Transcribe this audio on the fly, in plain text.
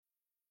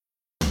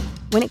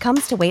When it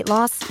comes to weight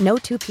loss, no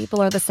two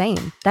people are the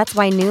same. That's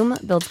why Noom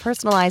builds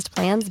personalized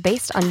plans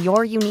based on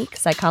your unique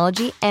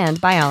psychology and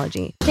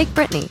biology. Take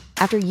Brittany.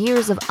 After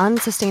years of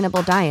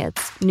unsustainable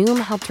diets, Noom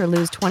helped her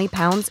lose 20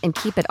 pounds and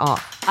keep it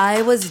off.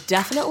 I was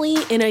definitely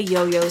in a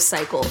yo-yo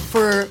cycle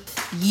for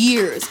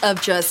years of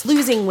just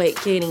losing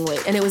weight, gaining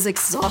weight, and it was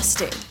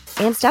exhausting.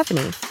 And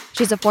Stephanie.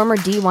 She's a former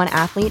D1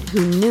 athlete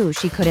who knew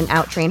she couldn't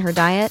out-train her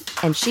diet,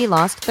 and she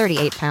lost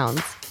 38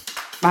 pounds.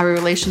 My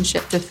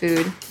relationship to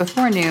food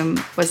before Noom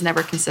was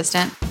never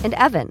consistent. And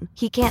Evan,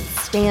 he can't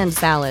stand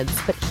salads,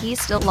 but he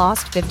still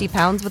lost 50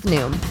 pounds with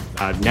Noom.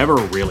 I never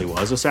really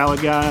was a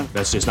salad guy.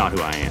 That's just not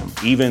who I am.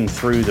 Even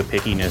through the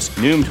pickiness,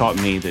 Noom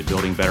taught me that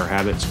building better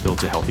habits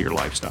builds a healthier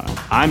lifestyle.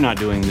 I'm not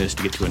doing this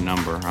to get to a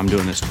number. I'm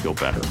doing this to feel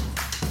better.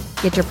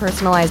 Get your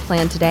personalized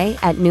plan today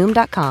at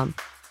Noom.com.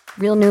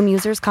 Real Noom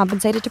users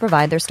compensated to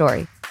provide their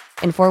story.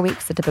 In 4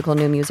 weeks, the typical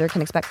Noom user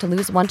can expect to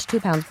lose 1 to 2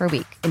 pounds per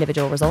week.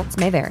 Individual results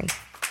may vary.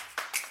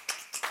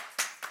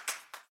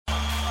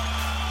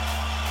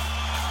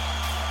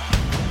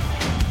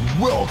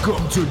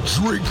 Welcome to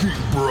Drinking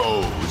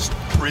Bros,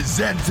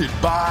 presented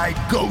by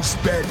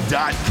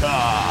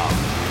GhostBed.com.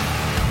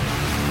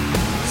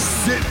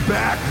 Sit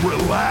back,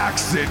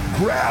 relax, and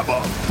grab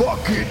a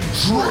fucking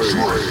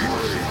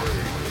drink.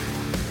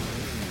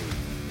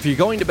 If you're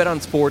going to bet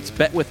on sports,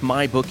 bet with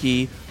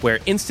MyBookie, where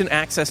instant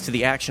access to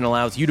the action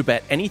allows you to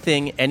bet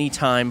anything,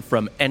 anytime,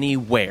 from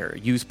anywhere.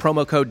 Use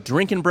promo code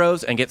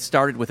DrinkinBros and get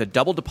started with a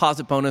double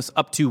deposit bonus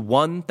up to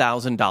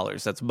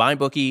 $1,000. That's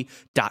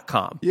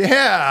MyBookie.com.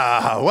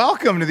 Yeah,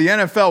 welcome to the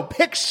NFL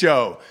Pick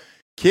Show.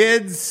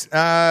 Kids,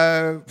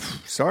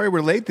 sorry we're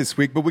late this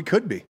week, but we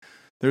could be.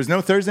 There's no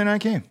Thursday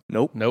night game.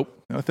 Nope. No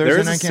Thursday There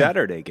is night a game.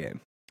 Saturday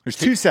game. There's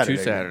two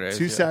Saturdays.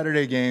 Two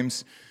Saturday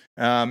games.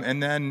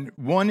 And then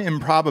one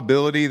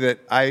improbability that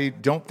I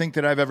don't think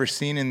that I've ever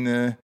seen in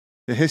the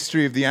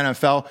history of the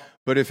NFL.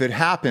 But if it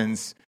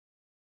happens,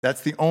 that's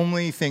the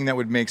only thing that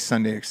would make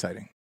Sunday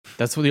exciting.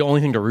 That's the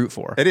only thing to root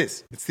for. It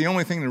is. It's the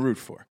only thing to root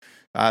for.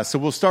 So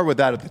we'll start with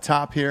that at the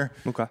top here.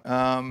 Okay.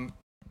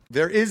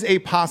 There is a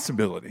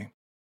possibility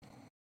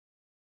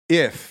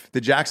if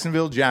the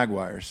Jacksonville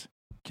Jaguars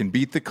can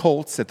beat the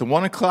Colts at the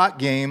 1 o'clock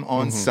game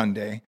on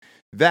Sunday,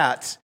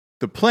 that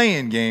the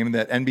play-in game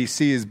that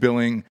NBC is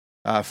billing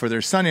for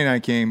their Sunday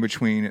night game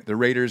between the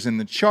Raiders and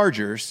the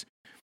Chargers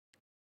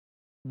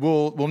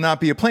will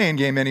not be a play-in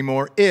game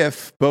anymore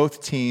if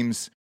both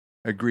teams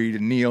agree to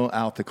kneel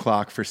out the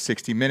clock for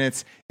 60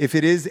 minutes. If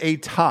it is a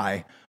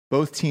tie,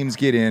 both teams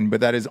get in,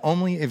 but that is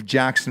only if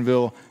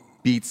Jacksonville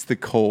beats the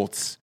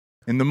Colts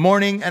in the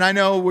morning. And I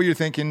know what you're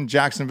thinking.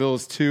 Jacksonville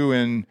is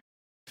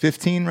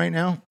 2-15 right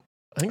now.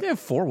 I think they have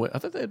 4 wins. I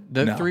thought they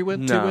had 3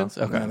 wins, No. 2 wins.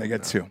 Okay, No, they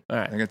got 2. All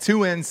right. They got 2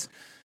 wins.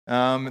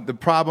 The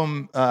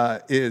problem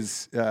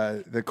is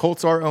the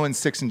Colts are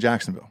 0-6 in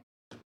Jacksonville.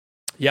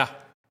 Yeah.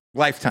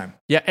 Lifetime.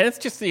 Yeah, and it's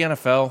just the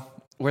NFL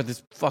where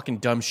this fucking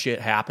dumb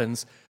shit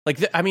happens. Like,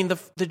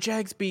 the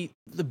Jags beat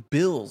the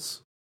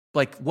Bills,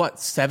 like, what,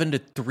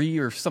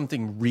 7-3 or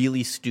something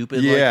really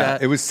stupid like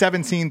that? It was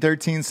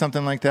 17-13,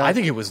 something like that. I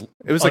think it was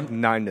like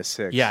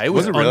 9-6. Yeah, it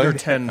was, it really? under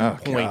 10 Oh,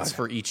 points God.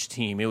 for each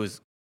team. It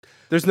was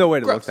There's no way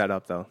to Gross. look that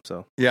up, though.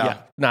 So Yeah.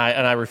 No,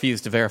 and I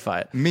refuse to verify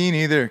it. Me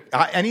neither.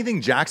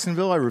 Anything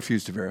Jacksonville, I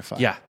refuse to verify.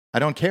 Yeah. I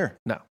don't care.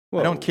 No.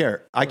 I don't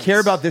care. I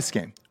care about this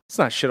game. it's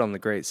not shit on the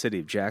great city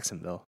of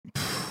Jacksonville.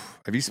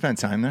 Have you spent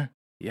time there?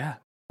 Yeah.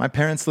 My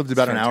parents lived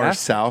about an hour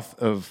fantastic. south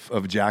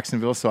of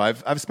Jacksonville, so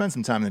I've spent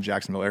some time in the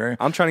Jacksonville area.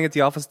 I'm trying to get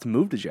the office to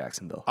move to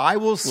Jacksonville. I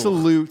will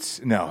salute.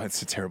 No, it's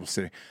a terrible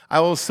city. I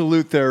will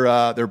salute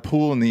their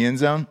pool in the end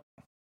zone.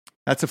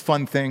 That's a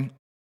fun thing.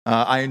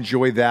 I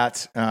enjoy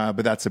that, but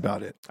that's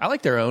about it. I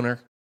like their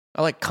owner.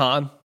 I like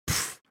Khan.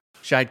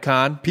 Shahid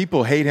Khan.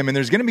 People hate him, and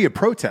there's going to be a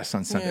protest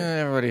on Sunday.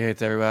 Yeah, everybody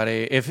hates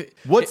everybody.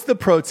 What's the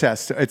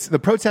protest? The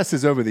protest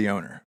is over the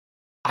owner.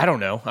 I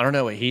don't know. I don't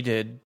know what he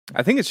did.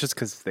 I think it's just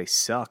because they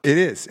suck. It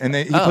is, and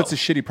he puts a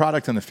shitty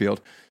product on the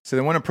field, so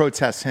they want to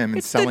protest him and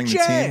It's selling the the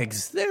team.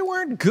 Jags. They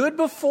weren't good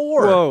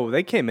before. Whoa,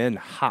 they came in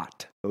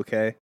hot,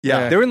 okay?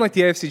 Yeah. They were in like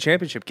the AFC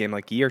Championship game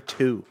like year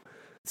 2.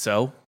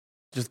 So,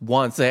 just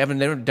once. They haven't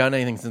never done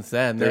anything since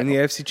then. They're in the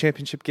AFC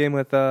Championship game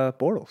with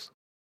Bortles.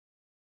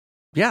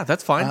 Yeah,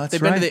 that's fine. That's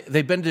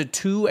They've been to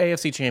 2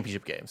 AFC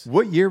Championship games.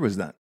 What year was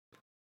that?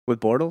 With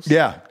Bortles?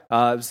 Yeah.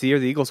 It was the year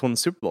the Eagles won the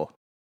Super Bowl,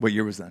 What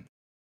year was that?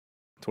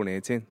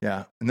 2018.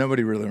 Yeah.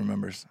 Nobody really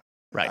remembers.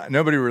 Right.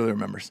 Nobody really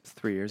remembers. It's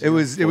 3 years It ago,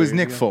 was 4 years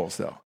Nick ago. Foles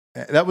though.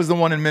 That was the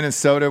one in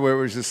Minnesota where it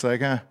was just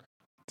like,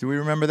 do we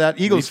remember that?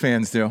 Eagles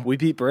fans do. We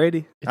beat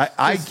Brady.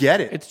 I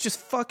get it. It's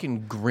just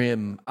fucking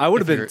grim. I would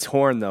have if been you're-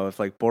 torn though if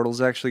like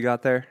Bortles actually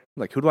got there.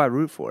 Like, who do I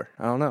root for?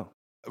 I don't know.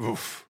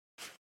 Oof.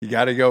 You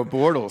got to go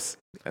Bortles.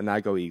 And I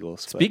go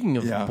Eagles. But Speaking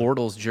of Yeah.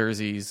 Bortles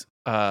jerseys,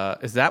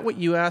 is that what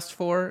you asked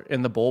for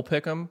in the bowl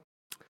pick'em?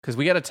 Because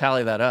we got to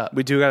tally that up.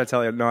 we do got to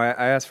tell you. No, I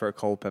asked for a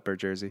Culpepper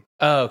jersey.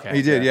 Oh, okay.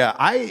 He did, yeah.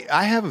 I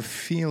have a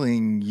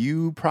feeling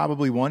you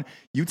probably won.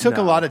 You took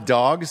a lot of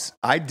dogs.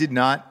 I did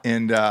not,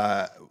 and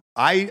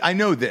I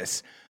know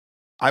this.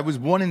 I was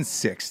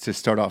 1-6 to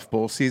start off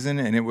bowl season,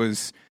 and it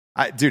was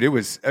Dude, it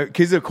was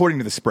because according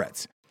to the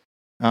spreads,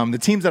 the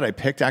teams that I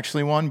picked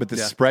actually won, but the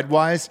spread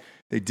wise,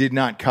 they did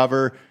not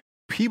cover.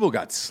 People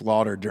got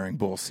slaughtered during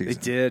bowl season. They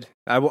did.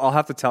 I'll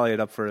have to tally it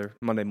up for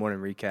Monday morning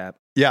recap.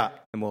 Yeah,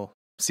 and we'll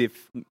see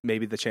if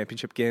maybe the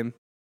championship game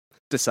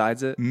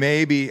decides it.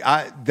 Maybe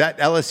that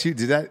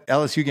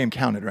LSU game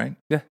counted, right?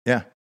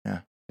 Yeah.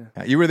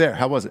 You were there.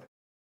 How was it?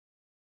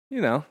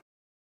 You know,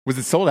 was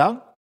it sold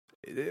out?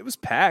 It was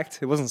packed.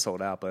 It wasn't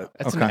sold out, but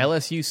that's an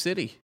LSU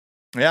city.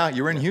 Yeah,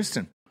 you were in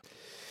Houston,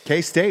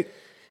 K-State.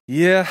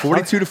 Yeah,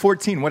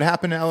 42-14. What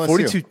happened to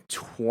LSU?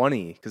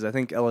 42-20 because I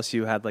think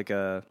LSU had like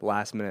a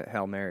last-minute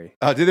Hail Mary.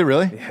 Oh, did they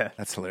really? Yeah,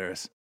 that's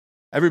hilarious.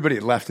 Everybody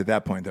had left at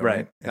that point, though,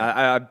 right?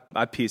 Yeah.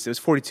 I pieced. It was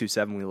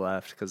 42-7 we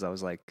left because I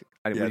was like,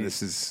 I'm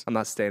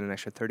not staying an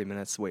extra 30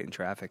 minutes waiting in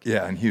traffic.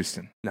 Yeah, in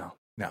Houston. No,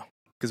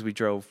 because we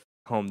drove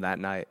home that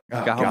night.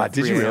 Oh God,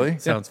 did you really?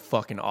 Sounds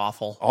fucking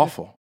awful.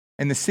 Awful.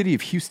 In the city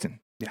of Houston.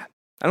 Yeah,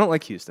 I don't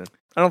like Houston.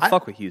 I don't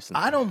fuck with Houston.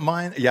 I don't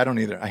mind. Yeah, I don't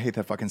either. I hate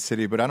that fucking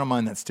city, but I don't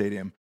mind that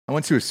stadium. I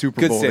went to a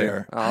Super Bowl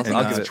there in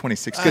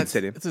 2016. Good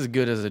stadium. It's as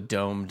good as a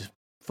domed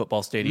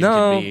football stadium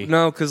can be.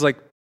 No, because like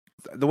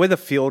the way the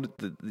field,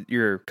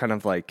 your kind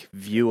of like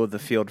view of the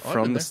field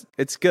from this,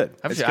 it's good.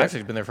 I've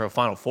actually been there for a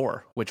Final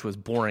Four, which was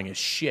boring as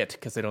shit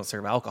because they don't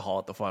serve alcohol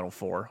at the Final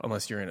Four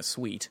unless you're in a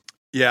suite.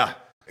 Yeah.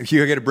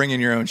 You got to bring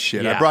in your own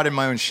shit. Yeah. I brought in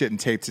my own shit and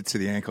taped it to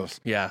the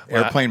ankles. Yeah.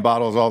 Airplane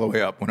bottles all the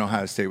way up when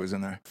Ohio State was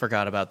in there.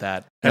 Forgot about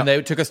that. And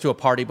they took us to a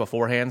party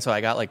beforehand, so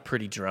I got like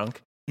pretty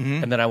drunk.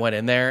 Mm-hmm. And then I went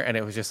in there, and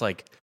it was just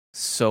like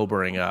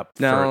sobering up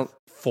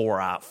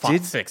for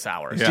 6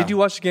 hours. Did you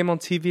watch the game on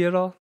TV at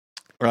all?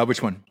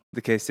 Which one?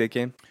 The K-State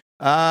game?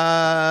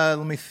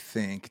 Let me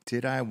think.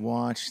 Did I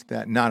watch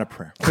that? Not a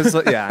prayer.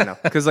 Yeah, I know.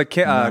 Because like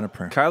Not a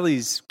prayer.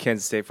 Kylie's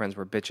Kansas State friends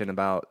were bitching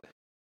about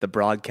the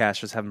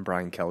broadcasters having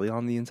Brian Kelly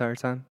on the entire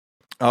time.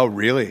 Oh,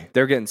 really?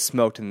 They're getting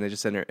smoked, and they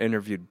just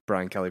interviewed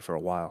Brian Kelly for a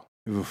while.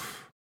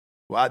 Oof.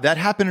 Well, that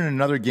happened in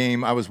another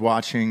game I was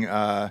watching.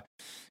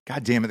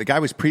 God damn it. The guy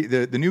was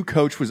the new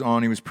coach was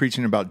on. He was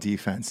preaching about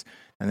defense,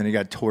 and then he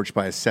got torched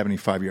by a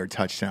 75-yard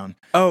touchdown.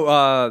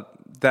 Oh,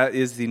 that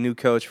is the new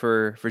coach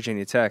for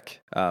Virginia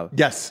Tech.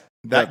 Yes.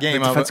 That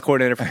game, the defense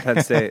coordinator for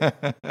Penn State.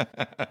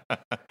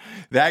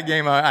 That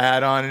game I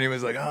had on, and he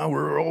was like, "Oh,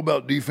 we're all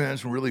about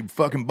defense. We're really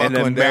fucking buckling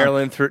down." And then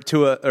Maryland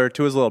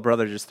to his little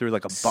brother just threw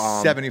like a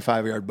bomb,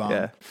 75-yard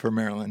bomb for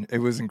Maryland. It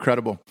was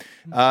incredible.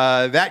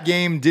 That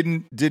game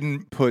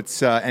didn't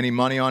put any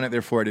money on it,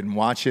 therefore I didn't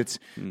watch it.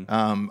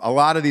 A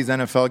lot of these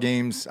NFL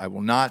games I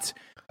will not.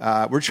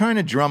 We're trying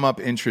to drum up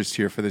interest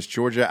here for this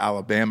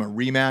Georgia-Alabama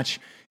rematch.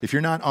 If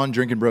you're not on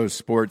Drinking Bros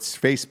Sports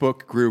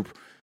Facebook group,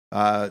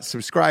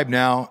 subscribe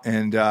now,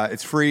 and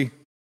it's free.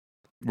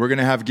 We're going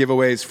to have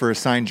giveaways for a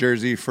signed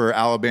jersey for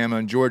Alabama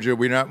and Georgia.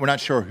 We're not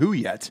sure who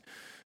yet.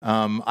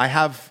 I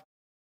have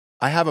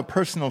a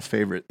personal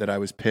favorite that I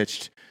was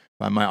pitched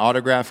by my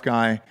autograph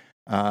guy.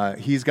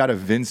 He's got a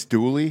Vince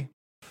Dooley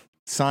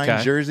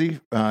signed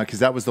jersey because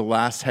that was the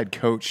last head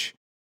coach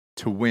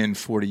to win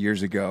 40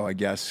 years ago, I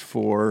guess,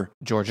 for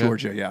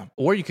Georgia. Yeah.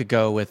 Or you could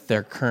go with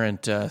their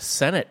current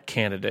Senate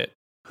candidate,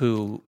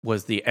 who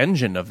was the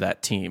engine of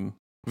that team.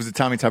 Was it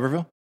Tommy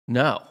Tuberville?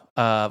 No.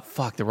 The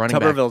running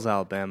back. Tuberville's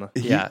Alabama.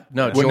 Georgia.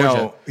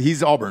 No,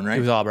 he's Auburn, right? He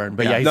was Auburn,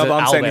 but he's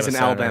I'm saying he's an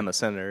Alabama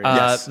senator.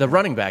 Yes. The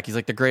running back, he's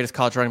like the greatest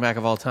college running back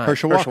of all time.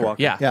 Herschel Walker.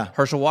 Yeah.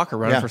 Herschel Walker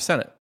running for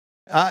Senate.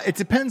 It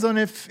depends on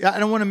if I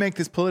don't want to make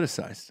this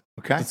politicized.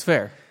 Okay, that's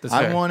fair.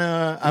 I want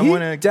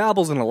to.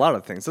 Dabbles in a lot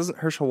of things. Doesn't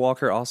Herschel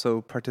Walker also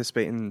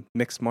participate in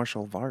mixed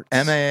martial arts?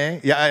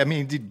 MMA. Yeah, I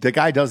mean, dude, the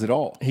guy does it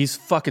all. He's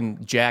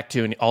fucking jacked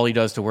too, and all he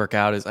does to work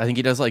out is I think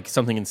he does like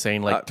something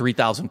insane, like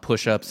 3,000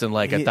 push-ups and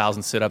like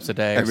 1,000 sit-ups a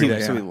day. Every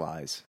day, so he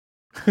lies.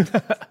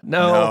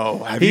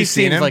 No. Have you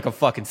seen him? Seems like a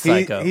fucking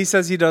psycho. He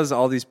says he does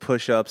all these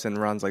push-ups and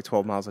runs like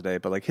 12 miles a day,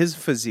 but like his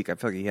physique, I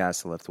feel like he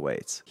has to lift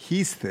weights.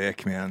 He's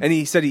thick, man. And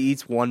he said he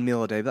eats one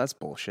meal a day, but that's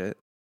bullshit.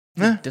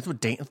 That's what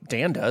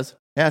Dan does.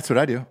 Yeah, that's what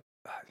I do.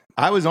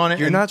 I was on it.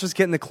 You're not just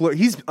getting the caloric.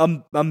 He's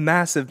a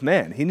massive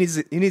man. He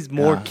needs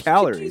more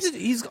calories.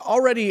 He's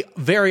already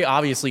very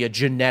obviously a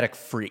genetic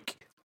freak.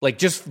 Like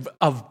just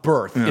of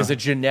birth is a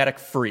genetic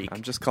freak.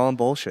 I'm just calling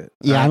bullshit.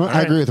 Yeah,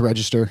 I agree with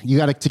Register. You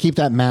got to keep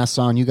that mass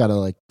on. You got to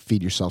like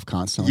feed yourself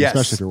constantly,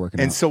 especially if you're working.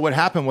 And so what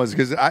happened was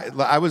because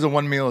I was a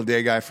 1 meal a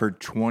day guy for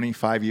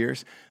 25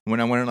 years. When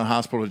I went in the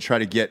hospital to try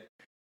to get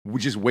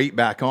just weight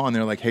back on,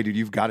 they're like, "Hey, dude,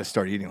 you've got to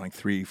start eating like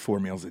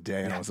 3-4 meals a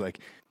day." And I was like,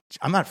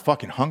 "I'm not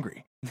fucking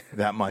hungry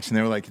that much." And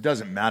they were like, "It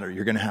doesn't matter.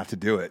 You're going to have to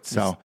do it."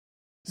 So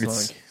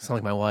it's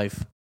like my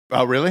wife.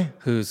 Oh, really?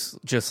 Who's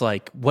just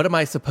like, "What am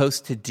I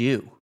supposed to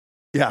do?"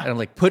 Yeah. And I'm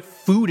like, put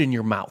food in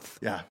your mouth.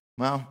 Yeah.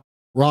 Well,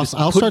 Ross,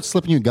 I'll start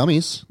slipping you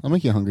gummies. I'll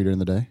make you hungry during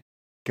the day.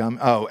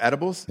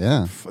 Edibles?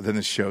 Yeah. Then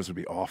the shows would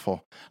be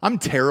awful. I'm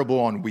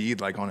terrible on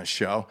weed, like on a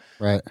show.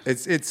 Right.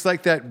 It's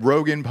like that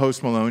Rogan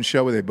Post Malone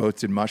show where they both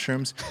did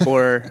mushrooms.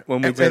 Or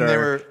when we did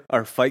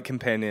our fight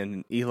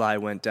companion, Eli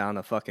went down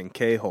a fucking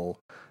K-hole.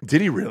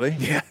 Did he really?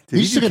 Yeah.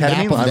 Did he do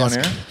ketamine live on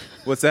air?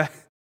 What's that?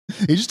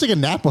 He just took a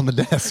nap on the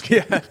desk.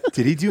 Yeah.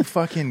 Did he do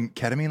fucking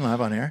ketamine live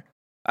on air?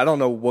 I don't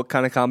know what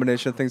kind of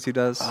combination of things he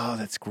does. Oh,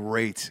 that's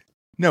great.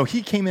 No,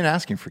 he came in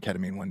asking for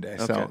ketamine one day,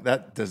 so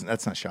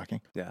that's not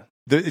shocking. Yeah,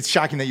 it's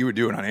shocking that you would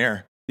do it on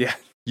air. Yeah,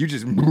 you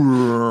just.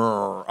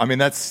 I mean,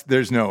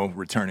 there's no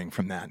returning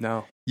from that.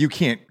 No, you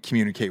can't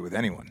communicate with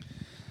anyone.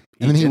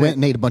 And then he went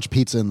and ate a bunch of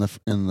pizza in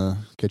the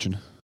kitchen.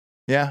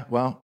 Yeah,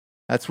 well,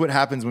 that's what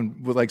happens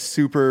with like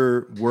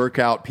super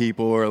workout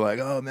people are like,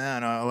 oh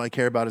man, all I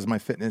care about is my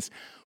fitness.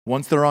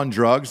 Once they're on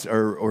drugs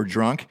or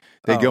drunk,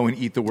 they go and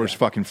eat the worst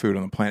fucking food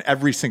on the planet.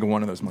 Every single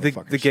one of those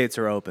motherfuckers. The gates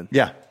are open.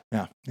 Yeah,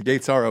 the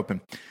gates are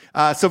open.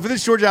 So for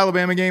this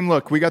Georgia-Alabama game,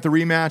 look, we got the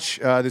rematch.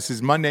 This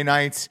is Monday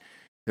nights.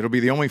 It'll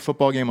be the only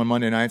football game on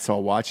Monday night, so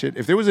I'll watch it.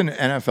 If there was an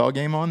NFL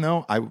game on,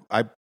 though,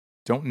 I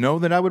don't know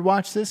that I would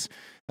watch this.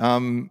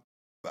 I'm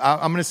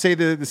going to say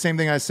the same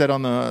thing I said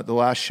on the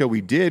last show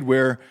we did,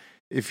 where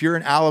if you're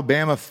an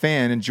Alabama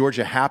fan and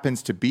Georgia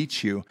happens to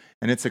beat you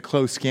and it's a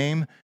close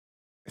game,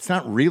 it's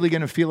not really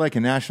going to feel like a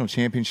national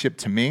championship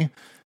to me.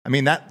 I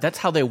mean, that's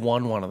how they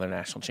won one of their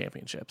national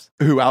championships.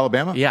 Who,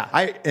 Alabama? Yeah.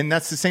 And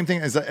that's the same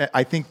thing as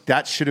I think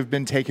that should have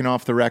been taken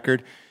off the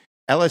record.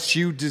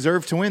 LSU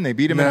deserved to win. They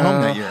beat them at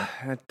home that year.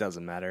 It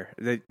doesn't matter.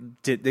 They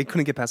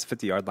couldn't get past the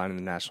 50-yard line in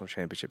the national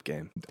championship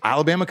game.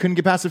 Alabama couldn't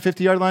get past the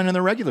 50-yard line in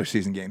the regular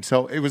season game.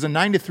 So it was a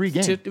 9-3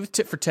 game. It was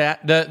tit for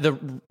tat.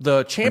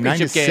 The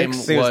championship game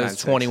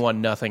was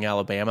 21-0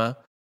 Alabama.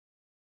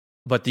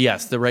 But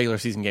yes, the regular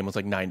season game was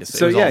like 9-6.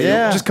 So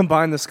yeah, just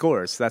combine the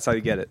scores. That's how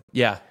you get it.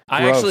 Yeah,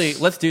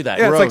 let's do that.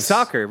 Yeah, it's like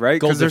soccer, right?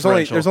 Because there's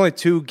only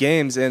 2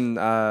 games in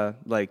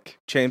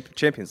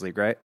Champions League,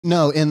 right?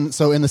 No, in the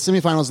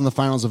semifinals and the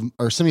finals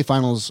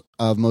semifinals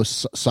of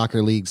most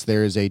soccer leagues,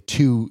 there is a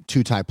two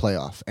tie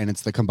playoff, and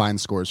it's the combined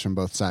scores from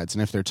both sides.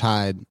 And if they're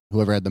tied,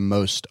 whoever had the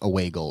most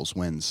away goals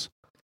wins.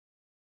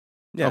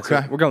 Yeah,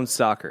 okay. So we're going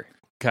soccer.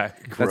 Okay,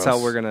 that's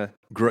how we're gonna.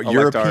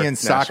 European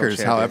soccer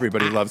is how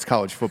everybody loves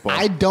college football.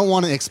 I don't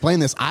want to explain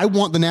this. I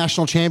want the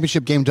national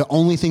championship game to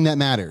only thing that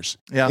matters.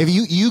 Yeah. If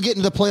you get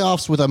into the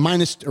playoffs with a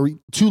minus or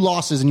 2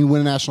 losses and you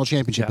win a national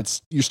championship,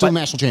 you're still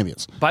national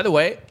champions. By the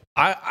way,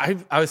 I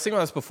was thinking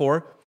about this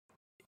before.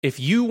 If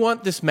you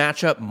want this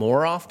matchup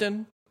more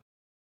often,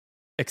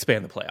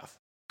 expand the playoff.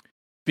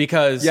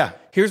 Because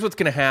here's what's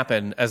going to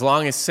happen. As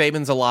long as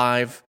Saban's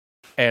alive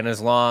and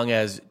as long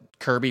as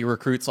Kirby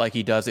recruits like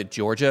he does at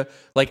Georgia,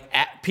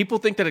 people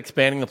think that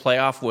expanding the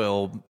playoff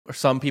will, or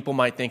some people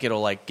might think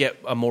it'll like get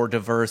a more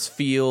diverse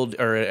field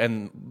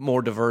and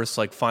more diverse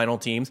like final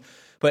teams.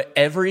 But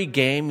every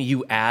game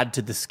you add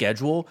to the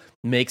schedule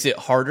makes it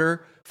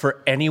harder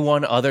for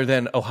anyone other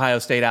than Ohio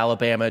State,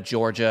 Alabama,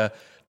 Georgia,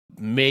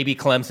 maybe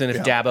Clemson if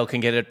Dabo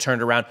can get it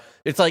turned around.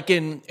 It's like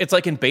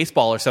in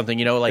baseball or something,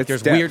 like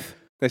there's depth. weird.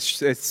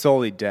 It's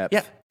solely depth.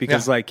 Yeah.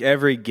 Because like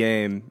every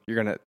game you're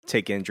gonna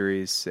take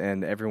injuries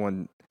and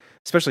everyone.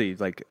 Especially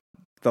like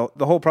the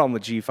whole problem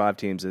with G5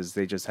 teams is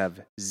they just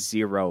have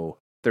zero.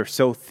 They're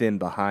so thin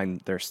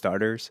behind their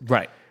starters,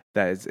 right?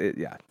 That is,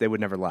 they would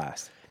never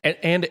last.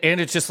 And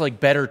it's just like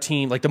better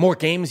team. Like the more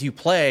games you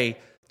play,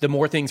 the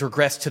more things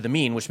regress to the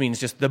mean, which means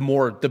just the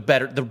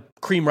better, the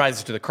cream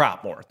rises to the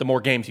crop more. The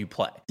more games you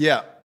play,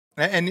 yeah.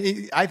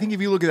 And I think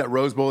if you look at that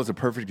Rose Bowl as a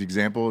perfect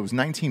example, it was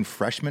 19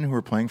 freshmen who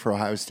were playing for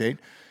Ohio State,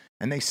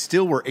 and they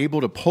still were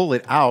able to pull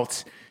it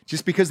out.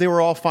 Just because they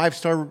were all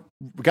 5-star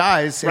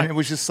guys, and it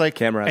was just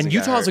like and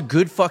Utah's a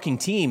good fucking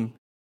team,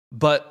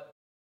 but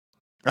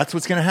that's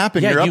what's going to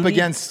happen. You're up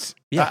against.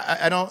 Yeah,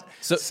 I don't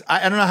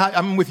know how.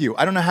 I'm with you.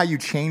 I don't know how you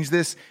change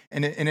this,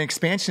 and an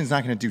expansion is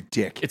not going to do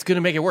dick. It's going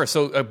to make it worse.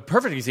 So a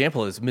perfect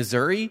example is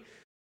Missouri,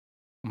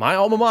 my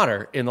alma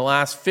mater, in the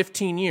last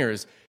 15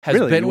 years has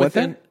been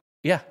within.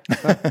 Yeah,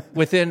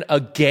 within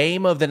a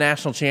game of the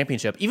national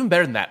championship. Even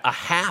better than that, a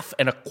half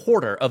and a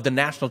quarter of the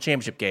national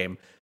championship game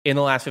in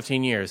the last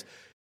 15 years.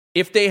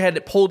 If they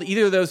had pulled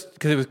either of those,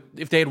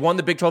 if they had won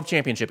the Big 12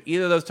 championship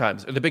either of those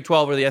times, or the Big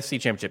 12 or the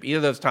SEC championship either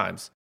of those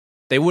times,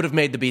 they would have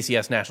made the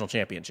BCS national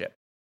championship.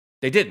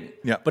 They didn't.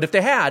 Yeah. But if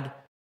they had,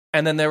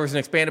 and then there was an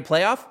expanded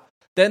playoff,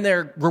 then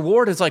their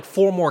reward is like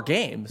 4 more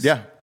games.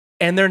 Yeah.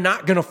 And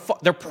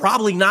they're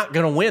probably not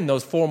gonna win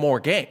those 4 more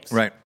games.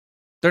 Right.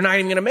 They're not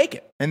even gonna make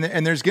it.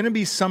 And there's gonna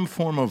be some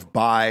form of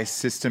bye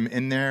system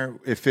in there.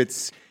 If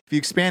you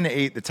expand to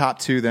 8, the top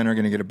 2 then are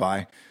gonna get a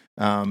bye.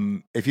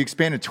 If you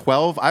expand to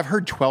 12, I've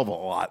heard 12 a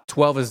lot.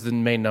 12 is the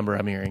main number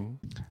I'm hearing.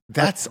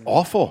 That's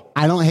awful.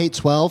 I don't hate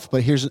 12,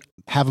 but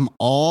have them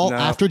all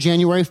after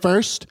January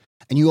 1st,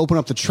 and you open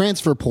up the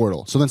transfer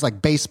portal. So then it's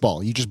like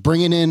baseball. You just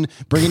bringing in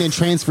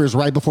transfers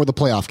right before the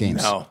playoff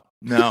games.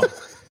 No.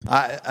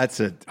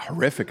 That's a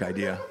horrific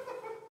idea.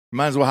 You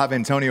might as well have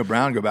Antonio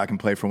Brown go back and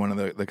play for one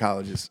of the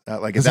colleges.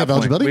 Does that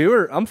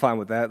eligibility? I'm fine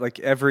with that.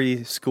 Like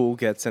every school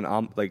gets an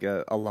alumni.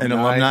 An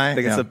alumni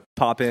that gets to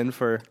pop in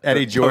for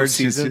Eddie George.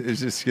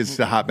 Just gets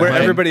to hop in. Where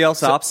everybody else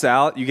opts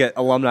out, you get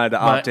alumni to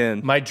opt in.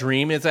 My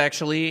dream is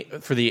actually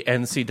for the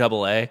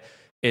NCAA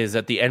is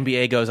that the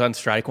NBA goes on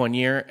strike one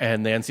year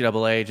and the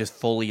NCAA just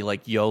fully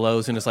like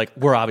YOLOs and it's like,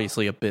 we're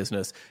obviously a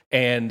business.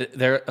 And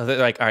they're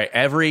like, all right,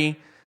 every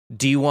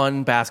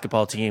D1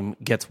 basketball team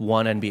gets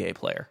one NBA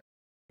player.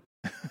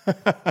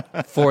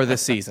 for the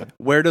season.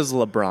 Where does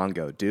LeBron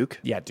go? Duke?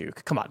 Yeah,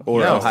 Duke. Come on.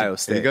 Or No, Ohio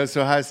State? He goes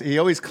to Ohio State. He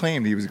always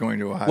claimed he was going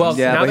to Ohio Well,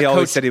 State. Yeah, now but he that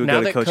always Coach, said he would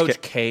now go to that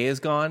Coach K is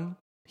gone,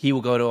 he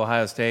will go to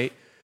Ohio State.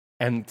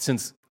 And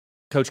since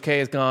Coach K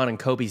is gone and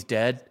Kobe's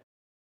dead,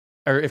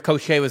 or if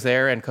Coach K was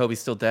there and Kobe's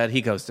still dead,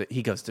 he goes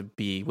to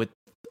be with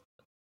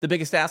the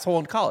biggest asshole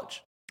in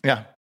college.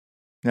 Yeah.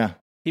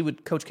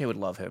 Coach K would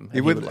love him. And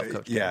He would love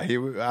Coach K.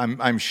 Yeah,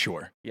 I'm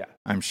sure. Yeah.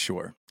 I'm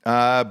sure.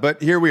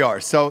 But here we are.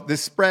 So the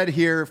spread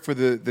here for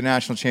the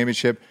national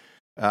championship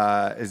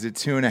is at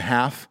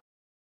 2.5,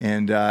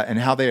 and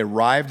how they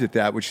arrived at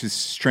that, which is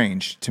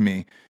strange to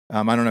me.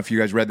 I don't know if you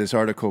guys read this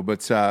article,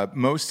 but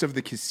most of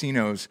the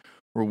casinos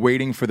were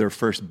waiting for their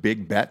first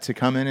big bet to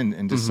come in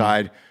and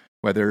decide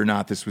whether or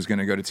not this was going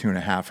to go to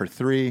 2.5 or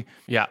 3.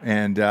 Yeah.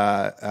 And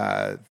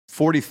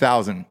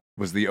 40,000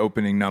 was the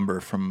opening number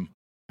from,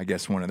 I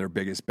guess, one of their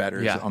biggest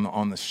bettors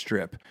on the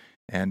strip.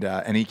 And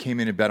he came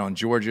in and bet on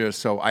Georgia.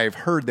 So I've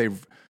heard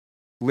they've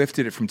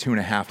lifted it from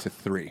 2.5 to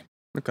 3.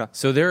 Okay.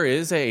 So there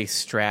is a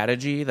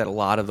strategy that a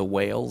lot of the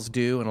whales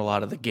do and a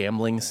lot of the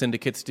gambling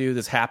syndicates do.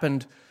 This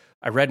happened.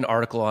 I read an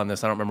article on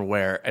this. I don't remember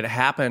where. It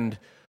happened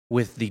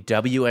with the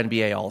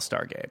WNBA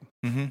All-Star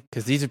game.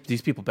 Because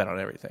these people bet on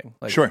everything.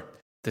 Like, Sure.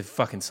 The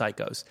fucking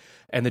psychos.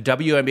 And the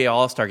WNBA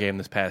All-Star game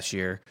this past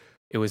year,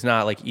 it was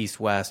not like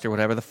East-West or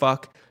whatever the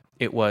fuck.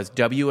 It was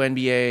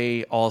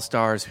WNBA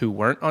All-Stars who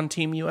weren't on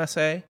Team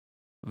USA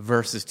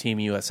versus Team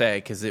USA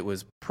because it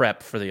was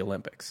prep for the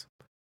Olympics.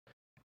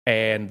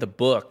 And the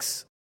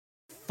books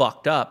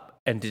fucked up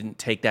and didn't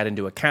take that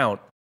into account,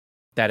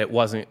 that it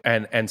wasn't.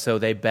 And so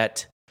they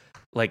bet,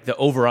 like, the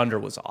over-under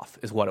was off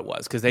is what it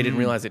was, because they didn't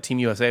realize that Team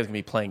USA was going to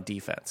be playing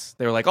defense.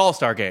 They were like,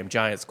 All-Star game,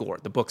 giant score.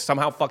 The books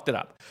somehow fucked it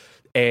up.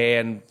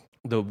 And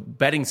the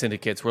betting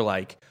syndicates were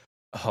like,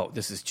 oh,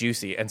 this is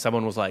juicy. And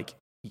someone was like,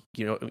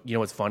 you know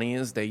what's funny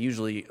is they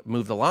usually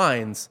move the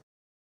lines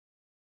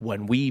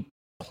when we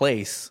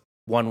place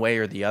one way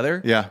or the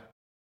other. Yeah.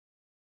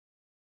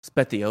 Let's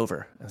bet the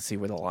over and see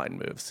where the line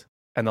moves.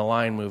 And the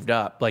line moved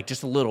up, like,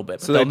 just a little bit.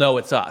 But So they'll know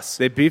it's us.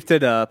 They beefed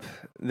it up.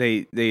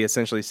 They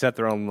essentially set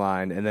their own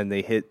line, and then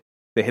they hit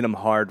them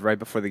hard right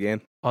before the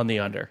game On the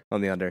under.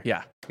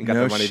 Yeah, and got No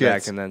their money shit.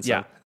 back, and then some.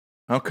 Yeah.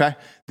 Okay.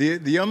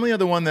 The only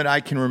other one that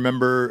I can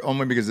remember,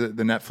 only because of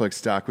the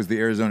Netflix doc, was the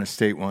Arizona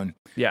State one,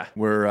 Yeah.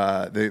 where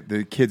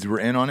the kids were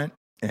in on it,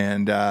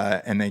 and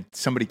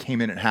somebody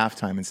came in at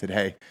halftime and said,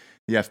 "Hey,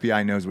 the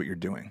FBI knows what you're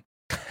doing,"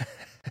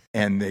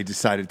 and they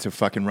decided to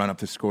fucking run up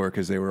the score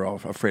because they were all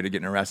afraid of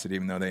getting arrested,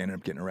 even though they ended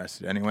up getting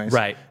arrested anyways,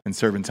 Right. and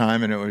serving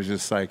time. And it was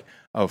just like,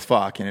 oh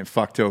fuck, and it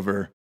fucked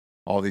over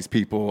all these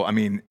people. I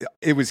mean,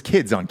 it was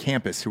kids on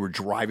campus who were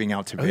driving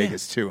out to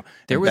Vegas too,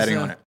 There and was betting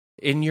on it.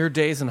 in your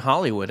days in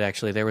Hollywood,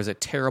 actually, there was a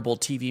terrible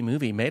TV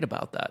movie made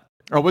about that.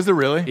 Oh, was there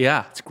really?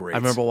 Yeah. It's great. I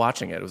remember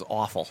watching it. It was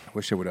awful. I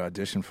wish I would have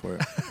auditioned for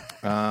it.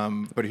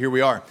 But here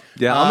we are.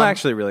 Yeah, I'm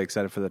actually really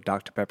excited for the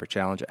Dr. Pepper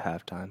challenge at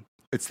halftime.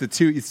 It's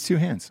two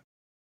hands.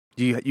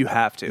 You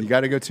have to. You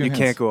got to go two You hands.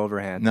 can't go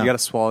overhand. No. You got to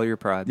swallow your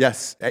pride.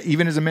 Yes,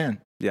 even as a man.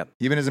 Yeah.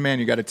 Even as a man,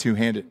 you got to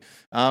two-hand it.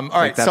 All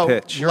right, that so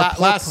pitch. You're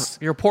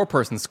a poor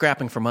person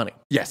scrapping for money.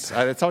 yes,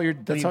 that's all you're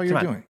come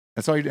on. doing.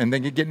 That's all you're, and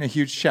then you're getting a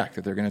huge check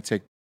that they're going to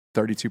take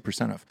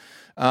 32% of.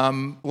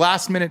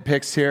 Last minute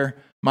picks here.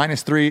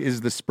 -3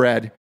 is the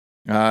spread.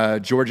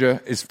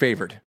 Georgia is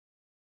favored.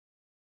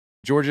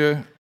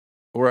 Georgia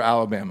or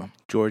Alabama?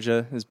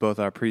 Georgia is both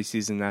our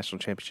preseason national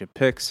championship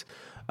picks.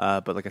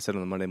 But like I said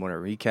on the Monday morning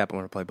recap, I'm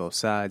going to play both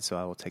sides, so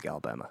I will take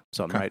Alabama.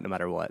 So I'm Okay. right no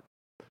matter what.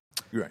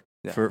 You're right.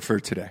 Yeah. For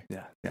today.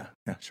 Yeah.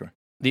 Yeah, sure.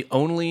 The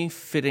only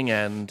fitting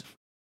end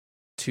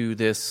to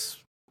this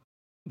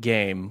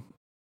game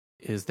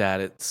is that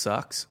it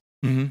sucks.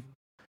 Mm-hmm.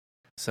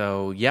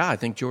 So, yeah, I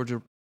think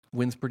Georgia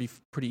wins pretty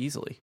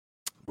easily.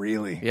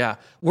 Really? Yeah.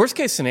 Worst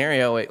case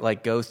scenario, it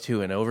like goes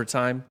to an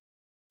overtime,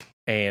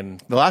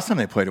 and The last time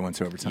they played, it went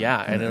to overtime.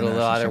 yeah, and In the it'll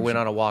national either win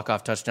championship. on a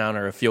walk-off touchdown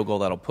or a field goal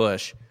that'll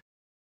push.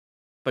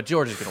 But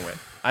Georgia's going to win.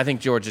 I think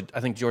Georgia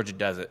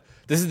does it.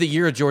 This is the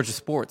year of Georgia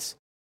sports.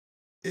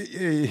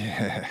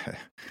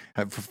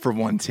 For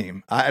one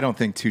team. I don't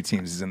think two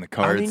teams is in the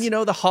cards. I mean,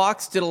 the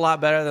Hawks did a lot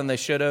better than they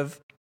should have.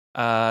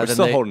 We're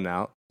still holding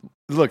out.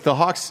 Look, the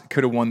Hawks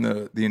could have won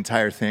the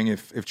entire thing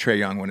if Trae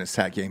Young wouldn't have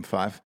sat game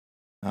 5.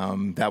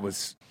 That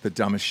was the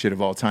dumbest shit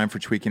of all time for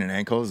tweaking an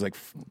ankle. It was like,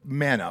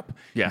 man up,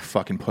 Yeah. you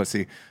fucking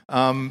pussy.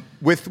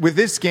 With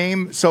this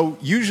game, so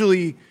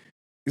usually,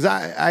 because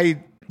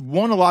I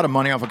won a lot of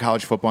money off of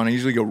college football, and I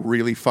usually go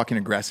really fucking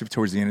aggressive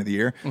towards the end of the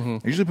year. I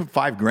usually put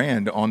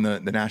 $5,000 on the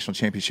national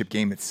championship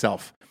game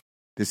itself.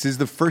 This is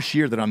the first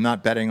year that I'm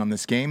not betting on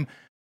this game.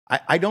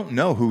 I don't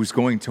know who's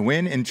going to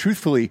win, and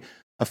truthfully,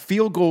 a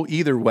field goal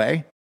either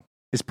way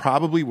is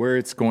probably where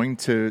it's going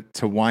to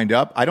wind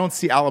up. I don't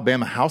see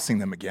Alabama housing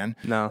them again.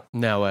 No.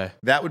 No way.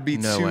 That would be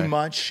No too way.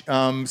 much.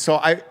 So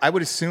I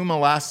would assume a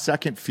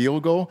last-second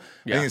field goal.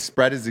 I Yeah. think the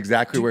spread is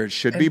exactly where it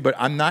should be, but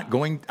I'm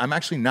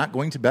actually not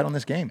going to bet on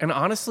this game. And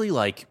honestly,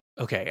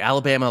 okay,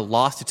 Alabama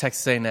lost to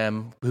Texas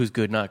A&M, who's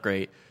good, not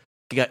great.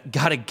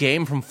 got a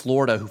game from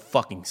Florida who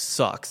fucking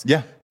sucks.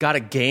 Yeah. Got a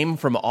game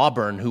from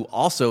Auburn who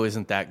also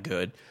isn't that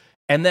good.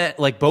 And that,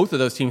 like, both of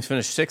those teams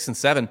finished 6 and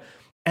 7.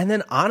 And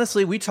then,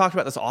 honestly, we talked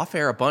about this off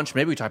air a bunch.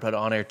 Maybe we talked about it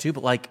on air too.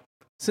 But, like,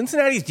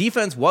 Cincinnati's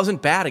defense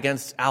wasn't bad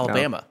against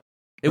Alabama.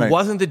 No. It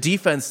wasn't the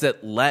defense that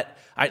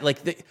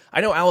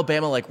I know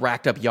Alabama, like,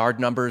 racked up yard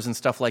numbers and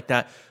stuff like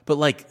that. But,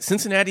 like,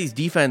 Cincinnati's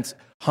defense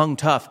hung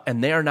tough,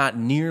 and they are not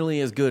nearly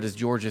as good as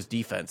Georgia's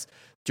defense.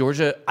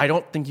 Georgia, I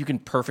don't think you can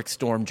perfect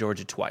storm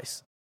Georgia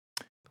twice.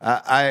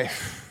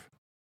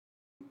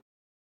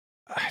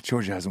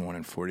 Georgia hasn't won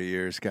in 40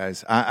 years,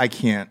 guys. I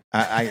can't.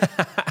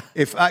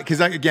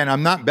 Again,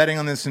 I'm not betting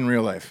on this in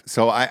real life.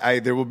 So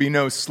there will be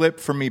no slip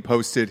from me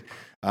posted.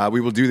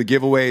 We will do the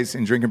giveaways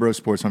in Drinking Bros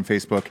Sports on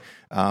Facebook.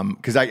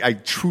 Because I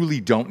truly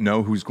don't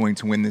know who's going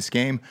to win this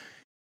game.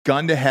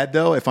 Gun to head,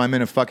 though, if I'm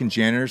in a fucking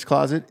janitor's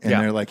closet and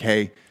they're like,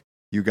 hey,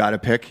 you got to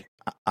pick,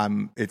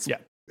 it's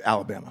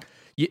Alabama.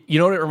 You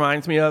know what it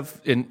reminds me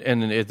of, and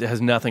it has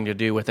nothing to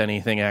do with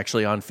anything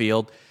actually on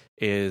field,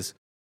 is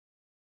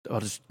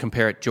I'll just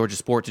compare it Georgia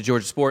Sport to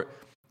Georgia Sport.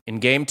 In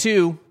Game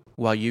 2,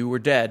 while you were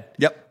dead,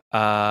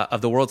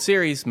 of the World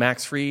Series,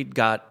 Max Fried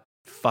got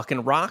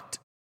fucking rocked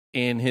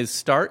in his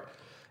start,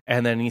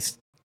 and then he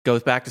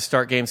goes back to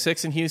start Game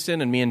 6 in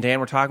Houston, and me and Dan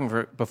were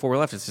talking before we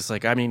left. It's just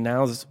like, I mean,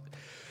 now's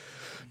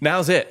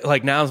it.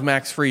 Like, now's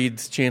Max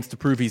Fried's chance to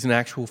prove he's an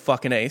actual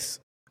fucking ace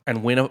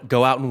and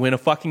go out and win a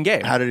fucking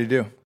game. How did he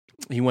do?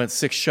 He went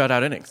 6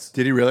 shutout innings.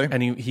 Did he really?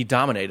 And he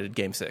dominated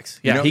Game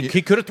 6. Yeah,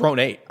 he could have thrown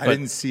 8. I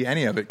didn't see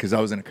any of it because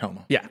I was in a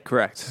coma. Yeah,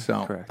 correct.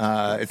 So correct.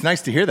 It's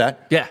nice to hear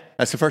that. Yeah.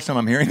 That's the first time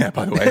I'm hearing that,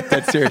 by the way.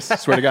 That's serious. I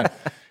swear to God.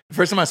 The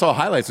first time I saw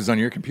highlights was on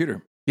your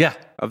computer. Yeah.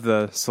 Of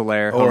the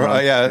Soler.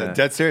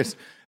 Dead serious.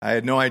 I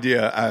had no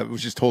idea. I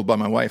was just told by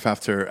my wife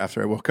after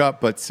I woke up.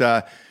 But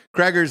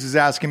Craigers is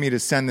asking me to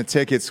send the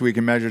tickets so we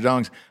can measure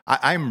dongs.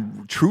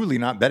 I'm truly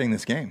not betting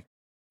this game.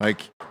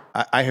 Like,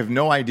 I have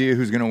no idea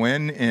who's going to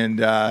win.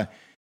 And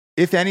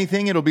if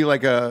anything, it'll be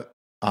like a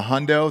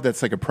hundo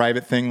that's like a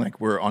private thing,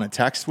 like we're on a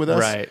text with us.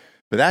 Right.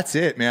 But that's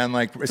it, man.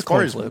 Like, as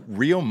far as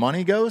real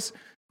money goes,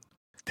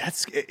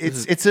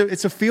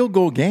 it's a field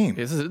goal game.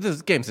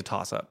 This game's a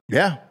toss-up.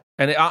 Yeah.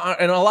 And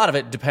a lot of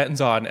it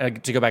depends on,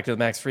 to go back to the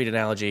Max Fried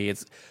analogy,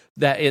 it's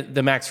that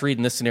the Max Fried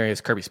in this scenario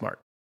is Kirby Smart.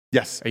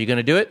 Yes. Are you going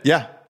to do it?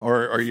 Yeah.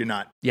 Or are you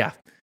not? Yeah.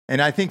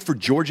 And I think for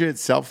Georgia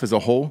itself as a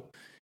whole,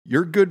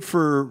 you're good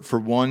for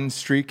one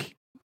streak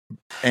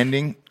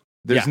ending.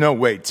 There's no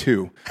way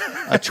two.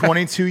 A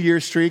 22-year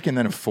streak and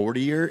then a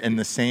 40-year in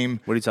the same.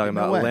 What are you talking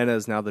about? Atlanta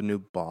is now the new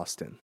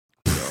Boston.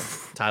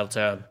 Title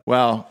town.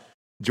 Well,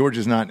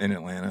 Georgia's not in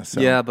Atlanta.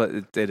 So. Yeah, but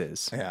it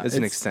is. Yeah, it's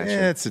an extension.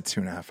 Yeah, it's a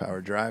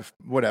 2.5-hour drive.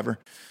 Whatever.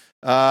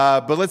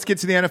 But let's get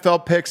to the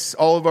NFL picks.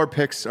 All of our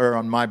picks are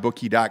on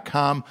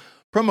mybookie.com.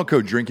 Promo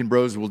code Drinking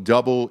Bros will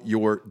double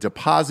your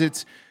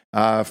deposits.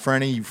 For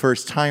any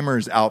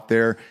first-timers out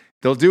there,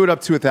 they'll do it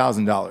up to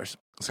 $1,000.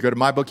 So go to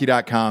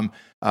mybookie.com.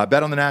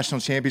 Bet on the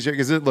national championship.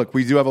 Because, look,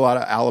 we do have a lot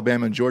of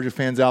Alabama and Georgia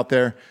fans out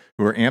there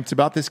who are amped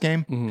about this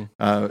game.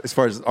 Mm-hmm. As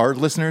far as our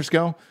listeners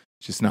go,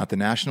 it's just not the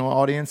national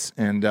audience.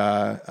 And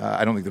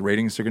I don't think the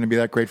ratings are going to be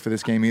that great for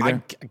this game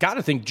either. I got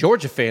to think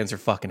Georgia fans are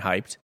fucking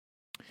hyped.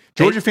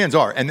 Georgia fans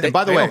are. And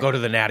by the way, they don't go to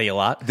the Natty a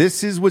lot.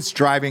 This is what's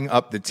driving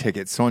up the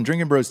tickets. So on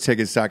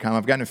drinkingbrostickets.com,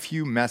 I've gotten a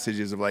few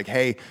messages of like,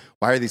 hey,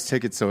 why are these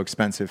tickets so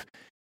expensive?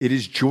 It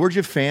is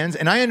Georgia fans,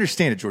 and I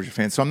understand it, Georgia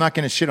fans, so I'm not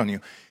going to shit on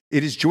you.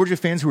 It is Georgia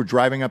fans who are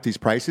driving up these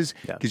prices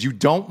because you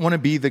don't want to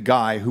be the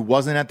guy who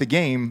wasn't at the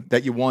game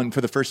that you won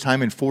for the first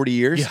time in 40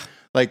 years. Yeah.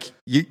 Like,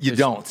 you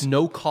don't.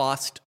 No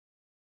cost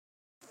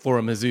for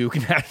a Mizzou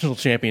national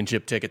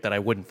championship ticket that I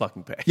wouldn't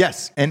fucking pay.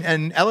 Yes, and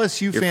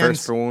LSU your fans.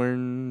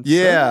 Firstborn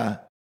Yeah.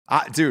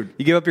 Dude.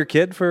 You give up your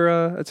kid for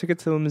a ticket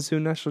to the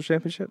Mizzou national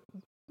championship?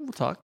 We'll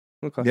talk.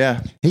 Okay.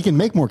 Yeah. He can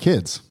make more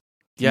kids.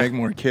 Yeah. Make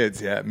more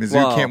kids, yeah.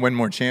 Mizzou can't win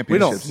more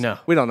championships.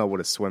 We don't know what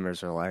his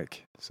swimmers are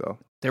like, so.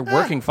 They're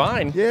working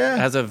fine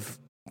as of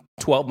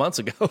 12 months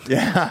ago.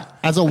 Yeah.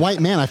 As a white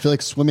man, I feel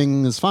like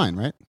swimming is fine,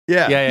 right?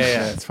 Yeah.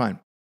 It's fine.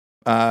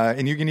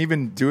 And you can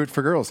even do it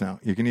for girls now.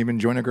 You can even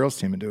join a girls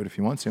team and do it if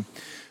you want to.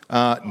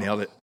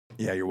 Nailed it.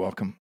 Yeah, you're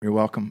welcome. You're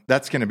welcome.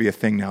 That's going to be a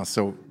thing now,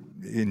 so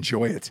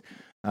enjoy it.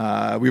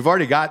 We've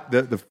already got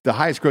the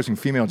highest grossing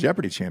female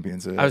Jeopardy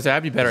champions.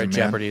 I'd be better at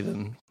Jeopardy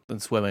than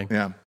swimming.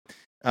 Yeah.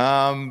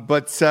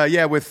 With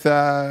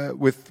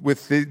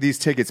these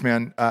tickets,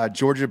 man,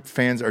 Georgia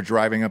fans are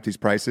driving up these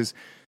prices.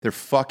 They're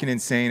fucking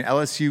insane.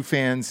 LSU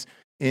fans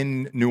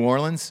in New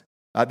Orleans,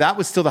 that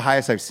was still the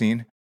highest I've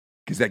seen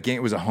because that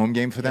game was a home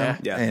game for them.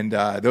 Yeah. And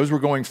those were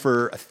going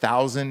for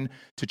 $1,000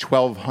 to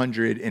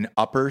 $1,200 in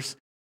uppers,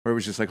 where it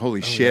was just like,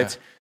 holy shit.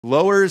 Yeah.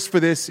 Lowers for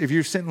this, if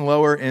you're sitting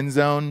lower end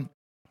zone,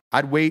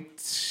 I'd wait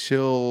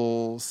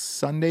till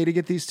Sunday to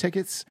get these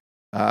tickets.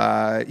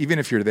 Even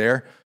if you're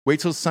there, wait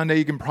till Sunday.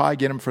 You can probably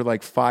get them for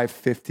like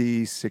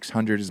 $550,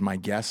 $600 is my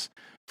guess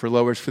for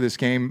lowers for this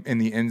game in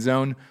the end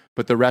zone.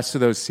 But the rest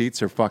of those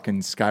seats are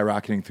fucking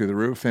skyrocketing through the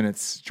roof, and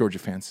it's Georgia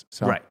fans.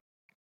 So. Right.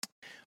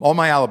 all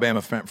my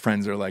Alabama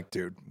friends are like,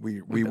 dude,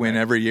 we win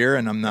every year,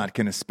 and I'm not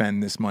going to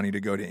spend this money to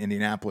go to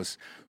Indianapolis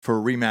for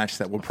a rematch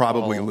that we'll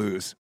probably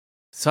lose.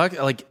 So,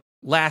 like,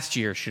 last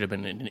year should have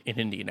been in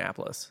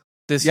Indianapolis.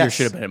 This year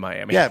should have been in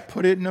Miami. Yeah,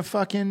 put it in a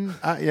fucking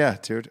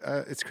dude.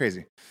 It's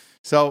crazy.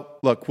 So,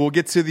 look, we'll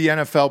get to the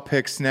NFL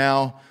picks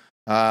now.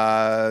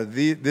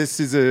 This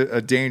is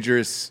a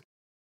dangerous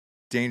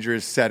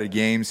set of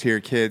games here,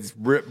 kids.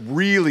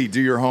 Really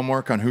do your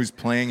homework on who's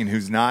playing and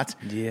who's not.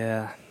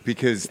 Yeah.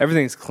 Because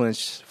everything's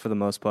clinched for the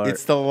most part.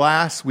 It's the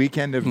last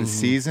weekend of the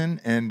season,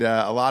 and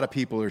a lot of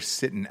people are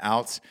sitting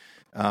out.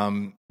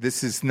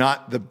 This is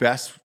not the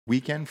best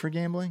weekend for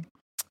gambling.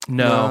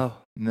 No.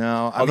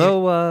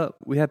 Although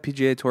we have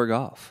PGA Tour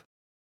golf.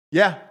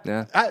 Yeah.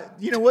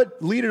 You know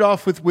what? Lead it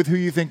off with who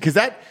you think, because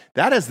that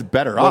has the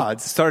better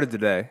odds. It started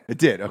today. It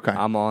did. Okay.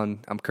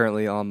 I'm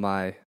currently on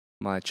my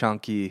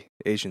chunky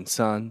Asian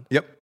son.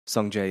 Yep.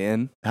 Sung Jae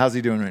In. How's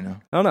he doing right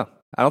now? I don't know.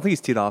 I don't think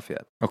he's teed off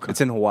yet. Okay.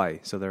 It's in Hawaii,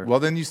 so they're well.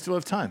 Then you still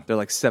have time. They're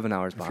like 7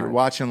 hours If behind. you're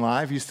watching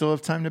live, you still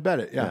have time to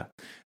bet it. Yeah.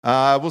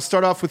 We'll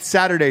start off with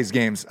Saturday's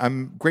games.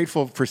 I'm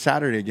grateful for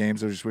Saturday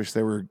games. I just wish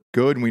they were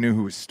good and we knew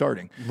who was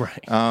starting.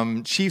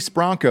 Right. Chiefs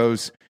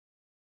Broncos.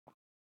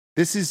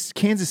 This is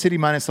Kansas City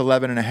minus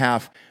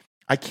 11.5.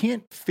 I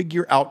can't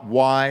figure out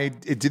why.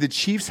 Do the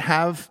Chiefs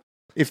have?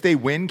 If they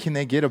win, can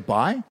they get a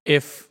bye?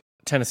 If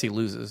Tennessee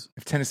loses.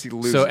 If Tennessee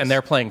loses. So, and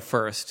they're playing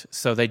first,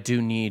 so they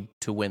do need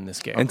to win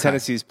this game. And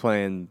Tennessee's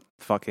playing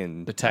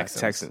fucking the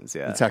Texans.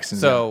 Yeah. The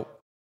Texans. So,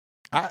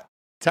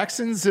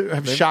 Texans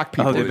have shocked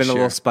people. They've been a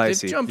little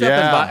spicy. They've jumped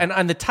up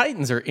and the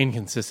Titans are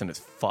inconsistent as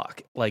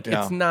fuck. Like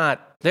it's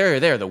not.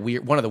 They're the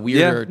weird one of the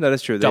weirder that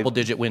is true.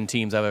 double-digit win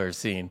teams I've ever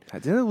seen.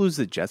 Didn't they lose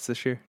the Jets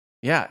this year?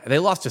 Yeah, they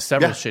lost to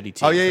several shitty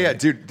teams. Oh yeah,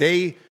 dude.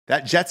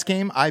 That Jets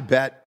game, I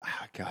bet.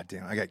 God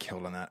damn, I got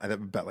killed on that. I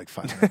bet like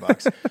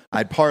 $500. I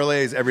had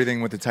parlays,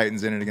 everything with the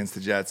Titans in it against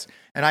the Jets,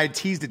 and I had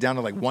teased it down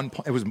to like 1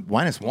 point. It was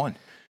 -1.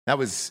 That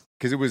was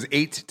because it was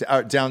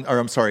 7 down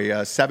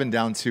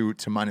to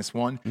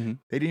 -1. Mm-hmm.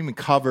 They didn't even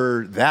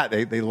cover that.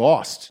 They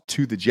lost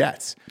to the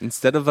Jets.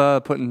 Instead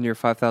of putting your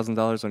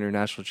 $5,000 on your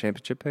national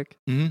championship pick,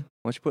 why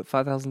don't you put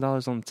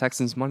 $5,000 on the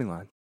Texans money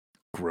line?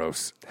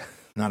 Gross.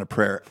 Not a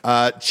prayer.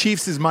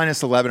 Chiefs is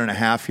minus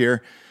 11.5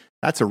 here.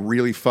 That's a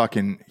really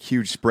fucking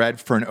huge spread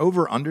for an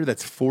over-under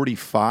that's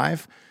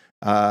 45.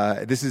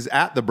 This is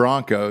at the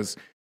Broncos.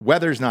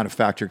 Weather's not a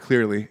factor,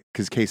 clearly,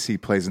 because KC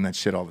plays in that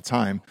shit all the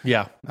time.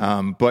 Yeah.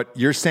 But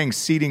you're saying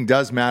seeding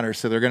does matter,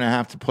 so they're going to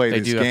have to play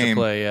this game. They do have to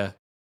play, yeah.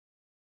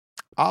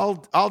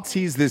 I'll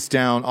tease this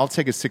down. I'll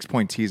take a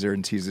 6-point teaser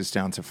and tease this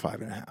down to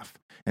 5.5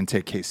 and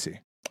take KC.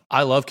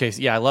 I love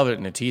KC. Yeah, I love it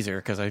in a teaser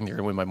because I think they're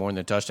going to win by more than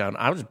a touchdown.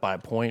 I would just buy a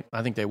point.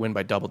 I think they win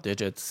by double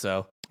digits.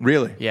 So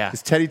really, yeah.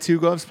 Is Teddy Two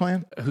Gloves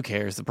playing? Who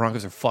cares? The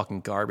Broncos are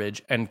fucking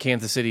garbage, and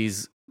Kansas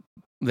City's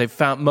they've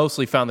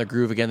mostly found their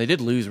groove again. They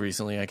did lose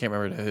recently. I can't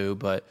remember to who,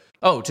 but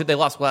they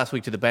lost last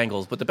week to the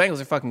Bengals. But the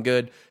Bengals are fucking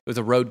good. It was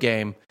a road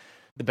game.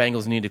 The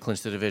Bengals need to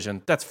clinch the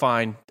division. That's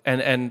fine.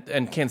 And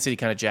Kansas City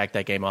kind of jacked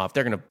that game off.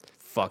 They're going to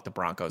fuck the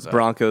Broncos up.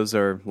 Broncos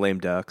are lame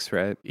ducks,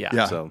 right?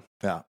 Yeah.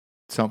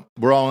 So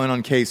we're all in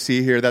on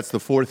KC here. That's the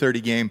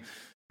 4:30 game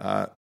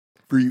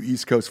for you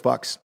East Coast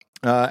fucks.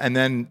 And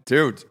then,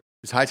 dude,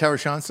 is Hightower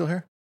Sean still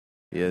here?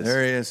 He is.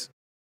 There he is.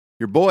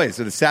 Your boys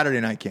at the Saturday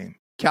night game.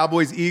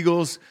 Cowboys,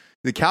 Eagles.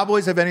 The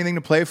Cowboys have anything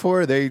to play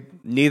for?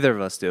 Neither of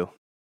us do.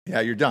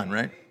 Yeah, you're done,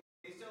 right?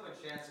 They still have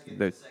a chance to get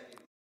the second.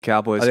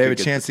 Cowboys. They have a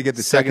chance to get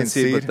the second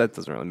seed, but that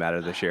doesn't really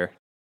matter this year.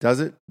 Does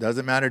it? Does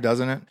it matter?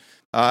 Doesn't it?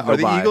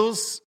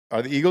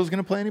 Are the Eagles going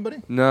to play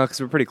anybody? No, because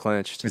we're pretty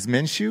clinched. Is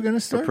Minshew going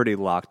to start? We're pretty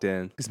locked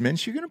in. Is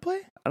Minshew going to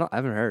play? I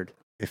haven't heard.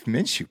 If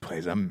Minshew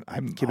plays, I'm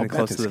keeping it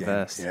close to the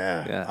vest.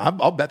 Yeah.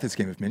 I'll bet this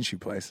game if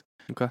Minshew plays.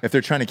 Okay. If they're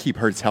trying to keep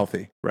Hurts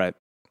healthy, right?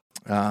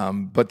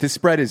 But this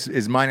spread is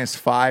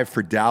 -5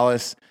 for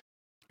Dallas.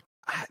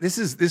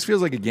 This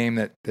feels like a game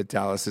that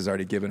Dallas has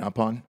already given up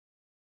on.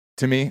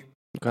 To me,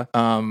 okay.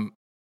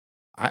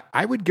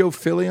 I would go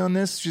Philly on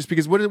this just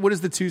because what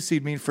does the 2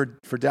 seed mean for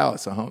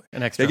Dallas? An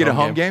extra. They get a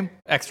home game.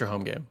 Extra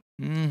home game.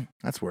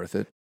 That's worth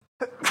it.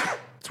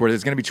 It's worth it.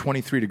 It's going to be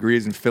 23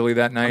 degrees in Philly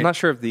that night. I'm not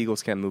sure if the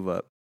Eagles can move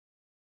up.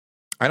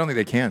 I don't think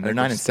they can. They're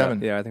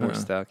 9-7. Yeah, I think we're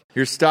stuck.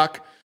 You're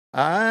stuck.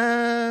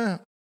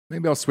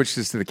 Maybe I'll switch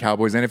this to the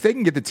Cowboys. And if they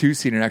can get the 2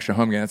 seed in an extra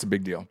home game, that's a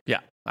big deal.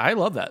 Yeah, I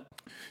love that.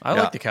 I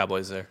like the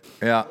Cowboys there.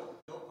 Yeah.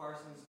 No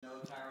Parsons, no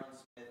Tyron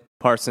Smith.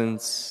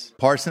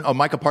 Parsons. Oh,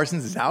 Micah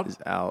Parsons is out? He's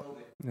out.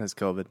 He has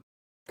COVID.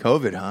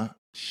 COVID, huh?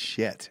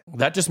 Shit.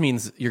 That just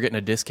means you're getting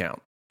a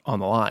discount on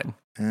the line.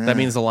 That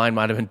means the line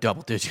might have been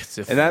double digits.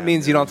 And that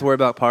means you don't have to worry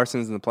about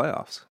Parsons in the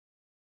playoffs.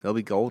 They'll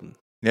be golden.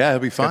 Yeah, he'll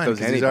be fine because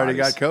he's already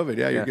got COVID.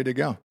 Yeah, you're good to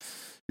go.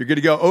 You're good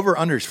to go. Over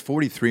under is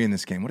 43 in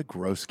this game. What a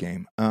gross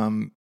game.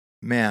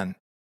 Man.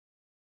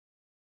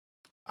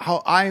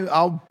 I'm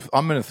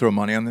going to throw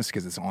money on this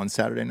because it's on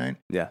Saturday night.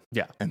 Yeah.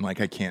 And I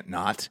can't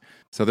not.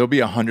 So there'll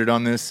be 100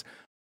 on this.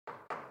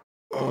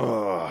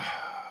 Ugh.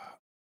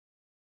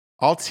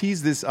 I'll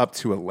tease this up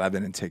to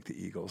 11 and take the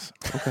Eagles.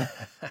 Okay.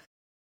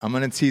 I'm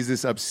going to tease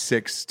this up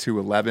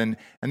 6-11,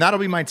 and that'll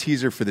be my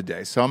teaser for the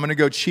day. So I'm going to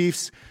go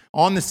Chiefs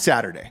on the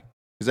Saturday.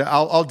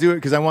 I'll do it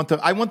because I want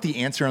the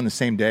answer on the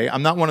same day.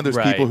 I'm not one of those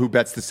people who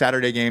bets the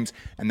Saturday games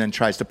and then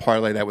tries to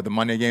parlay that with the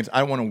Monday games. I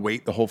don't want to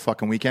wait the whole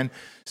fucking weekend.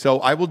 So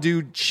I will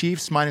do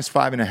Chiefs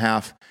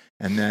 -5.5,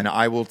 and then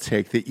I will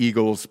take the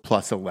Eagles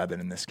 +11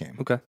 in this game.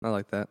 Okay, I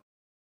like that.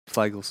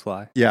 Fly Eagles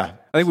fly. Yeah.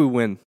 I think we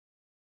win.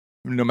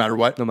 No matter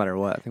what? No matter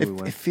what. I think we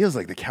win. It feels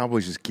like the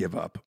Cowboys just give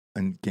up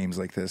in games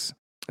like this.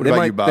 What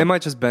about you, Bob? They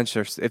might just bench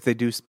their... If they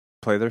do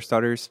play their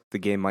starters, the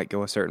game might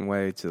go a certain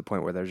way to the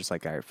point where they're just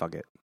like, all right, fuck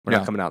it. We're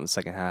not coming out in the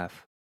second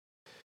half.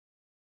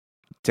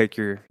 Take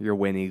your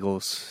win,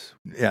 Eagles.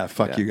 Yeah,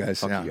 fuck you guys.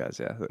 Fuck you guys,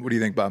 yeah. What do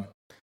you think, Bob?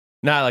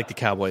 No, I like the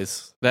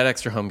Cowboys. That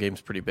extra home game's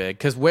pretty big.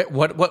 Because where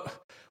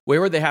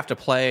would they have to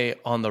play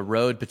on the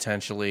road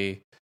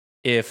potentially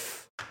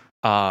if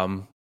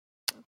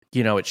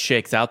it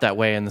shakes out that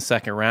way in the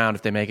second round,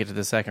 if they make it to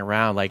the second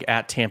round, like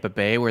at Tampa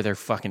Bay where they're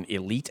fucking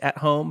elite at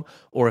home,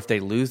 or if they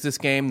lose this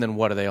game, then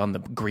what are they on the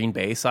Green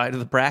Bay side of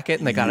the bracket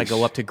and they got to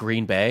go up to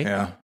Green Bay?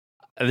 Yeah.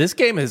 This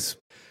game is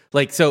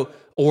like,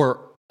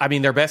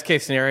 their best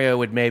case scenario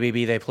would maybe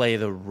be they play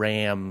the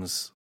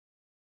Rams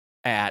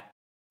at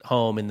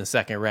home in the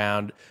second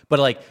round, but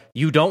like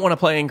you don't want to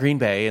play in Green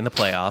Bay in the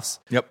playoffs.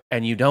 Yep.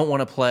 And you don't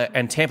want to play,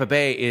 and Tampa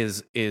Bay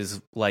is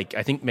like,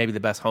 I think maybe the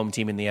best home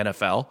team in the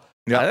NFL.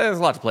 Yeah, there's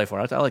a lot to play for.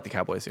 I like the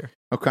Cowboys here.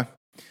 Okay.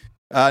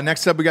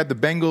 Next up, we got the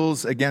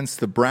Bengals against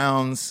the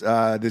Browns.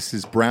 This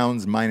is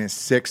Browns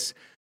 -6.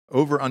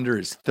 Over under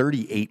is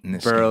 38 in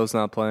this Burrow's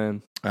game. not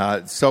playing.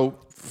 So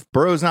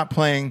Burrow's not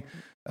playing.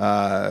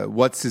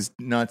 What's his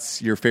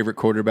nuts? Your favorite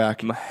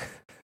quarterback?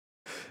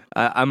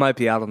 I might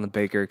be out on the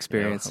Baker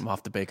experience. Yeah, I'm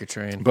off the Baker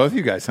train. Both of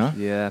you guys, huh?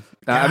 Yeah.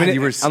 God,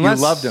 you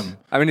loved him.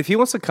 I mean, if he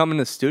wants to come in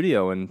the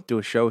studio and do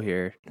a show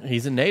here,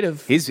 he's a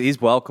native.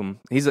 He's welcome.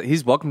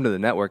 He's welcome to the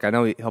network. I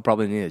know he'll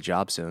probably need a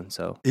job soon.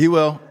 So he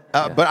will.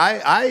 But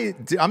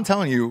I'm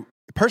telling you,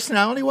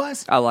 personality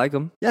wise, I like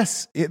him.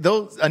 Yes,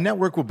 a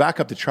network will back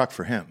up the truck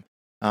for him.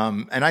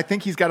 And I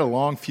think he's got a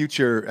long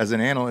future as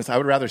an analyst. I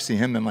would rather see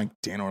him than like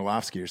Dan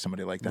Orlovsky or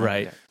somebody like that.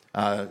 Right.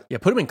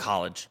 Put him in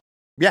college.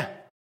 Yeah.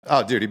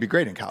 Oh, dude, he'd be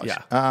great in college.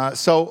 Yeah.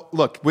 So,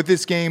 look, with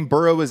this game,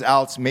 Burrow is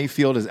out.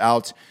 Mayfield is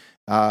out.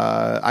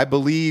 I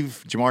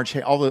believe Jamar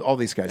Chase, all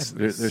these guys,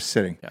 they're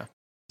sitting. Yeah.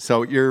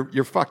 So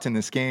you're fucked in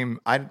this game.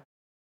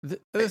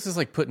 This is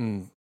like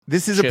putting...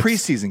 This is chips. A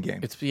preseason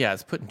game.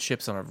 It's putting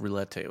chips on a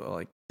roulette table.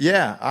 Like,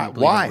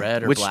 why?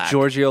 Red or Which black.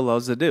 Giorgio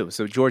loves to do.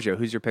 So, Giorgio,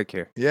 who's your pick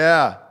here?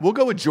 Yeah, we'll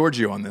go with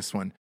Giorgio on this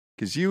one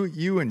because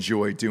you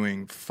enjoy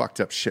doing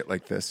fucked up shit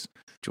like this.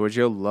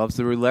 Giorgio loves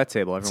the roulette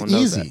table. Everyone It's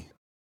knows easy. that.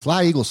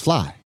 Fly, Eagles,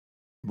 fly.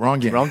 Wrong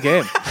game. Wrong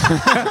game.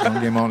 Wrong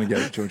game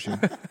altogether, Giorgio.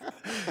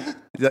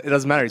 It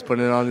doesn't matter. He's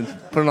putting it on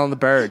the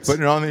Birds.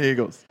 Putting it on the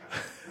Eagles.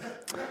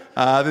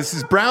 This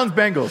is Browns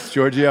Bengals,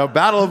 Giorgio.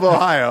 Battle of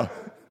Ohio.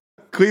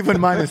 Cleveland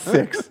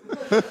 -6.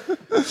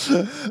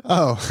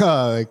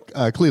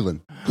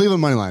 Cleveland.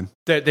 Cleveland money line.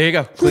 There you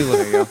go. Cleveland.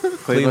 There you go.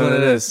 Cleveland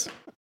it is.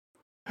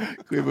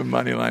 Cleveland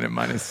money line at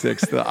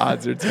 -6. The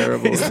odds are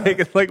terrible. He's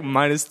taking like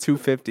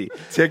 -250.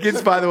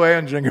 Tickets, by the way,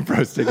 on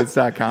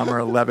DrinkingBrosTickets.com are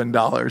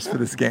 $11 for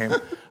this game.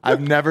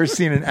 I've never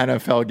seen an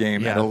NFL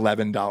game at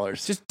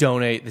 $11. Just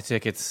donate the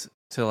tickets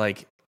to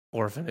like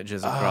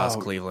orphanages across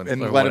Cleveland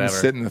and or let whatever.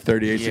 them sit in the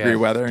 38-degree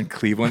weather in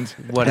Cleveland.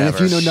 Whatever. And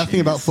if you know nothing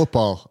about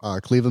football,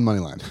 Cleveland money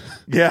line.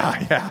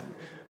 Yeah.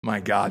 My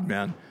God,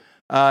 man.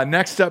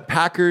 Next up,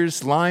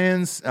 Packers,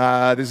 Lions.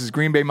 This is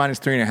Green Bay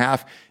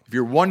 -3.5. If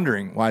you're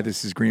wondering why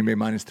this is Green Bay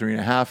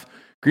 -3.5,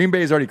 Green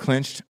Bay has already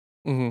clinched.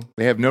 Mm-hmm.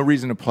 They have no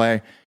reason to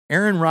play.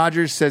 Aaron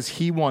Rodgers says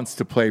he wants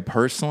to play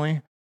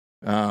personally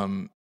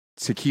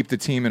to keep the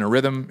team in a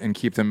rhythm and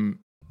keep them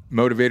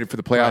motivated for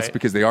the playoffs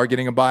because they are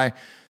getting a bye.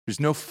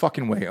 There's no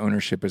fucking way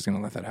ownership is going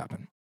to let that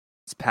happen.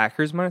 It's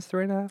Packers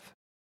 -3.5?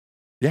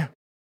 Yeah.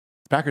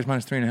 Packers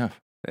 -3.5.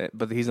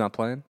 But he's not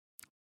playing?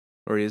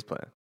 Or he is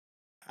playing?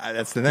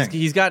 That's the thing.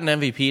 He's got an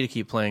MVP to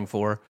keep playing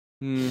for.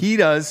 He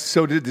does.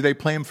 So do they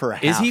play him for a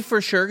half? Is he for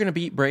sure going to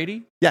beat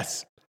Brady?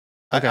 Yes.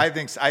 Okay. I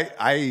think so.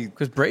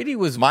 Because Brady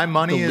was my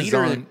money the is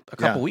leader on a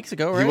couple weeks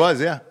ago, right? He was,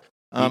 yeah.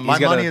 My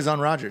money is on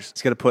Rodgers.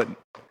 He's going to put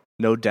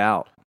no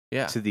doubt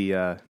Yeah. to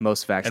the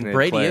most vaccinated And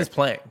Brady player. is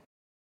playing.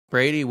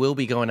 Brady will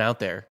be going out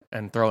there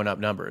and throwing up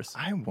numbers.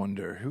 I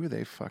wonder who are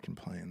they fucking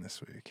playing this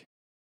week?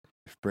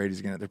 If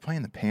Brady's they're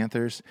playing the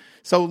Panthers.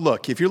 So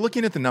look, if you're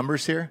looking at the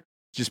numbers here,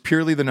 just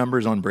purely the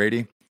numbers on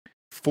Brady,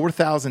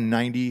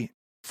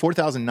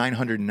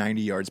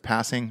 4,990 yards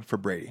passing for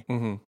Brady,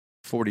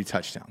 40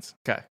 touchdowns.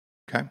 Okay.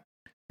 Got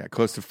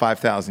close to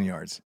 5,000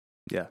 yards.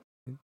 Yeah.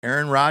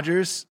 Aaron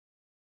Rodgers,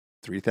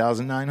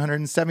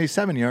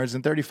 3,977 yards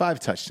and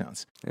 35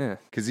 touchdowns. Yeah.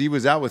 Because he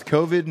was out with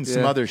COVID and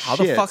some other How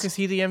shit. the fuck is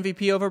he the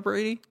MVP over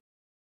Brady?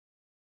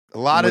 A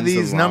lot of Wins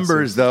these and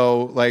numbers, losses.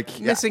 though, like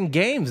Missing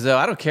games, though.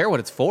 I don't care what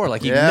it's for.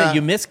 Like,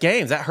 you miss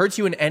games. That hurts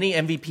you in any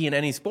MVP in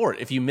any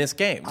sport if you miss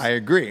games. I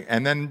agree.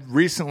 And then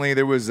recently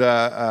there was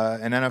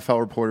an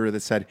NFL reporter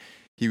that said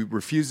he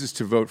refuses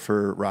to vote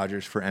for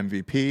Rodgers for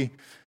MVP.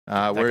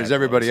 whereas guy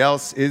everybody blows.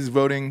 else is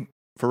voting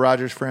for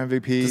Rodgers for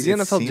MVP. Does the It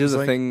NFL do seems the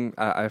like thing?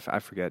 I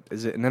forget.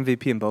 Is it an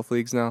MVP in both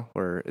leagues now,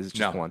 or is it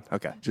just No. one?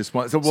 Okay. Just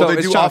one. So, So they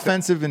it's do Jonathan-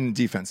 offensive and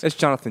defense. It's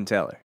Jonathan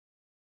Taylor.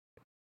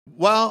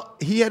 Well,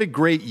 he had a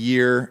great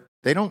year.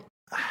 They don't.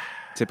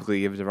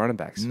 Typically give it to running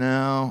backs.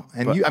 No,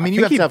 and But you. I mean, you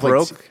think have he to have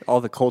broke like all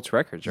the Colts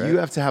records, right? you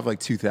have to have like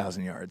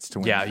 2,000 yards to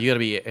win. Yeah, that. you got to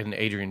be an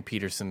Adrian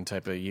Peterson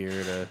type of year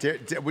to.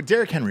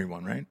 Derrick Henry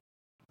won, right?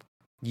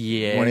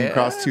 Yeah. When he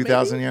crossed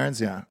 2,000 yards,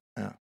 yeah.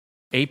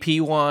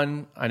 AP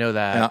won. I know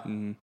that.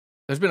 Mm.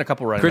 There's been a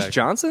couple running Chris backs.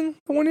 Johnson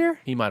the 1 year.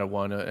 He might have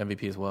won an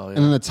MVP as well. And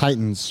then the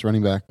Titans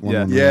running back. won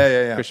Yeah. one.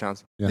 Yeah. Chris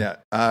Johnson.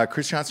 Yeah.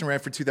 Chris Johnson ran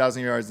for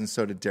 2,000 yards, and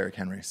so did Derrick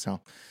Henry.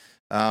 So,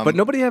 But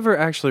nobody ever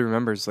actually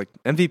remembers, like,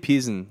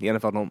 MVPs in the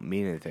NFL don't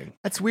mean anything.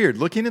 that's weird.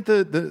 Looking at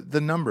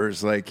the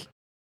numbers, like,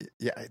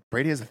 yeah,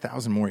 Brady has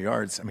 1,000 more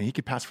yards. I mean, he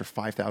could pass for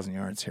 5,000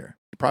 yards here.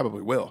 He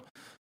probably will.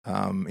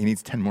 He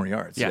needs 10 more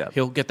yards. Yeah,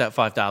 he'll get that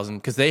 5,000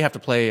 because they have to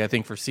play, I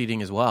think, for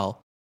seeding as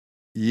well.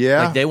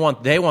 Yeah. Like they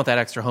want that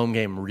extra home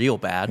game real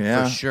bad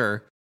Yeah. for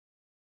sure.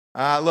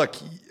 Look,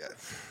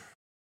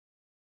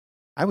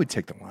 I would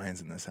take the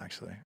Lions in this,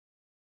 actually.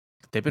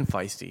 They've been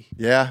feisty.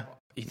 Yeah.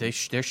 They're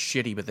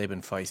shitty, but they've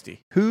been feisty.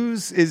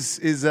 Who's is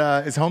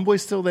Homeboy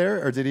still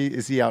there, or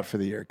is he out for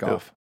the year?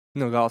 Goff.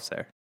 No, Golf's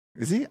there.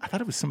 Is he? I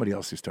thought it was somebody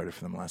else who started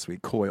for them last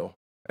week. Coyle.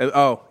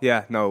 Oh,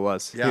 yeah. No, it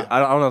was. Yeah. I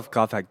don't know if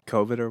Golf had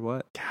COVID or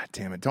what. God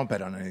damn it! Don't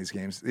bet on any of these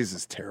games. This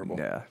is terrible.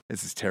 Yeah.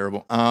 This is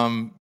terrible.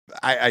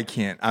 I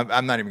can't.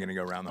 I'm not even going to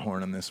go around the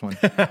horn on this one.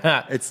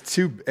 It's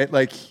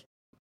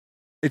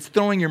it's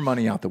throwing your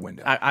money out the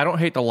window. I don't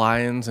hate the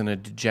Lions in a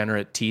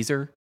degenerate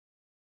teaser.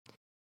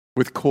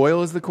 With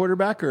Coyle as the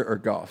quarterback or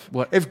Goff?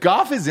 What? If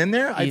Goff is in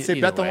there, I'd say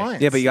Either bet the way.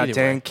 Lions. Yeah, but you got Either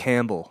Dan way.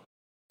 Campbell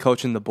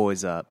coaching the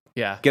boys up.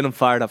 Yeah. Get them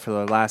fired up for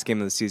the last game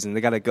of the season.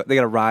 They got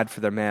to ride for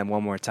their man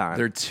one more time.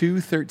 They're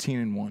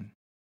 2-13-1.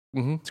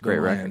 Mm-hmm. It's a great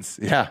The record. Lions.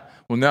 Yeah.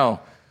 Well,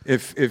 no.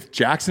 If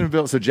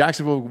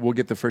Jacksonville will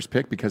get the first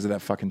pick because of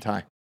that fucking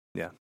tie.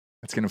 Yeah.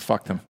 It's going to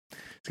fuck them.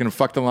 It's going to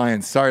fuck the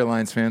Lions. Sorry,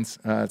 Lions fans.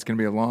 It's going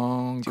to be a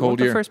long, Do you cold want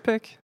the year. first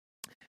pick?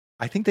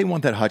 I think they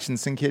want that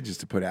Hutchinson kid just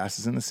to put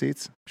asses in the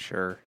seats.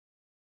 Sure.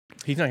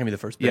 He's not going to be the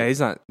first pick. Yeah, he's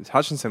not.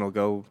 Hutchinson will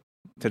go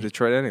to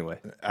Detroit anyway.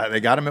 They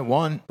got him at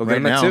 1 They'll right get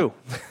him now. at 2.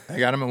 They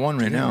got him at 1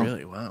 right now.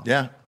 Really? Wow.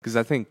 Yeah. Because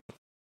I think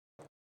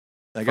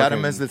They got him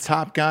Fucking as the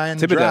top guy in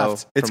the Thibodeau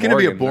draft. It's from going to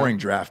be a Oregon, boring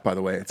draft, by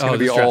the way. It's Oh, going to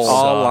be this draft all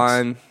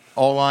sucks.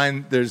 all line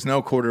line. There's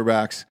no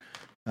quarterbacks.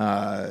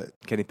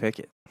 Kenny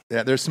Pickett.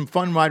 Yeah, there's some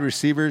fun wide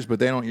receivers, but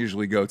they don't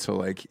usually go to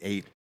like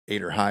eight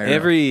or higher.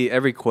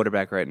 Every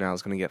quarterback right now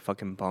is going to get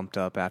fucking bumped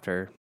up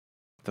after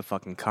the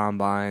fucking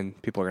combine.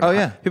 People are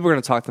going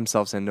to talk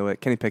themselves into it.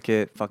 Kenny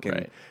Pickett, fucking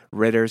Right.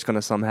 Ritter's going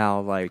to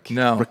somehow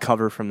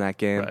recover from that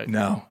game. Right.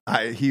 No,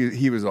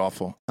 he was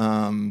awful.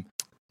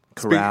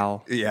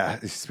 Corral.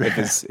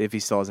 If If he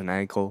still has an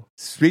ankle.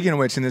 Speaking of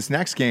which, in this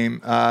next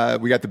game,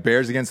 we got the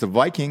Bears against the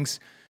Vikings.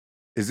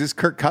 Is this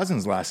Kirk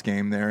Cousins' last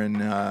game there in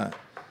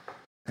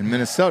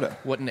Minnesota?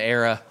 What an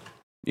era.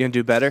 You gonna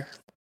do better?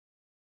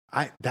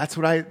 That's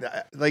what I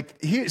like.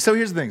 So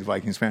here's the thing,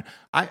 Vikings fan.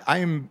 I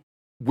am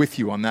with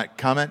you on that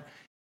comment.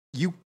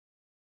 You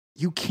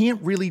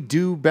can't really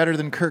do better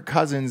than Kirk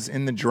Cousins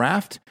in the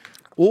draft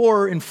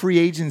or in free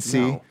agency.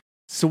 No.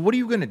 So what are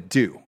you going to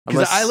do?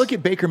 Because Unless- I look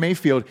at Baker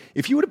Mayfield.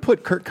 If you would have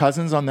put Kirk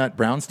Cousins on that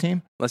Browns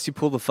team, Unless you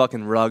pull the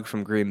fucking rug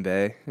from Green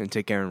Bay and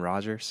take Aaron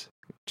Rodgers.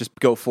 Just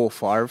go full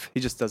Favre.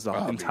 He just does the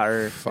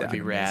entire. fucking That'd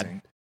be rad.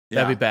 amazing.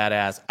 That'd be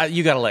badass.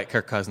 You got to let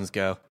Kirk Cousins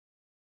go.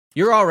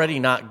 You're already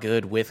not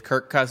good with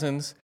Kirk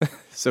Cousins.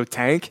 So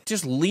tank.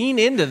 Just lean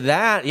into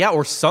that. Yeah,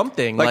 or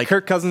something. Like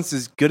Kirk Cousins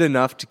is good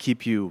enough to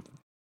keep you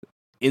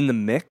in the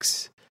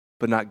mix,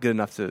 but not good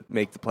enough to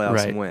make the playoffs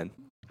Right. and win.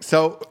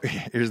 So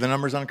here's the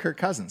numbers on Kirk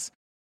Cousins.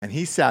 And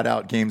he sat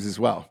out games as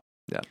well.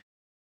 Yeah.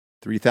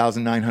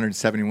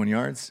 3,971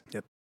 yards.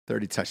 Yep.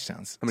 30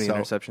 touchdowns. How many So,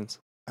 interceptions?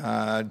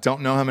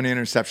 Don't know how many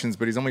interceptions,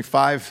 but he's only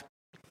 5.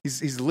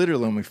 He's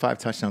literally only 5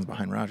 touchdowns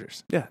behind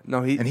Rodgers. Yeah, no,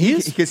 And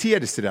because he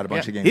had to sit out a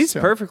bunch of games. he's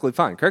too. perfectly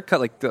fine.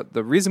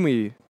 The reason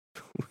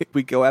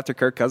we go after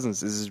Kirk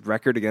Cousins is his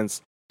record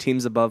against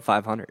teams above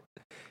 500.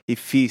 He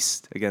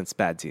feasts against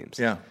bad teams.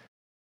 Yeah.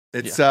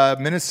 It's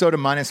Minnesota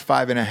minus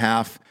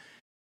 5.5.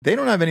 They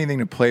don't have anything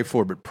to play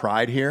for but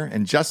pride here.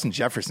 And Justin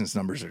Jefferson's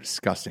numbers are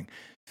disgusting.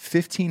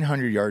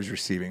 1,500 yards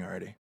receiving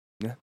already.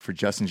 Yeah. For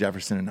Justin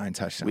Jefferson and 9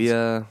 touchdowns. We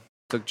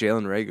took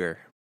Jalen Reagor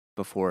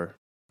before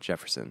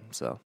Jefferson,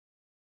 so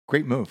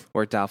Great move.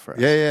 worked out for us.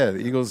 Yeah. The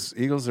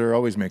Eagles are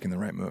always making the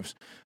right moves.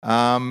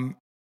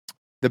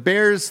 The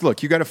Bears,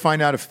 look, you got to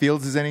find out if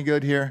Fields is any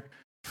good here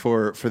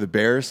for the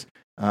Bears.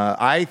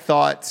 I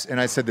thought, and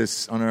I said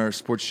this on our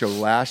sports show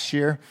last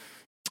year,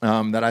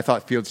 that I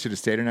thought Fields should have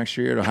stayed an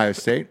extra year at Ohio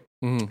State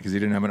because he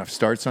didn't have enough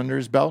starts under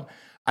his belt.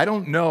 I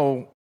don't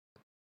know.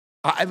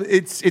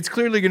 It's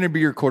clearly going to be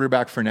your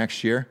quarterback for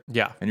next year.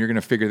 Yeah. And you're going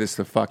to figure this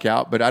the fuck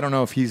out. But I don't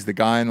know if he's the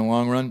guy in the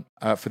long run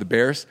for the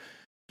Bears.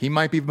 He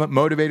might be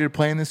motivated to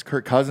play in this.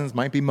 Kirk Cousins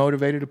might be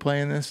motivated to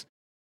play in this.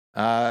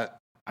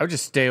 I would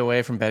just stay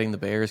away from betting the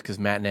Bears because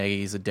Matt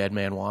Nagy is a dead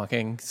man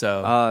walking.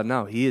 So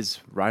No, he is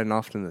riding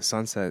off in the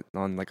sunset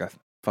on like a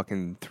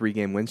fucking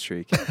 3-game win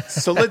streak.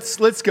 So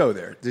let's go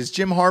there. There's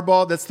Jim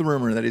Harbaugh. That's the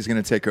rumor that he's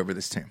going to take over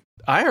this team.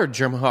 I heard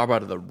Jim Harbaugh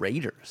to the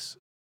Raiders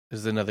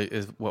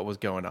is what was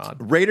going on.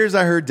 Raiders,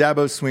 I heard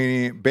Dabo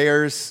Sweeney.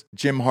 Bears,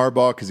 Jim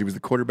Harbaugh, because he was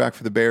the quarterback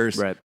for the Bears.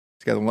 Right.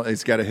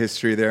 He's got a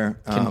history there.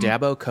 Can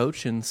Dabo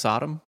coach in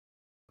Sodom?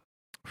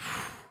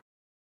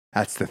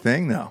 That's the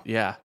thing, though.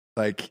 Yeah.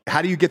 Like,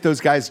 how do you get those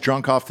guys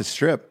drunk off the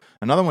strip?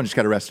 Another one just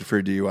got arrested for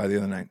a DUI the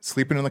other night,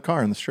 sleeping in the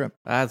car on the strip.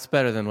 That's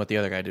better than what the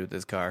other guy did with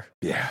his car.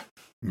 Yeah,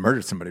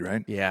 murdered somebody,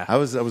 right? Yeah. I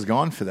was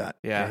gone for that.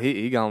 Yeah.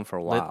 He gone for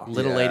a while.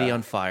 Little lady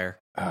on fire.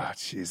 Oh,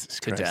 Jesus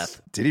To Christ.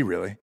 death. Did he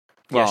really?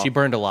 Yeah, Well, she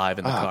burned alive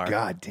in the car. Oh,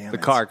 God damn the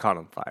it. car caught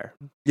on fire.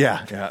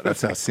 Yeah,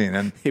 that's how I've seen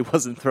it. He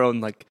wasn't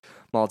throwing like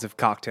Molotov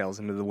cocktails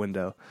into the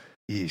window.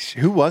 Yeesh.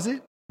 Who was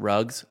it?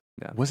 Rugs.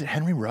 Was it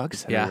Henry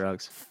Ruggs? Yeah. Henry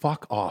Ruggs.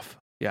 Fuck off.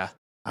 Yeah.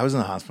 I was in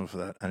the hospital for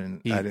that. I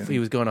didn't. He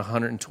was going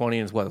 120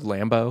 in his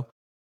Lambo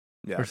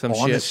Yeah. or some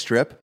on shit. the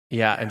strip?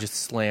 Yeah, and just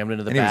slammed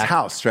into the And he was back.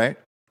 housed, right?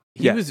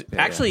 He Yeah. was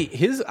Yeah, actually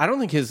his. I don't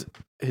think his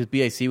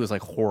BAC was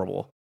like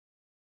horrible.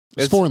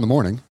 It's 4 a.m.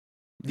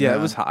 Yeah, Yeah.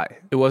 it was high.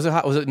 It was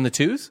was it in the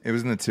twos? It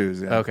was in the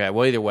twos, yeah. Okay,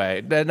 well either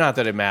way, not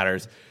that it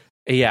matters.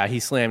 Yeah, he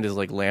slammed his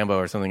like Lambo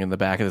or something in the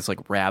back of this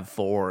like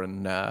Rav4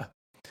 and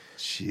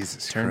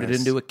Jesus turned Christ. it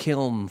into a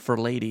kiln for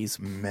ladies.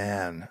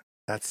 Man,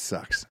 that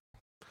sucks.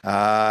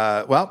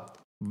 Well,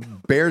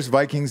 Bears,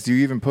 Vikings, do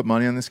you even put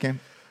money on this game?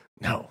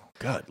 No,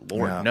 good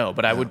lord, Yeah, no.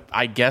 But I yeah. would.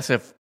 I guess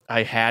if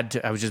I had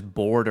to, I was just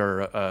bored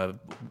or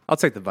I'll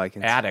take the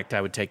Vikings. addict,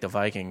 I would take the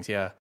Vikings.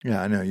 Yeah.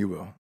 Yeah, I know you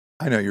will.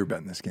 I know you're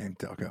betting this game,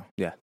 Delco.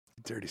 Yeah.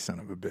 Dirty son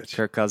of a bitch.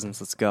 Kirk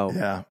Cousins, let's go.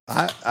 Yeah,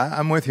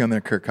 I'm with you on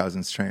that Kirk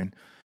Cousins train.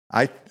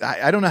 I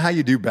don't know how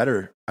you do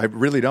better. I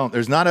really don't.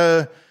 There's not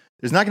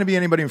going to be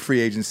anybody in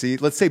free agency.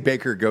 Let's say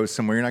Baker goes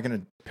somewhere. You're not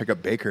going to pick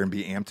up Baker and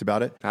be amped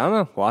about it. I don't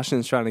know.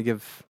 Washington's trying to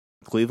give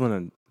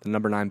Cleveland the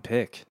number 9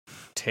 pick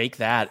Take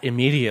that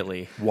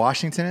immediately.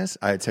 Washington is.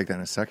 I'd take that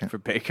in a second. for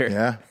Baker.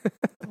 Yeah,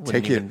 Wouldn't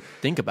take even it.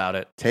 think about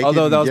it. Take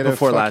Although it. that and was get a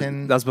before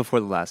fucking- that was before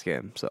the last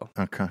game, so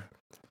Okay.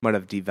 might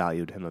have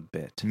devalued him a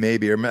bit.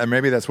 Maybe, or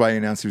maybe that's why he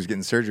announced he was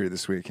getting surgery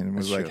this week and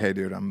was That's like, true. "Hey,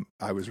 dude,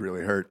 I was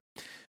really hurt."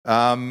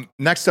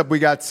 Next up, we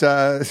got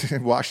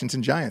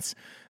Washington Giants.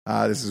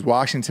 This is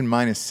Washington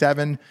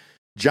 -7.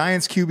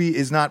 Giants QB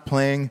is not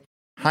playing.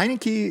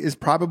 Heineke is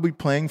probably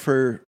playing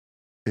for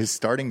his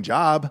starting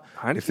job.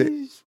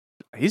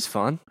 He's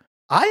fun.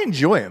 I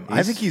enjoy him.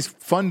 I think he's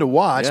fun to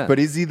watch, Yeah. but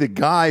is he the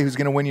guy who's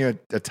going to win you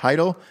a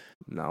title?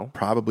 No,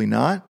 Probably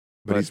not,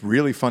 but he's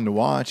really fun to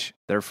watch.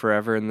 they're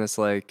forever in this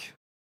like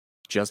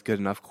just good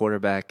enough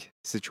quarterback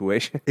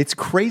situation. It's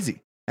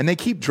crazy. And they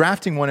keep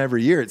drafting one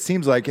every year, it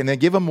seems like, and they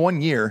give them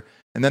 1 year,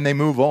 and then they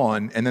move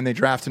on, and then they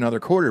draft another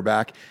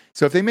quarterback.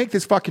 So if they make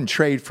this fucking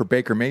trade for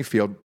Baker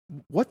Mayfield,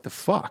 what the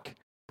fuck,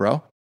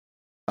 bro?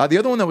 The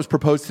other one that was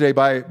proposed today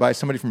by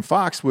somebody from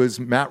Fox was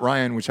Matt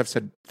Ryan, which I've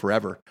said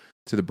forever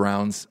to the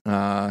Browns.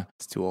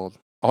 It's too old.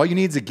 All you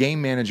need is a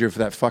game manager for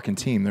that fucking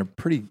team. They're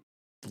pretty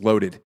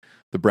loaded,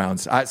 the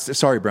Browns.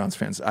 Sorry, Browns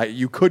fans.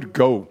 You could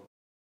go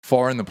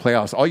far in the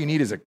playoffs. All you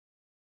need is a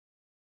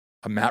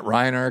Matt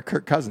Ryan or a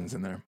Kirk Cousins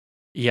in there.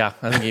 Yeah,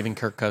 I think even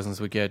Kirk Cousins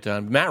would get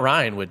done. Matt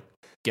Ryan would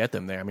get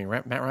them there. I mean,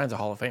 Matt Ryan's a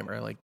Hall of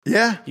Famer. Like,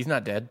 Yeah. he's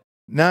not dead.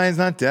 No, he's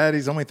not dead.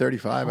 He's only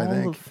 35, I Hall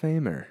think. of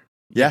Famer.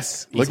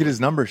 Yes. Look at his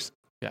numbers.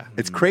 Yeah.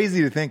 It's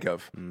crazy to think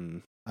of.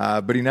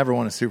 But he never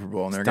won a Super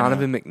Bowl. And they're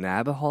Donovan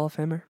McNabb a Hall of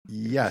Famer?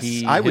 Yes.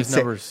 He- I would his say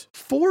numbers-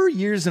 4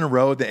 years in a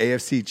row at the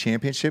AFC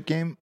Championship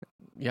game.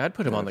 Yeah, I'd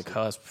put him on the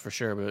cusp for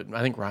sure, but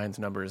I think Ryan's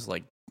number is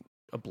like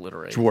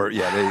obliterated.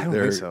 Yeah, I don't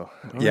they're think so.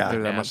 I don't think yeah.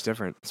 they're that Yeah. much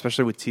different,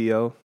 especially with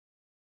T.O.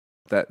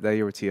 That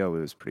year with T.O. it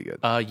was pretty good.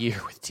 A year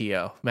with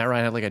T.O. Matt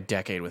Ryan had like a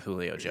decade with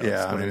Julio Jones.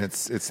 Yeah, I What mean,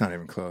 is- it's not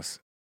even close.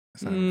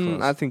 It's not even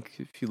close. I think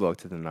if you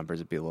looked at the numbers,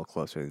 it'd be a little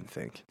closer than you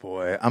think.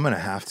 Boy, I'm going to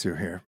have to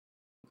here.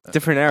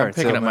 Different era. I'm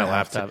picking too. up my I'm gonna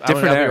have to- laptop.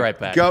 Different I'll be era. right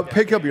back. Go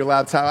pick up your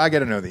laptop. I got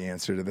to know the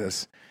answer to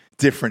this.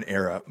 Different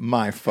era.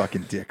 My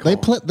fucking dick They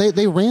hole.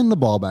 they ran the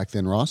ball back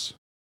then, Ross.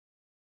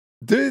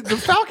 The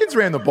Falcons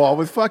ran the ball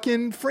with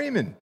fucking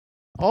Freeman.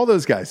 All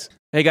those guys.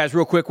 Hey guys,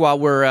 real quick while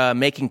we're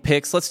making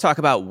picks, let's talk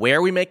about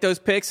where we make those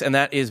picks, and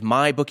that is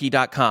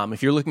mybookie.com.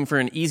 If you're looking for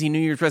an easy New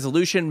Year's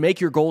resolution, make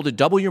your goal to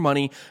double your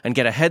money and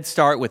get a head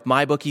start with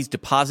MyBookie's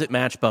deposit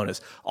match bonus.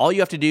 All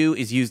you have to do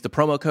is use the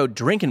promo code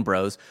Drinkin'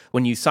 Bros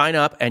when you sign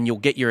up, and you'll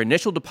get your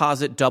initial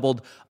deposit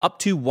doubled up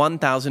to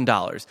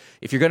 $1,000.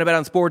 If you're going to bet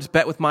on sports,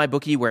 bet with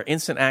MyBookie, where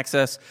instant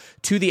access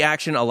to the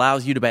action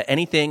allows you to bet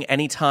anything,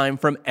 anytime,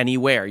 from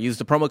anywhere. Use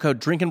the promo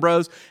code Drinkin'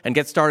 Bros and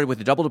get started with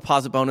a double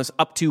deposit bonus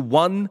up to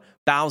 $1,000.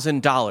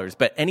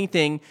 Bet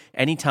anything,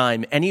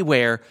 anytime,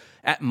 anywhere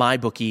at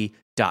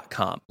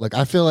mybookie.com. Like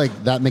I feel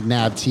like that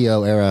McNabb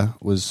T.O. era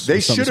was. They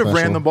was something should have ran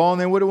special. the ball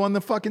and they would have won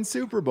the fucking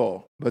Super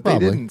Bowl, but they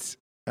Probably. didn't.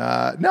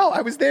 No,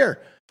 I was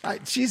there.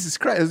 Jesus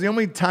Christ. It was the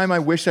only time I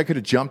wish I could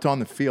have jumped on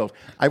the field.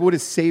 I would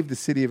have saved the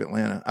city of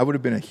Atlanta. I would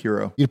have been a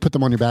hero. You'd put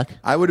them on your back.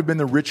 I would have been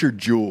the Richard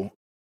Jewell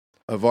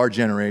of our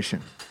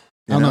generation.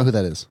 I don't know who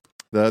that is.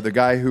 The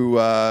guy who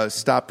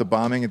stopped the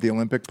bombing at the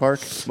Olympic Park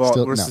Well,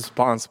 Still- was no.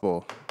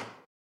 responsible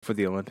for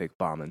the Olympic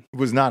bombing.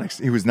 was not.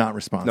 He was not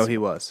responsible. No, he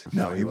was.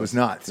 No, he was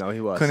not. No, he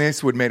was. Clint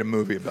Eastwood made a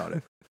movie about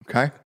it.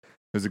 Okay, it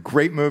was a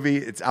great movie.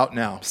 It's out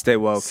now. Stay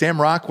woke.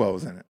 Sam Rockwell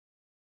was in it.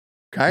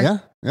 Okay,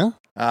 Yeah.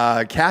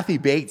 Kathy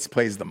Bates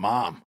plays the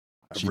mom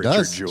of She Richard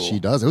does. Jewell. She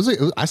does. It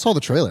was. I saw the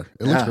trailer.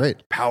 It looks Yeah,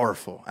 great.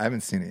 powerful. I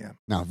haven't seen it yet.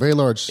 No, very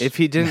large. If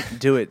he didn't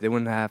do it, they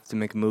wouldn't have to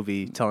make a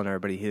movie telling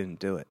everybody he didn't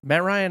do it.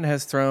 Matt Ryan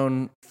has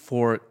thrown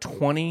for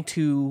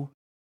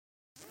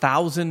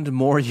 22,000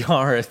 more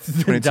yards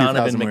than 22,000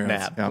 Donovan more yards.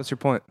 McNabb. Yeah. What's your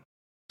point?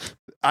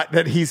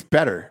 That he's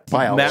better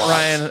by a Matt lot.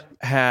 Ryan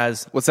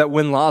has What's that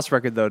win-loss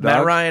record, though, dog?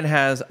 Matt Ryan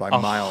has By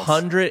miles.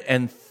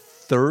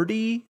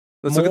 130.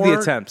 Let's look at the more-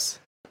 attempts.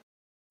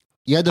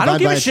 Yeah, I don't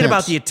give a shit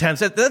about the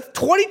attempts. That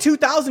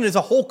 22,000 is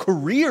a whole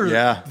career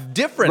Yeah.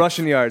 difference.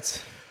 Rushing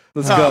yards.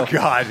 Let's Oh go.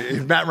 God,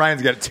 Matt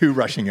Ryan's got 2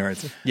 rushing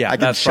yards. Yeah, I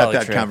can that's shut probably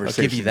that true.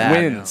 conversation. I'll give you that.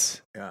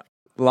 Wins. Yeah.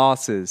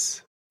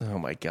 Losses. Oh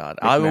my god!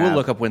 I will McNabb.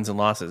 look up wins and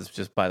losses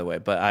just by the way.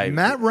 But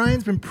Matt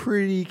Ryan's been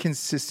pretty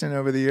consistent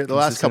over the year. The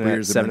last couple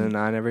years, have 7 been, and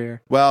 9 every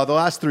year. well, the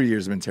last 3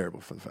 years have been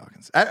terrible for the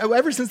Falcons.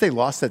 Ever since they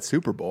lost that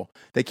Super Bowl,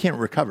 they can't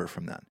recover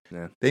from that.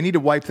 Yeah. They need to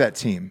wipe that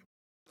team.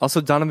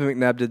 Also, Donovan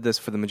McNabb did this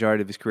for the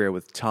majority of his career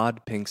with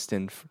Todd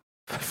Pinkston,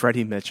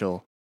 Freddie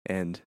Mitchell,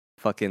 and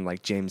fucking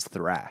like James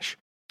Thrash.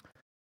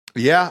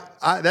 Yeah,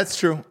 that's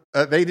true.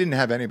 They didn't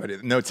have anybody,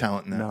 no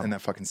talent in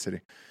that fucking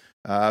city.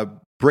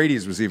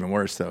 Brady's was even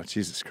worse, though.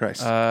 Jesus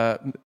Christ.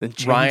 And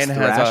James Ryan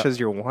Thrash has is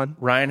your one.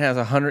 Ryan has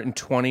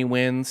 120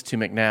 wins to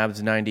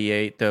McNabb's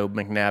 98, though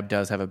McNabb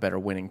does have a better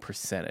winning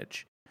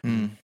percentage.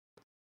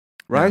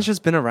 Ryan's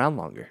just been around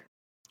longer.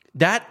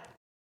 That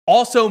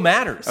also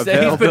matters.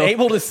 That he's been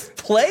able to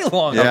play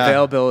longer. Yeah.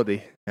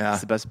 Availability. Yeah.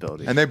 It's the best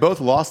ability. And they both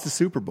lost the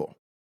Super Bowl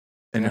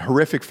in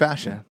horrific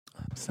fashion.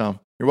 So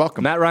you're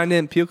welcome. Matt Ryan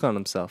didn't puke on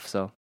himself,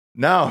 so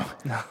No.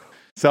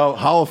 So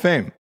Hall of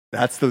Fame.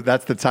 That's the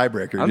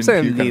tiebreaker. He I'm didn't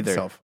saying puke on neither.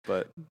 himself.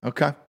 But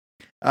Okay.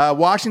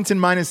 Washington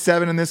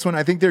 -7 in this one.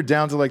 I think they're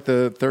down to like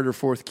the 3rd or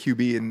 4th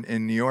QB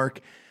in New York.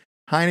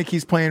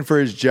 Heineke's playing for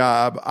his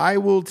job. I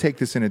will take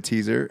this in a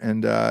teaser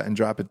and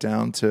drop it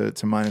down to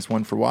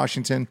 -1 for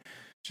Washington,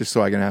 just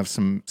so I can have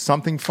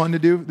something fun to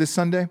do this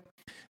Sunday.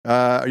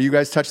 Are you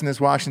guys touching this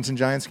Washington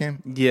Giants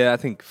game? yeah, I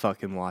think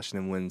fucking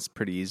Washington wins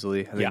pretty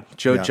easily. I think Yeah.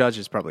 Joe Yeah. Judge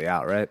is probably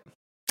out, right?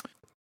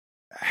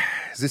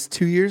 Is this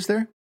 2 years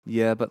there?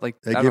 Yeah, but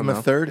like They I give don't him a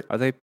know. third? Are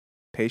they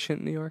patient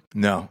in New York?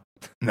 No.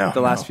 The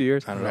last few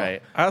years? I don't know.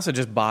 Right. I also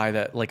just buy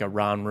that like a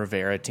Ron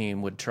Rivera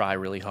team would try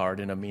really hard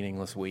in a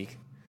meaningless week.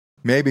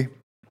 Maybe.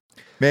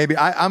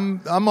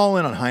 I'm all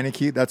in on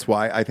Heineke. That's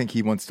why I think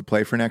he wants to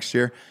play for next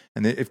year.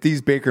 And if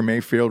these Baker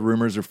Mayfield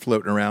rumors are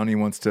floating around, he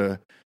wants to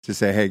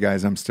say, "Hey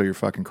guys, I'm still your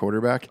fucking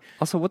quarterback."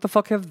 Also, what the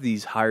fuck have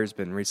these hires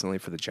been recently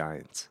for the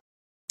Giants?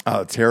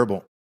 Oh,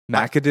 terrible.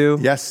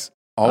 McAdoo? Yes,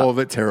 all of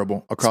it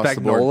terrible across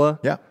the board. Spagnuolo?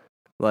 Yeah,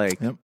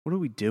 Like, Yep. what are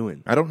we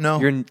doing? I don't know.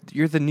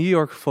 You're the New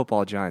York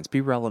Football Giants.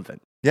 Be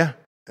relevant. Yeah,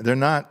 they're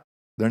not.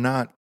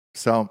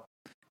 So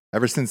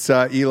ever since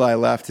Eli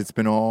left, it's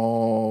been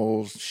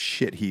all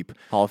shit heap.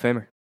 Hall of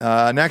Famer.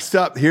 Next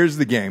up, here's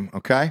the game.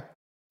 Okay,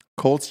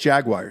 Colts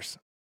Jaguars.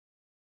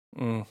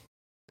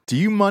 Do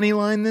you money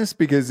line this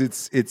because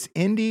it's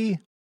Indy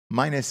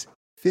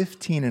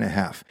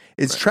 -15.5?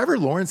 Is Trevor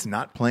Lawrence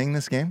not playing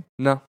this game?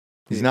 No.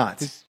 He's not.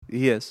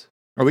 He is.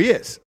 Oh, he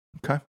is.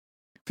 Okay,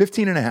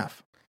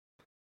 15.5.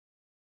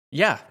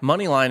 Yeah,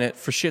 money line it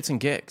for shits and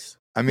gigs.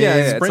 I mean,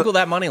 Yeah, Sprinkle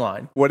that money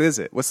line. What is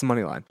it? What's the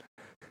money line?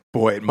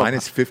 boy, at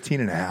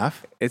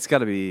 -15.5, It's got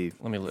to be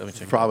Let me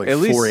check. probably At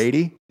least-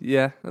 480.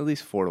 at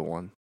least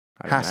 4-1.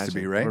 I'd Has to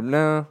imagine. be, right? Or,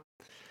 no,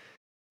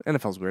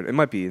 NFL's weird. It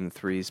might be in the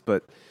 3s,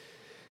 but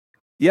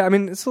yeah, I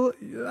mean,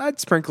 I'd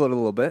sprinkle it a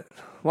little bit.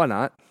 Why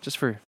not? Just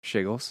for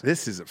shiggles.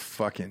 This is a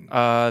fucking.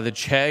 The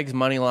Chegs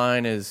money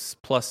line is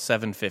plus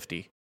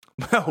 750.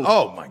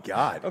 Oh my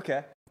god.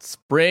 Okay.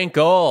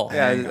 Sprinkle.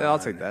 Yeah, Hang I'll on.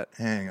 take that.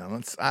 Hang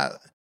on.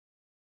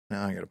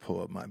 Now I got to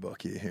pull up my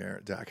bookie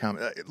here. .com.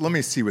 Let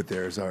me see what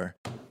theirs are.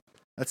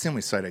 That's the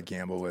only site I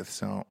gamble with.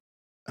 So,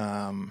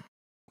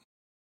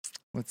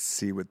 let's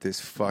see what this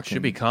fucking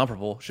Should be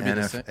comparable. Should be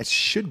the same. It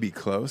should be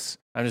close.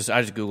 I just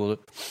googled it.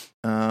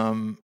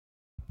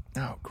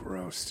 Oh,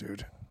 gross,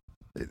 dude.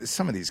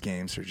 Some of these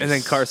games are just. And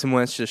then Carson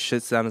Wentz just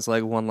shits down his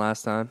leg one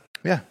last time.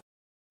 Yeah.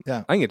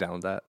 I can get down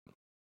with that.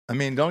 I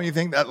mean, don't you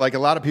think that like a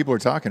lot of people are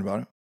talking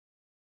about it?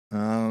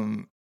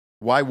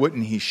 Why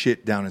wouldn't he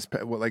shit down his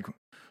well, like?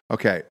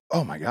 Okay.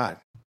 Oh my god.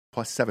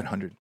 Plus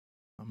 700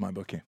 on my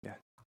bookie. Yeah.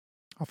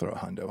 I'll throw a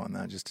hundo on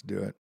that just to do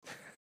it.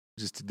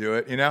 Just to do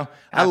it. You know,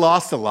 I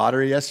lost the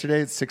lottery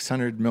yesterday. It's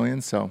 600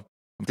 million. So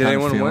I'm Did kind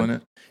of anyone feeling win?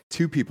 it.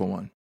 2 people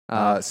won.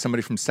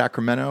 Somebody from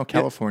Sacramento,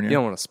 California, You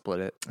don't want to split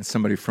it. and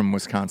somebody from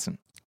Wisconsin.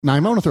 Now,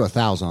 you might want to throw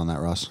 1,000 on that,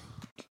 Russ.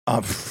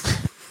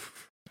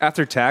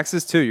 After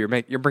taxes too, you're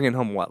bringing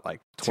home what,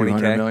 like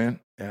 200 20K? million.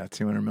 Yeah,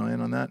 200 million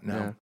on that.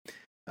 No.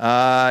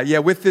 Yeah,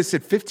 with this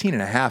at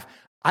 15.5,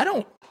 I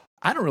don't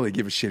really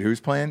give a shit who's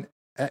playing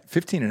at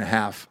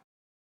 15.5.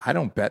 I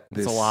don't bet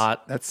this. It's a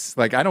lot. That's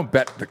like, I don't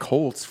bet the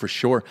Colts for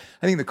sure.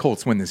 I think the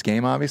Colts win this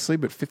game, obviously,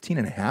 but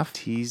 15.5.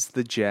 Tease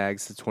the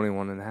Jags to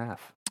 21.5.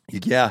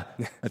 Yeah,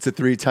 that's a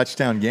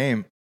 3-touchdown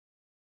game.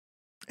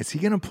 Is he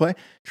going to play?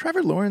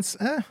 Trevor Lawrence,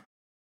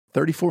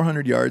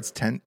 3,400 yards,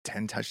 10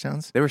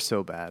 touchdowns. They were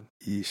so bad.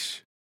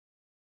 Yeesh.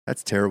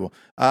 That's terrible.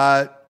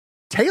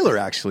 Taylor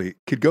actually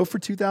could go for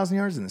 2,000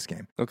 yards in this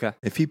game. Okay.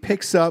 If he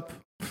picks up,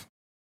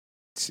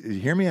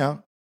 hear me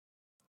out,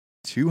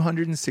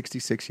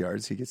 266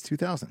 yards, he gets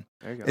 2,000.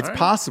 There you go. It's All right.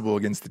 possible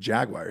against the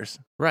Jaguars.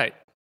 Right.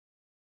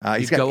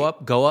 He's You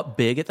got go up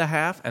big at the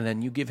half, and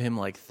then you give him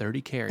like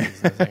 30 carries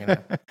in the second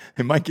half.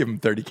 It might give him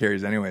 30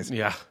 carries anyways.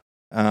 Yeah.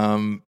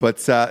 But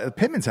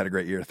Pittman's had a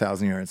great year,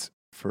 1,000 yards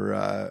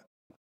for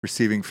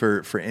receiving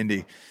for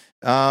Indy.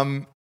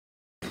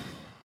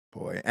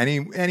 Boy,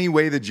 any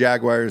way the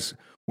Jaguars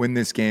win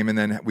this game, and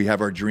then we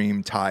have our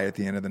dream tie at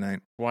the end of the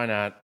night. Why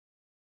not?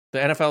 The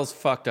NFL's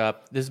fucked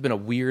up. This has been a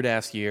weird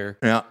ass year.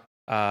 Yeah,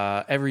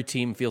 Every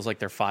team feels like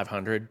they're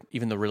 500,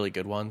 even the really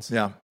good ones.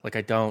 yeah. Like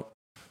I don't.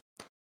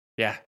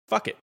 Yeah,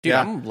 fuck it, dude.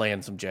 Yeah. I'm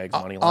laying some Jags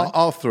money line.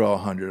 I'll throw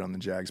 100 on the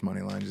Jags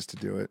money line just to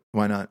do it.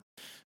 Why not?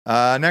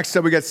 Next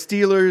up, we got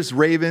Steelers,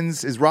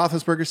 Ravens. Is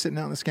Roethlisberger sitting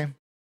out in this game?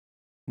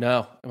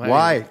 No.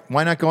 Why?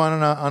 Why not go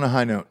on a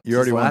high note? You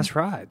already won. Last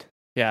ride.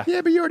 Yeah.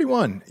 Yeah, but you already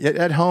won.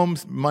 At home,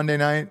 Monday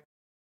night,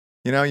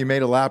 you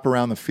made a lap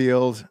around the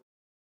field.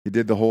 You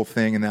did the whole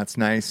thing, and that's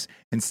nice.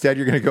 Instead,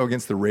 you're going to go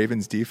against the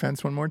Ravens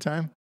defense one more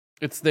time?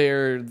 It's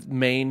their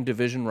main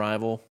division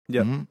rival.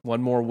 Yep. Mhm.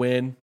 One more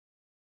win.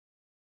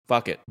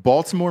 Fuck it.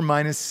 Baltimore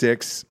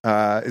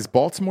 -6. Is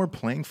Baltimore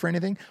playing for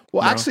anything?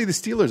 Well, No. actually, the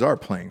Steelers are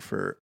playing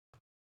for...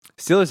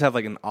 Steelers have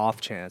like an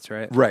off chance,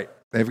 right? Right.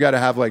 They've got to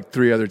have like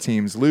 3 other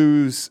teams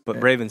lose.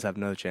 But Ravens have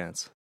no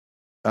chance.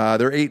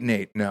 They're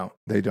 8-8. No,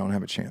 they don't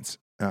have a chance.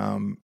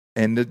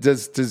 And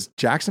does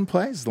Jackson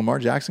play? Is Lamar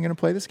Jackson going to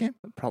play this game?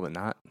 Probably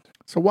not.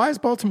 So why is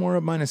Baltimore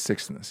up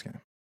 -6 in this game?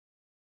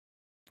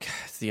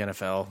 It's the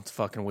NFL. It's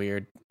fucking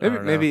weird. I don't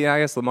know. Maybe yeah, I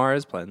guess Lamar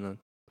is playing then.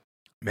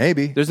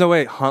 Maybe. There's no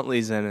way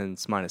Huntley's in and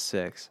it's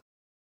 -6.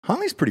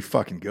 Huntley's pretty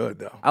fucking good,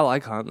 though. I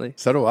like Huntley,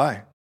 So do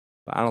I.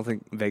 but I don't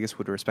think Vegas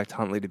would respect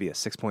Huntley to be a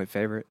 6-point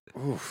favorite.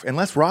 Oof.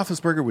 Unless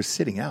Roethlisberger was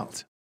sitting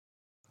out.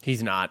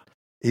 He's not.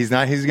 He's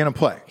not. He's going to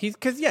play. He's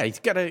got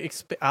to.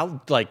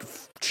 I'll like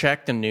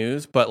check the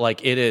news, but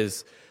like it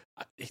is.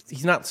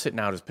 He's not sitting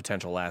out his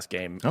potential last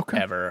game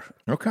ever.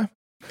 Okay.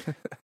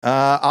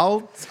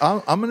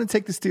 I'm going to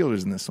take the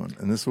Steelers in this one,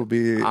 and this will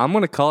be. I'm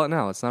going to call it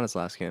now. It's not his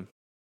last game.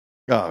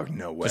 Oh,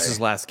 no way. Just his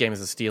last game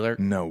as a Steeler.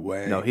 No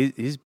way. No,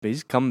 he's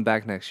coming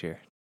back next year.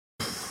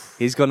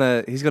 He's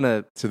gonna.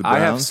 To the I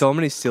have Browns? so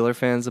many Steeler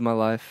fans in my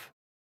life,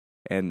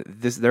 and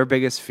their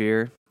biggest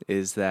fear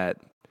is that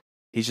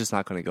he's just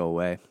not going to go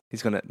away.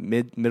 He's gonna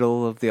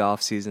middle of the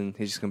offseason,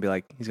 he's just gonna be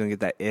like he's gonna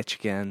get that itch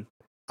again.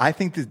 I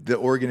think that the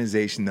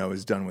organization, though,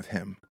 is done with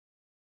him.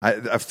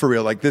 I for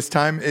real. Like this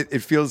time,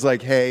 it feels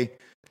like, hey,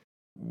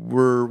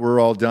 we're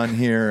all done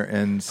here,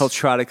 and He'll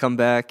try to come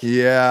back.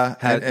 yeah,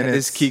 and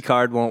His it's- key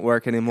card won't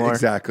work anymore.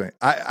 Exactly.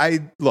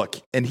 I look,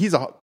 and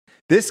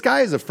this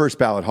guy is a first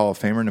ballot Hall of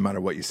Famer, no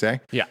matter what you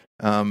say. Yeah.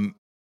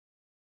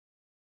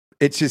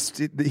 It's just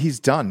he's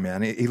done,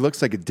 man. He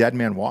looks like a dead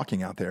man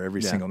walking out there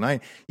every single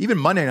night. Even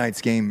Monday night's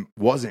game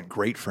wasn't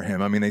great for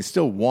him. I mean, they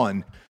still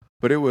won,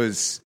 but he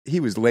was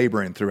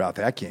laboring throughout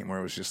that game where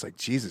it was just like,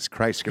 Jesus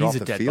Christ, get He's off a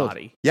the dead field.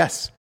 body.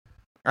 Yes.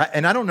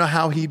 And I don't know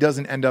how he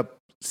doesn't end up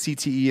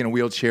CTE in a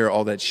wheelchair,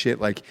 all that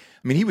shit. Like,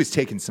 I mean, he was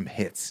taking some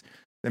hits.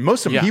 And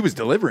most of them he was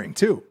delivering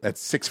too. At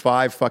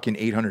 6'5", fucking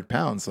 800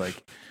 pounds.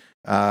 Like,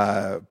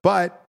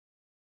 but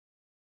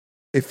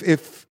if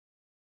the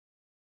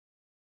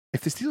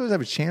Steelers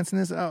have a chance in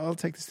this, I'll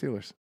take the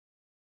Steelers.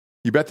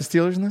 You bet the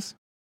Steelers in this?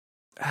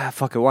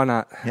 Fuck it, why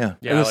not? Yeah.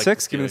 Yeah, in I the like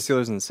 6, the give me the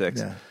Steelers. Steelers in the 6.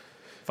 Yeah.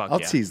 Fuck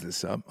I'll yeah. tease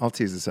this up. I'll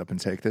tease this up and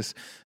take this.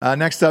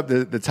 Next up,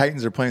 the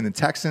Titans are playing the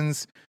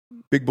Texans.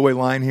 Big boy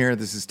line here.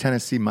 This is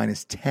Tennessee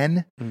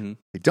 -10. Mhm.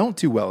 They don't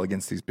do well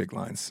against these big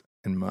lines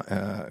in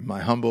my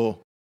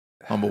humble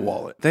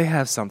wallet. They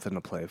have something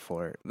to play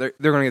for. They're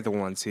going to get the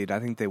 1 seed. I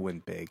think they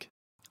win big.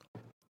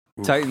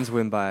 Oof. Titans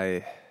win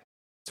by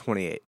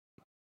 28.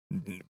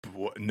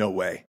 No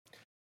way.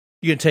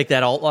 You gonna take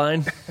that alt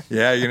line?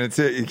 Yeah, you're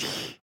gonna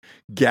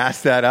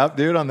gas that up,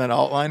 dude, on that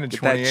alt line to Get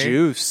 28. that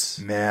juice.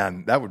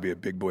 Man, that would be a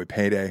big boy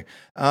payday.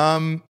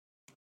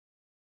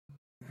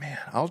 Man,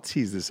 I'll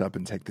tease this up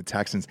and take the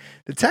Texans.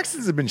 The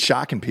Texans have been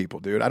shocking people,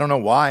 dude. I don't know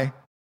why.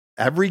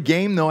 Every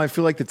game, though, I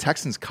feel like the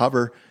Texans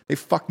cover. They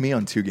fucked me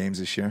on 2 games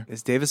this year.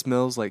 Is Davis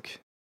Mills like,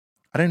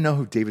 I didn't know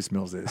who Davis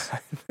Mills is.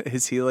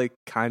 is he like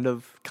kind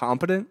of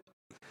competent?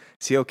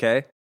 Is he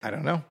okay? I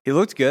don't know. He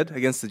looked good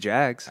against the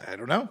Jags. I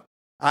don't know.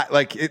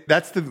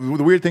 That's the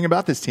weird thing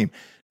about this team.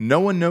 No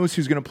one knows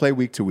who's going to play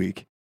week to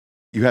week.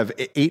 You have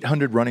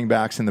 800 running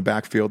backs in the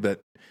backfield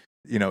that,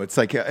 it's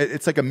like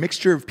a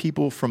mixture of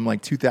people from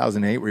like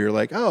 2008 where you're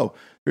like, oh,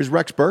 there's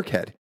Rex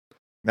Burkhead.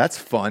 That's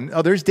fun.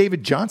 Oh, there's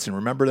David Johnson.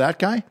 Remember that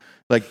guy?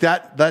 Like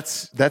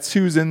that's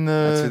who's in the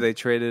That's who they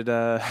traded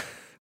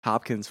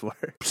Hopkins for.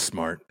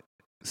 smart.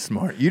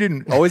 Smart. You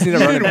didn't Always need a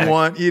you running didn't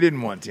back. you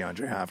didn't want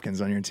DeAndre Hopkins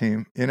on your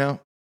team, you know?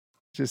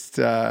 Just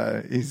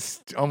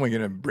he's only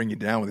going to bring you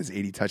down with his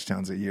 80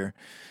 touchdowns a year.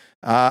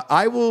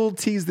 I will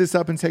tease this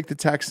up and take the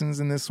Texans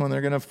in this one.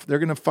 They're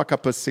gonna fuck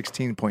up a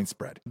 16-point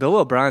spread. Bill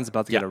O'Brien's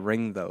about to get Yeah. a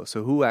ring, though.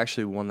 So who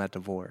actually won that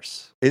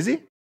divorce? Is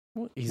he?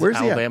 He's Where's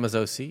he at? Alabama's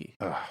OC.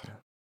 Oh,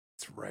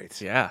 that's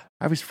right. Yeah.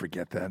 I always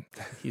forget that.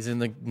 He's in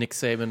the Nick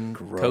Saban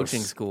Gross.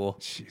 coaching school.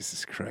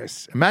 Jesus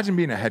Christ. Imagine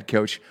being a head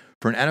coach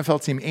for an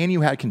NFL team and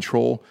you had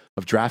control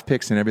of draft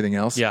picks and everything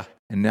else. Yeah.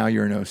 And now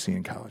you're an OC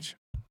in college.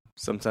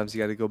 Sometimes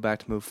you got to go back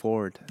to move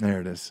forward. There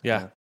it is.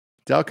 Yeah.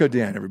 Delco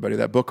Dan, everybody.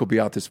 That book will be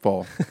out this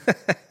fall.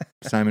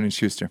 Simon and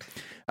Schuster.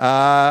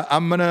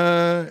 I'm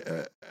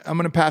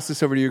gonna pass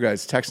this over to you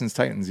guys. Texans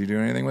Titans. You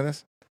doing anything with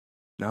this?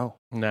 No.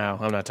 No,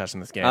 I'm not touching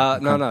this game.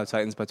 No.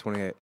 Titans by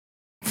 28.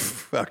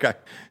 Okay.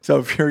 So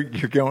if you're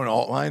going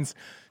alt lines,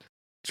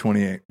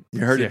 28.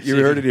 You heard it. You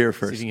heard it here See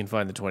first. if you can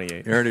find the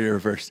 28. You heard it here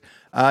first.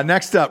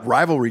 Next up,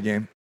 rivalry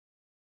game.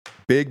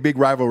 Big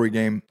rivalry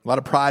game. A lot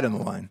of pride on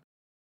the line.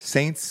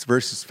 Saints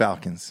versus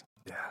Falcons.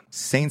 Yeah.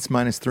 Saints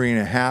minus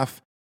 3.5.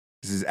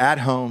 This is at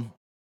home.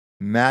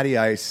 Matty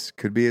Ice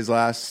could be his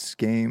last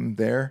game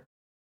there.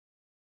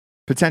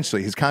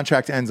 Potentially. His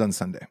contract ends on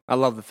Sunday. I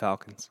love the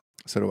Falcons.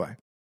 So do I. I'm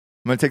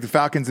going to take the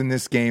Falcons in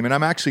this game, and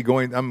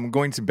I'm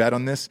going to bet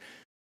on this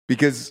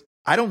because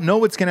I don't know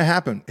what's going to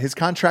happen. His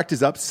contract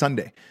is up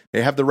Sunday.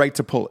 They have the right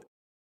to pull it.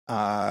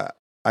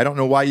 I don't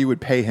know why you would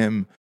pay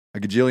him a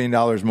gajillion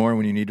dollars more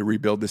when you need to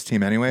rebuild this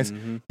team anyways.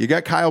 Mm-hmm. You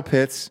got Kyle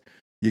Pitts.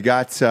 You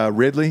got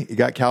Ridley. You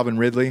got Calvin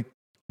Ridley. And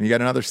you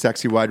got another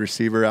sexy wide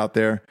receiver out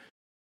there.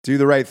 Do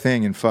the right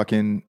thing and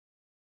fucking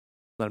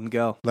Let him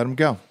go. let him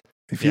go.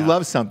 If you Yeah.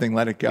 love something,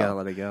 let it go. Yeah,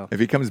 let it go. If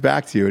he comes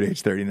back to you at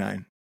age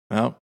 39,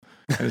 well,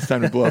 then it's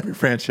time to blow up your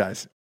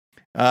franchise.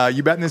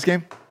 You betting this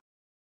game?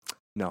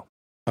 No.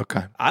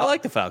 Okay. I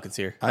like the Falcons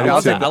here. I I do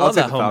love too. that. I I'll love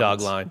take that the home dog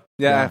Falcons. line.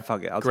 Yeah, Yeah.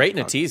 fuck it. Great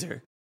in a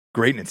teaser.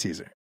 Great in a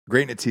teaser.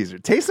 Great in a teaser.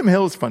 Taysom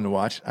Hill is fun to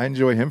watch. I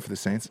enjoy him for the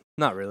Saints.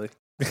 Not really.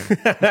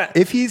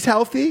 If he's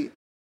healthy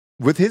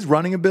with his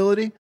running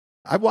ability,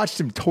 I watched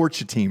him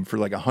torch a team for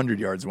like 100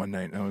 yards one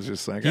night. And I was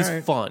just like, He's all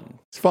right. fun.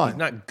 It's fun. He's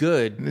not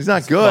good. He's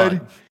not good.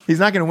 fun. He's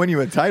not going to win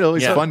you a title.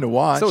 He's Yeah. fun to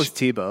watch. So is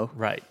Tebow.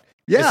 Right.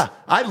 yeah.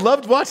 I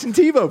loved watching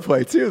Tebow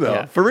play too, though.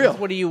 Yeah. For real.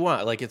 What do you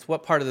want? Like, it's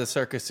what part of the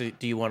circus do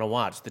you want to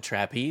watch? The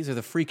trapeze or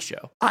the freak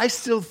show? I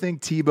still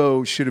think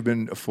Tebow should have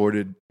been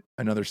afforded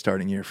another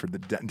starting year for the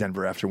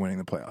Denver after winning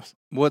the playoffs.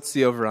 What's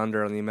the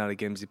over-under on the amount of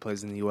games he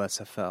plays in the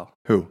USFL?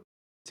 Who?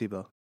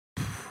 Tebow.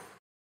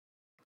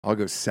 I'll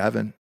go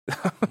 7.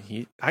 I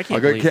I'll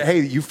can't go, believe it. hey,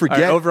 you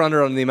forget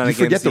Over-under on the amount you of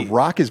games. forget The he-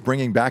 Rock is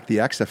bringing back the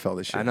XFL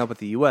this year. I know, but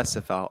the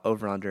USFL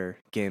over-under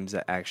games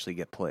that actually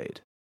get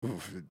played.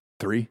 Oof,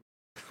 3.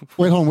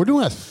 Wait, hold on. We're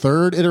doing a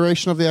third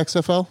iteration of the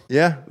XFL?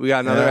 Yeah. We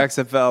got another Yeah.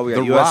 XFL. We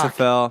got The Rock.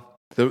 USFL.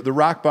 The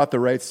Rock bought the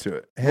rights to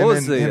it. Him, What was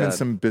and, the, him and uh,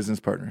 some business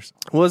partners.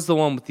 What was the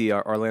one with the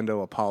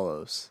Orlando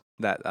Apollos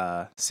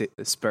that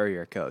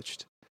Spurrier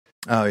coached?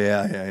 Oh,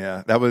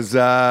 yeah. That was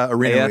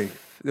Arena League.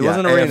 It Yeah,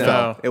 wasn't Arena.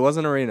 AFL. It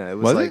wasn't Arena. It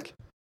was, Was it? like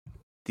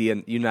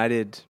the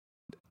United,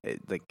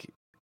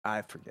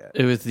 I forget.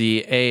 It was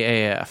the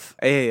AAF,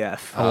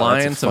 AAF. Oh,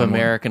 Alliance that's a of fun one.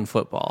 American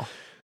Football.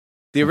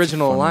 The That's a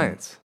original fun one.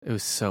 alliance. It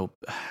was so,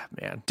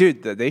 man.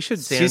 Dude, they should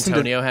San cease and,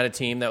 Antonio had a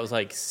team that was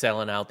like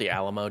selling out the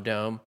Alamo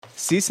Dome.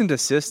 cease and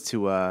desist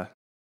to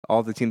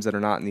all the teams that are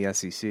not in the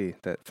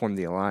SEC that form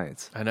the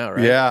alliance. I know,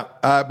 right? Yeah.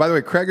 By the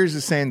way, Craigers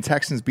is saying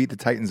Texans beat the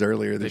Titans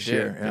earlier They this did.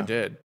 year. They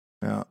did.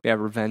 Yeah. Yeah,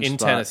 revenge In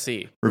spot.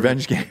 Tennessee.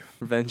 Revenge game.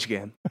 Revenge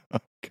game.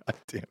 God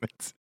damn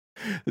it.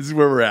 This is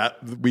where we're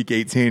at, week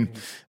 18.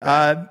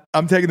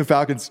 I'm taking the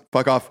Falcons.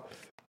 Fuck off.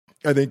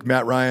 I think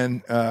Matt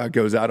Ryan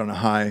goes out on a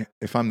high.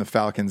 If I'm the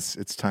Falcons,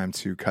 it's time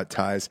to cut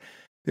ties.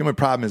 The only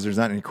problem is there's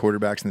not any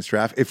quarterbacks in this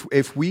draft.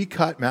 If we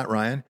cut Matt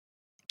Ryan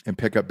and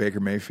pick up Baker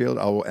Mayfield,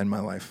 I will end my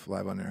life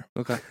live on air.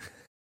 Okay.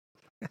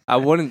 I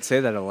wouldn't say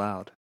that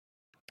aloud.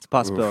 It's a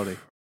possibility.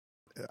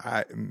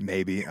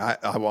 Maybe.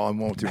 I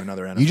won't do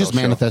another NFL You just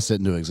show. manifest it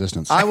into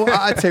existence.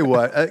 I'd say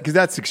what, because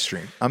that's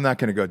extreme. I'm not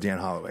going to go Dan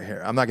Holloway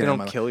here. I'm not You going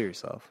to don't kill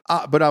yourself.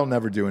 but I'll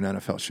never do an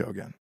NFL show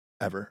again,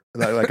 ever.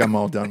 Like I'm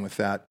all done with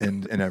that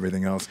and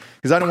everything else,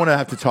 because I don't want to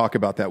have to talk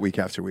about that week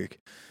after week,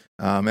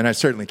 and I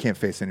certainly can't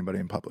face anybody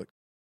in public.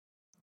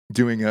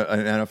 Doing an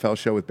NFL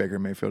show with Baker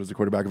Mayfield as the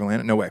quarterback of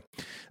Atlanta, no way.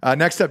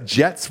 Next up,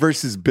 Jets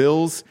versus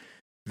Bills.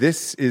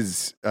 This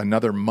is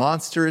another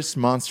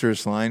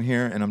monstrous line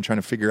here, and I'm trying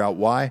to figure out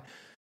why.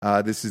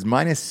 This is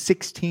minus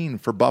 16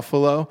 for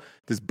Buffalo.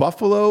 Does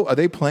Buffalo, are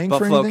they playing for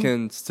Buffalo anything?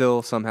 can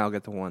still somehow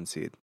get the 1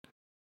 seed.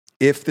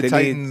 If the They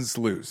Titans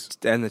lose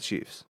And the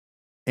Chiefs.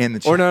 and the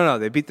Chiefs. Or no,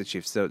 they beat the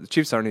Chiefs. So the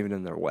Chiefs aren't even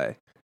in their way.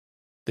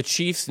 The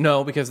Chiefs,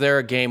 no, because they're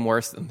a game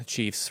worse than the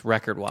Chiefs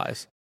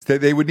record-wise.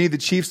 They would need the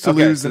Chiefs to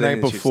Okay, lose so the they night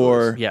need the Chiefs to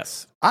before. lose.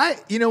 Yes.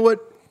 You know what?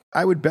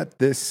 I would bet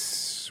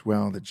this.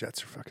 Well, the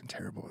Jets are fucking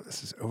terrible.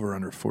 This is over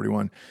under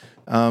 41.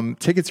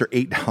 Tickets are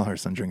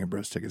 $8 on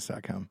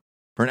drinkingbrostickets.com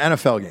for an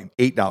NFL game.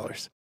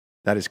 $8.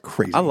 That is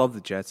crazy. I love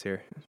the Jets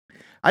here.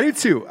 I do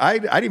too.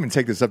 I'd even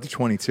take this up to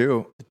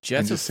 22 Jets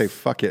and just say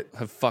fuck it.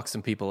 have fucked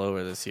some people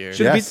over this year.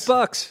 Should have beat Yes. the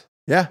Bucks.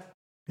 Yeah.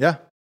 Yeah.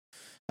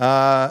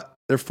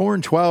 They're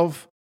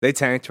 4-12. They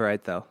tanked,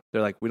 right, though.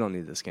 They're like, we don't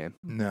need this game.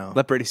 No.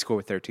 Let Brady score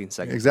with 13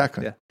 seconds.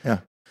 Exactly. Yeah.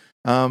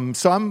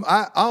 So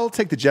I'll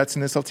take the Jets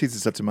in this. I'll tease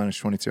this up to minus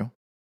 22.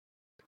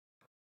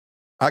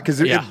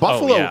 Because Yeah.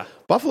 Buffalo Oh, yeah.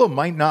 Buffalo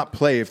might not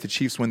play if the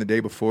Chiefs win the day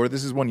before.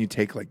 This is one you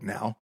take like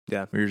now.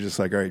 Yeah. Where you're just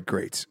like, all right,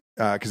 great.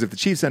 Because if the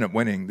Chiefs end up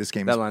winning, this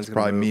game That is line's gonna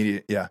probably move.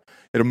 immediate. Yeah,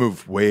 it'll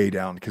move way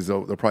down because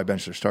they'll probably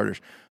bench their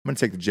starters. I'm going to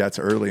take the Jets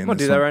early. I'm going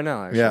to do that right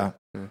now, actually.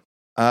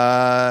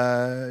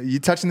 Yeah. You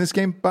touching this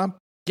game, Bob?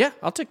 Yeah,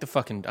 I'll take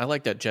I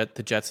like the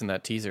Jets in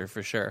that teaser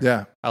for sure.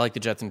 Yeah. I like the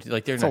Jets and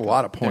like they're It's not a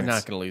lot of They're points.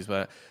 not going to lose,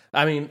 but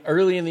I mean,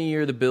 early in the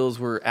year the Bills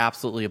were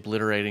absolutely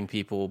obliterating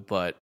people,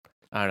 but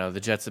I don't know, the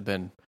Jets have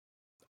been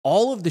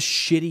all of the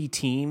shitty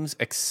teams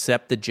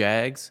except the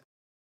Jags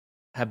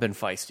have been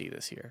feisty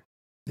this year.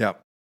 Yeah.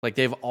 Like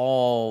they've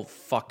all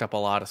fucked up a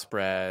lot of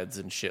spreads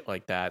and shit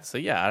like that. So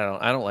yeah,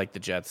 I don't like the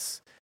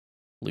Jets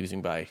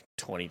losing by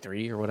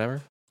 23 or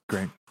whatever.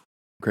 Great.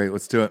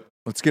 Let's do it.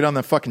 Let's get on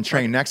the fucking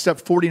train. Next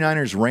up,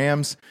 49ers,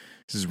 Rams.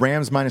 This is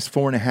Rams minus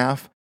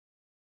 4.5.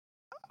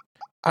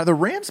 Are the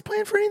Rams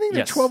playing for anything? They're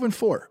Yes.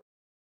 12-4.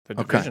 The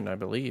Okay. division, I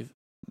believe.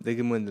 They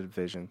can win the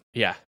division.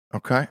 Yeah.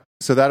 Okay.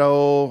 So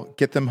that'll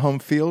get them home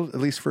field, at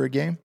least for a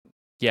game.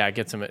 Yeah, it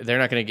gets them. They're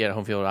not going to get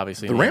home field,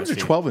 obviously. The in Rams are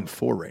NFC.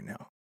 12-4 right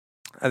now.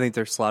 I think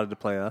they're slotted to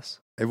play us.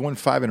 They've won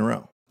 5 in a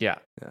row. Yeah.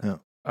 Yeah.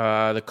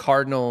 The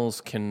Cardinals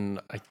can,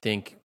 I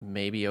think,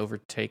 maybe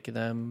overtake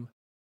them.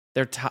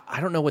 I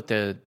don't know what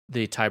the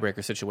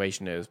tiebreaker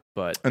situation is,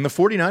 but And the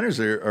 49ers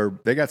are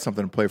they got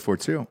something to play for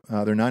too.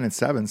 They're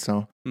 9-7,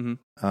 so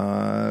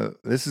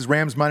this is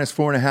Rams minus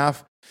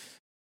 4.5.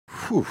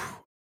 Whew.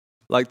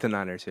 Like the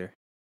Niners here.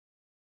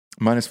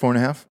 Minus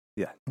 4.5?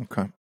 Yeah.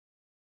 Okay.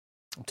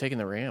 I'm taking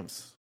the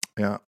Rams.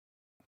 Yeah.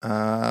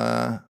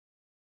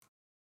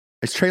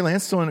 Is Trey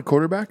Lance still in at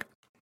quarterback?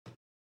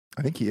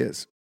 I think he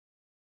is.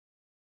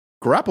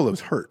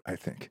 Garoppolo's hurt, I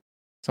think.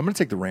 So I'm going to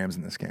take the Rams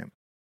in this game.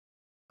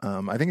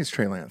 I think it's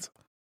Trey Lance.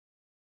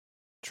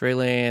 Trey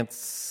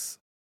Lance,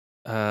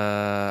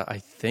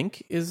 I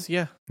think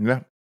Yeah.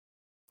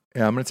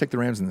 Yeah, I'm going to take the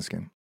Rams in this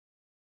game.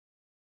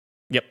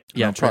 Yep. And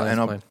Yeah. I'll Trey pro- Lance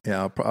and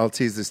playing. I'll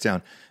tease this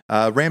down.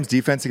 Rams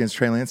defense against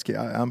Trey Lance.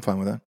 I'm fine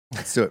with that.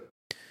 Let's do it.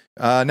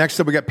 Next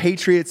up, we got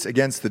Patriots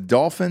against the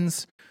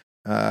Dolphins.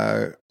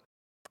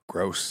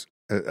 Gross.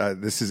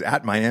 This is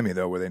at Miami,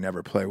 though, where they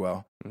never play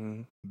well.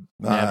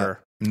 Never.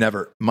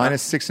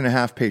 Minus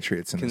 6.5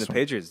 Patriots in Can this the one.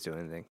 Patriots do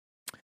anything?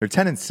 They're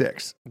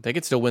 10-6. They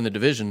could still win the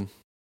division,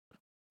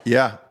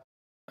 Yeah,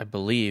 I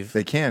believe.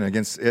 they can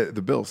against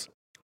the Bills.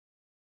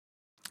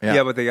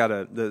 Yeah, but they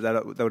gotta.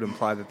 That would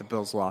imply that the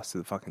Bills lost to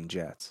the fucking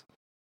Jets.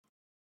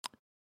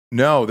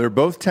 No, they're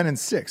both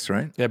 10-6,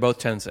 right? They're both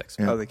 10-6.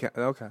 Yeah. Oh, they can't.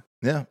 Okay.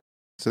 Yeah.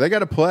 So they got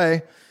to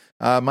play.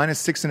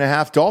 Minus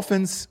 6.5.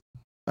 Dolphins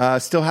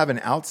still have an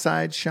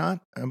outside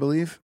shot, I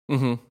believe.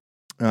 Mm-hmm.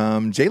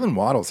 Jalen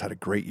Waddle's had a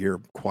great year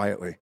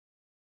quietly.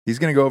 He's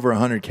going to go over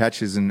 100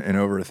 catches and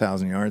over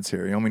 1,000 yards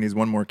here. He only needs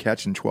one more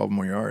catch and 12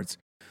 more yards.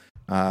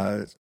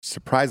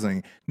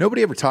 Surprisingly,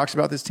 nobody ever talks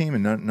about this team,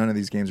 and none of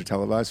these games are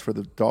televised for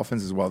the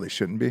Dolphins as well. They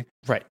shouldn't be.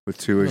 Right. With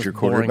Tua as your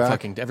Boring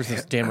quarterback. ever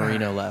since Dan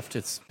Marino left,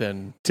 it's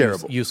been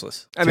Terrible.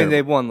 useless. I mean,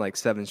 they won like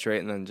 7 straight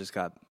and then just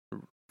got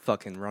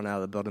fucking run out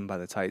of the building by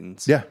the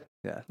Titans. Yeah.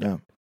 Yeah.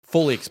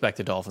 Fully expect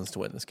the Dolphins to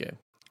win this game.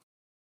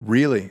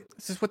 Really?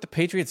 This is what the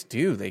Patriots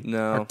do. They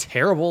No. are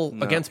terrible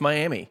No. against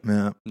Miami.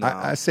 Yeah. No.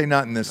 I say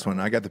not in this one.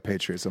 I got the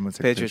Patriots. I'm going to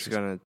take Patriots the are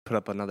Patriots. going to put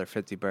up another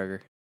 50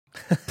 burger.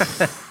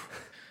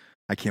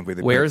 I can't believe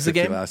they Where put up is the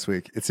 50 game? last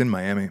week. It's in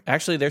Miami.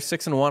 Actually, they're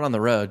 6-1 on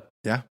the road.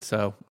 Yeah.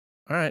 So,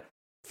 all right.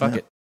 Fuck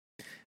Yeah.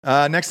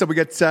 it. Next up, we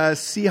got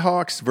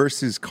Seahawks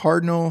versus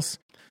Cardinals.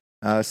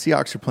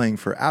 Seahawks are playing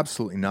for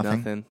absolutely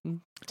nothing.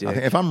 Dick.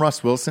 If I'm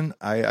Russ Wilson,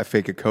 I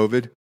fake a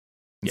COVID,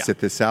 Yeah. sit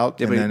this out,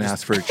 Yeah, and but then just-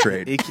 ask for a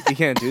trade. He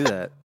can't do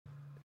that.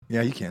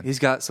 Yeah, you can. He's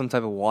got some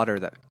type of water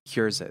that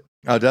cures it.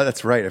 Oh,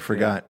 that's right. I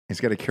forgot. He's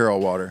got a Carroll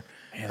water.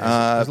 Man,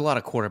 there's a lot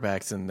of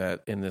quarterbacks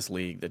in this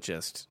league that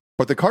just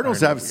But the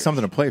Cardinals Iron have Warriors.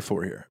 something to play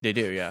for here. they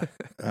do, yeah.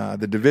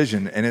 The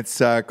division, and it's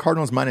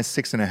Cardinals minus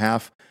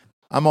 6.5.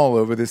 I'm all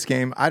over this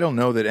game. I don't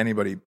know that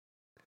anybody.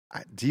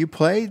 Do you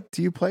play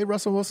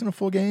Russell Wilson a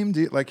full game?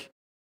 Do you,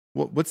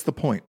 what's the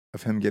point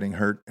of him getting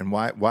hurt, and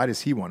why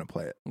does he want to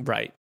play it?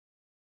 Right.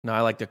 No,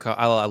 I like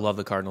I love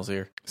the Cardinals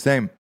here.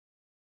 Same.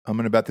 I'm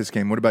going to bet this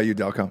game. What about you,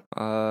 Delco?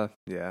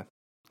 Yeah.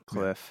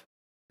 Cliff.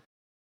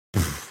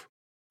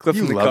 Cliff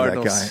You from the love that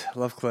Cardinals. guy.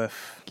 Love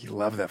Cliff. You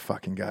love that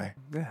fucking guy.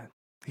 Yeah.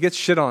 He gets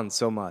shit on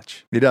so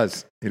much. He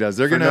does. They're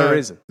For gonna. no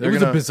reason. It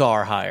was a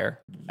bizarre hire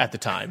at the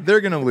time.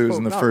 They're gonna lose Well,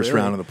 in the not first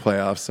really. round of the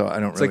playoffs, so I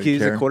don't It's really like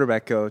he's care. a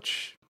quarterback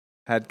coach,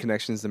 had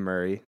connections to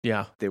Murray.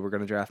 Yeah, They were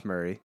going to draft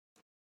Murray.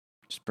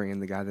 Just bring in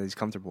the guy that he's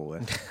comfortable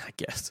with. I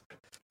guess.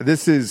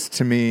 This is,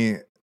 to me,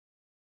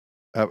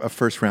 a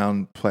first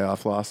round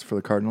playoff loss for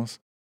the Cardinals.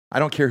 I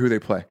don't care who they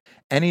play.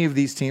 Any of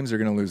these teams are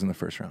going to lose in the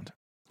first round.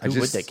 Who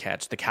would they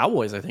catch? The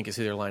Cowboys, I think, is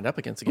who they're lined up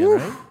against again,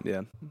 right?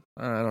 Yeah.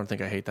 I don't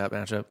think I hate that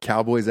matchup.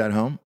 Cowboys at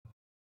home?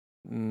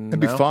 That'd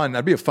be fun.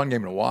 That'd be a fun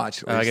game to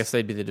watch. I guess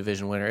they'd be the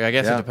division winner. I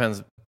guess it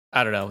depends.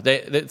 I don't know.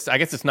 I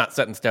guess it's not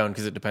set in stone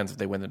because it depends if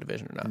they win the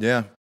division or not.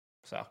 Yeah.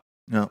 So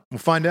no, we'll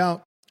find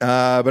out.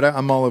 But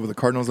I'm all over the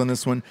Cardinals on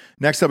this one.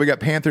 Next up, we got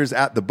Panthers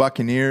at the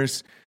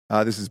Buccaneers.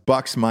 This is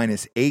Bucks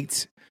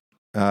 -8.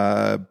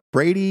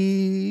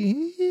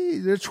 Brady,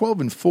 they're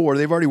 12-4.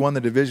 They've already won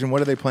the division.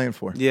 What are they playing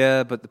for?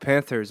 Yeah, but the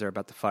Panthers are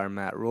about to fire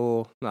Matt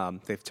Rule.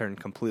 They've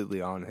turned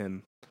completely on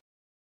him.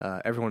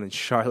 Everyone in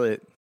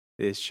Charlotte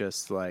is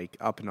just like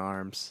up in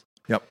arms.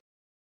 Yep.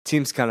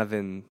 Team's kind of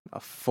in a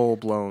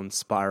full-blown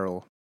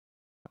spiral.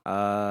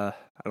 I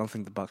don't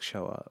think the Bucs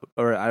show up,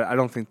 or I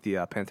don't think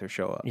the Panthers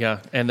show up. Yeah,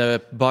 and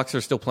the Bucs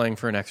are still playing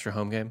for an extra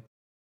home game.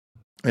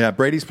 Yeah,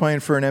 Brady's playing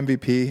for an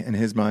MVP in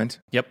his mind.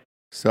 Yep.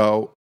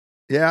 So,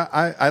 yeah,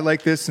 I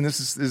like this, and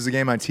this is a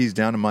game I teased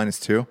down to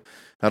 -2.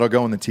 That'll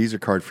go in the teaser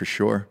card for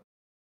sure.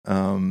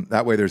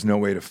 That way, there's no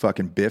way to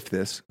fucking biff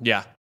this.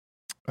 Yeah.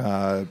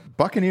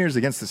 Buccaneers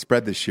against the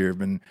spread this year have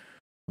been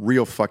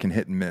real fucking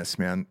hit and miss,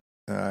 man.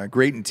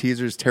 Great in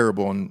teasers,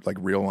 terrible in like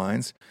real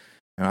lines,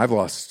 and I've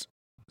lost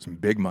some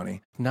big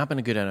money. Not been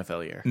a good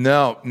NFL year.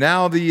 No.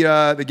 Now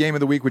the game of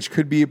the week, which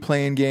could be a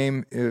playing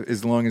game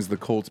as long as the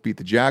Colts beat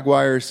the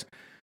Jaguars.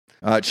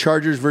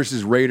 Chargers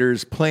versus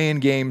Raiders, playing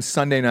game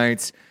Sunday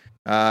nights.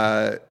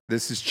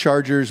 This is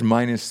Chargers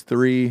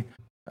 -3.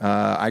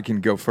 I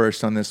can go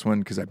first on this one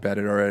because I bet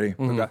it already.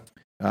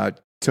 Mm-hmm.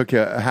 Took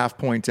a half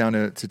point down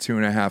to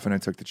 2.5, and I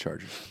took the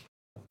Chargers.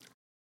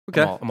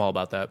 Okay. I'm all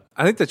about that.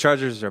 I think the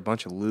Chargers are a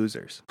bunch of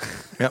losers.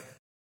 Yep.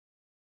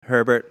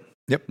 Herbert.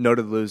 Yep.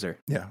 Noted loser.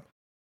 Yeah.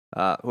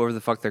 Whoever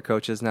the fuck their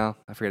coach is now,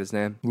 I forget his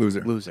name.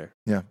 Loser.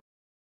 Yeah.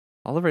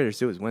 All the Raiders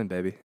do is win,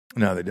 baby.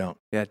 No, they don't.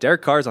 Yeah,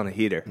 Derek Carr's on a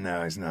heater.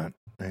 No, he's not.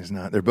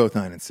 They're both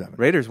 9-7.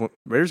 Raiders are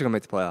gonna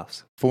make the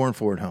playoffs.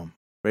 4-4 at home.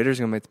 Raiders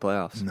are gonna make the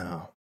playoffs.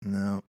 No.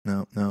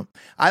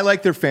 I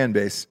like their fan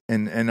base,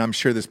 and I'm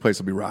sure this place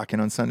will be rocking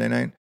on Sunday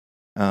night.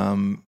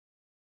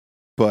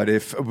 But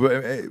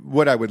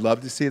what I would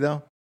love to see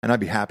though, and I'd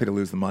be happy to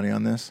lose the money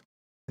on this,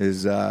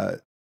 is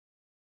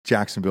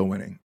Jacksonville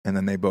winning, and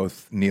then they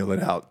both kneel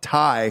it out,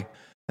 tie,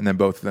 and then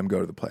both of them go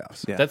to the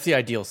playoffs. Yeah. That's the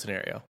ideal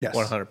scenario. Yes.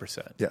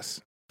 100%.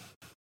 Yes.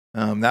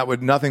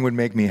 Nothing would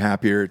make me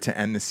happier to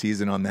end the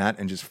season on that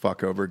and just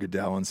fuck over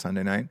Goodell on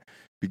Sunday night.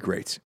 Be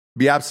great.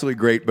 Be absolutely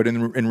great. But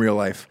in real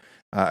life,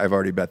 I've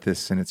already bet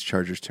this, and it's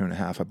Chargers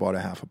 2.5. I bought a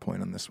half a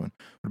point on this one.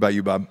 What about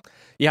you, Bob?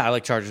 Yeah, I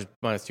like Chargers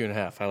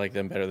 -2.5. I like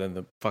them better than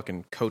the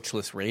fucking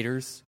coachless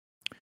Raiders.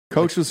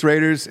 Coachless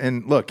Raiders,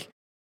 and look,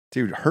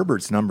 dude,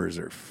 Herbert's numbers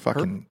are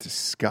fucking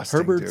disgusting.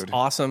 Herbert's dude.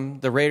 awesome.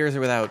 The Raiders are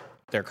without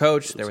their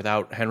coach. They're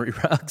without Henry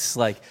Ruggs.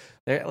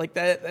 They're like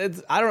that.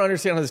 I don't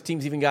understand how this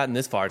team's even gotten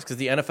this far. It's because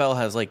the NFL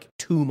has like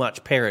too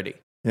much parity.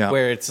 Yeah.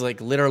 Where it's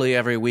like literally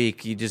every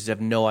week you just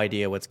have no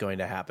idea what's going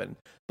to happen,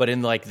 but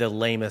in like the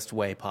lamest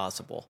way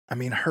possible. I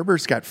mean,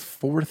 Herbert's got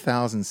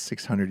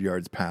 4,600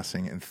 yards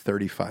passing and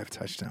 35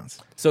 touchdowns.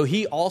 So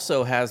he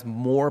also has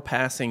more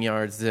passing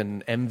yards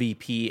than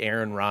MVP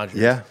Aaron Rodgers.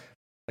 Yeah.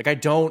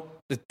 Like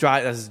this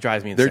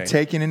drives me insane. They're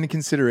taking into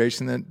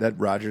consideration that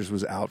Rodgers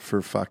was out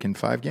for fucking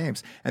 5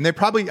 games. And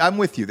I'm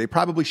with you, they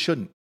probably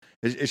shouldn't.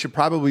 It should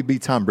probably be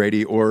Tom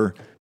Brady or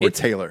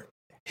Taylor.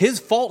 His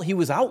fault he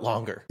was out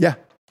longer. Yeah.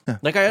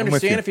 Like, I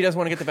understand if he doesn't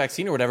want to get the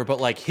vaccine or whatever, but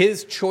like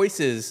his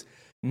choices,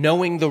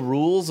 knowing the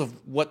rules of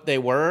what they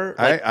were,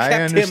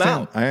 kept him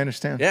out. I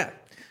understand. Yeah.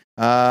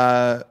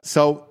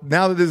 So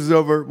now that this is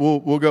over,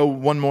 we'll go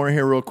one more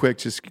here real quick,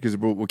 just because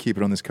we'll keep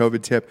it on this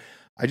COVID tip.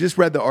 I just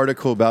read the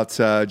article about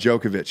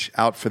Djokovic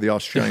out for the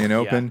Australian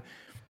Open.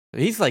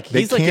 He's they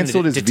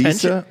canceled his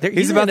visa.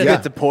 He's about to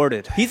get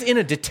deported. He's in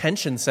a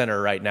detention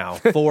center right now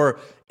for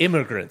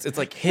immigrants. It's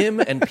like him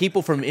and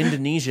people from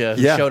Indonesia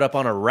who showed up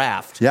on a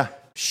raft. Yeah.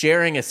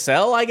 Sharing a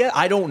cell, I guess.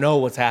 I don't know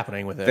what's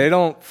happening with it. They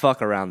don't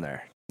fuck around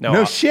there.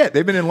 No shit.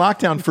 They've been in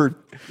lockdown for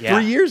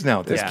 3 years now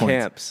at this point.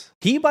 Camps.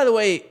 He, by the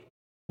way,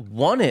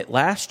 won it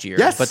last year,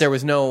 but there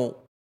was no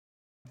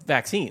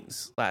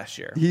vaccines last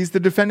year. He's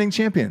the defending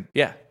champion.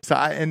 Yeah. So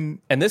and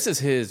this is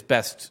his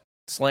best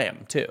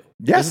slam, too.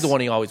 Yes. This is the one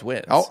he always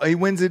wins. Oh, he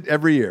wins it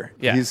every year.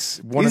 Yeah. He's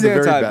one of the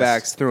very anti-vax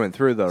best. through and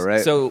through, though,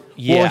 right? So,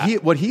 yeah. Well,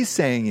 what he's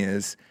saying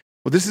is,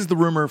 this is the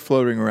rumor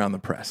floating around the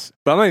press.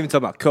 But I'm not even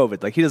talking about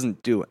COVID. Like, he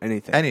doesn't do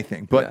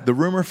anything. But the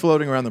rumor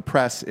floating around the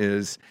press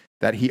is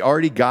that he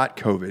already got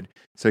COVID,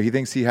 so he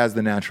thinks he has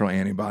the natural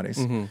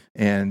antibodies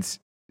and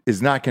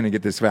is not going to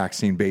get this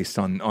vaccine based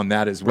on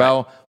that as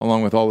well,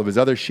 along with all of his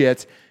other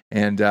shit.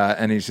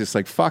 And he's just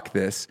like, fuck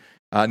this.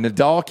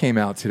 Nadal came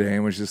out today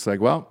and was just like,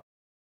 well,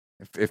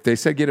 if they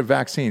said get a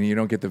vaccine and you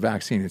don't get the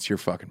vaccine, it's your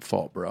fucking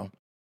fault, bro.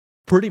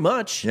 Pretty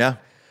much. Yeah.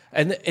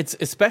 And it's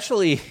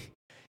especially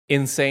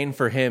insane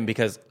for him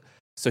because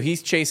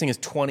he's chasing his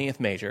 20th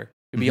major.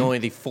 It'd be only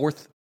the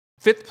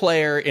fifth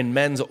player in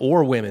men's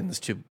or women's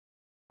to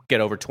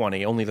get over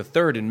 20, only the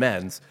third in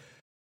men's.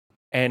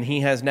 And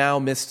he has now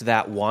missed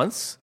that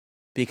once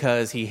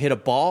because he hit a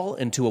ball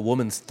into a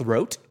woman's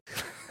throat.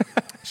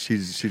 She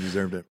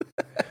deserved it.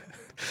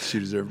 She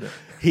deserved it.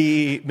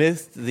 He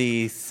missed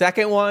the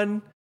second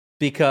one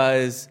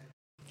because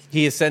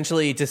he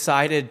essentially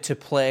decided to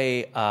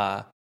play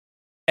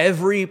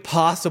every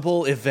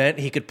possible event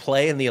he could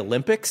play in the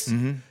Olympics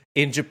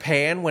in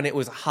Japan when it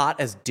was hot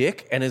as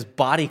dick and his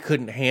body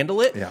couldn't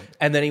handle it. Yeah.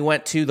 And then he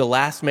went to the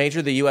last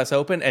major, the U.S.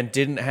 Open, and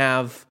didn't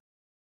have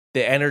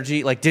the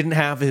energy, like didn't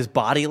have his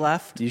body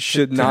left. You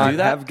should not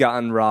have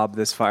gotten Rob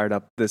this fired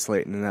up this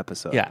late in an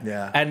episode.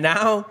 Yeah. And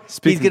now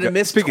he's going to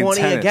miss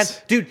 20 again.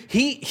 Dude,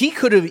 he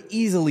could have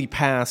easily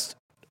passed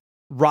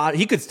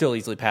he could still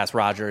easily pass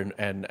Roger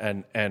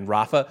and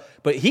Rafa,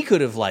 but he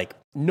could have, like,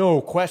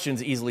 no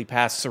questions, easily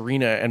passed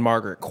Serena and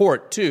Margaret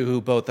Court, too,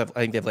 who both have, I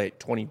think they have like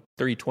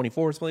 23,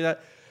 24, something like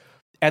that.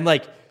 And,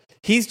 like,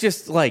 he's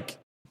just, like,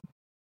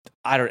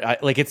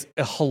 it's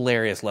a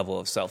hilarious level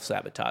of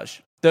self-sabotage.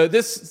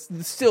 This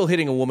still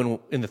hitting a woman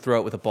in the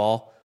throat with a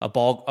ball,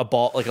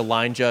 like a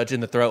line judge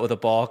in the throat with a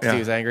ball because he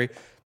was angry,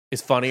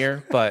 is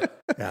funnier, but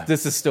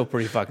this is still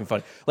pretty fucking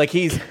funny. Like,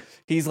 he's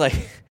like,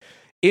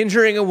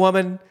 injuring a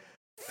woman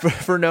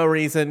for no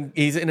reason.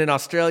 He's in an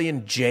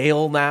Australian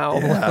jail now.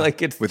 Yeah,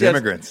 like it's with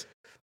immigrants.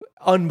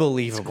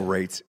 Unbelievable. It's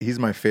great. He's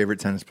my favorite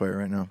tennis player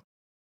right now.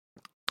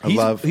 He's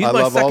I my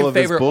love second all of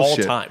his favorite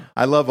bullshit. all time.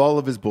 I love all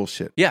of his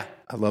bullshit. Yeah.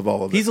 I love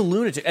all of it. He's a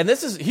lunatic. And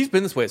he's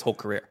been this way his whole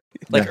career.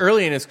 Like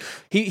early in his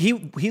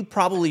he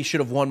probably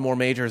should have won more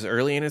majors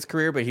early in his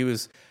career, but he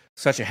was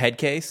such a head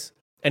case.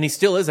 And he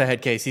still is a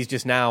head case. He's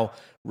just now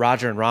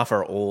Roger and Rafa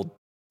are old,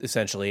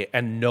 essentially,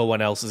 and no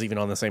one else is even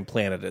on the same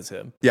planet as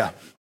him. Yeah.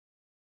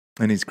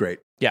 And he's great.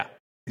 Yeah.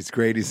 He's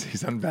great. He's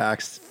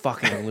unvaxxed.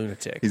 Fucking a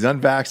lunatic. He's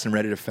unvaxxed and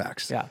ready to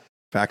fax. Yeah.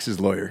 Fax his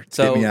lawyer.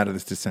 So, get me out of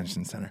this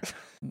detention center.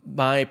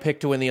 My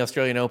pick to win the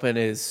Australian Open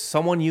is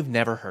someone you've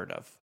never heard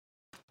of.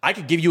 I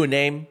could give you a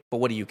name, but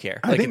what do you care?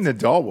 I think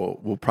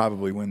Nadal will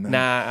probably win that.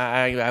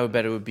 Nah, I would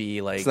bet it would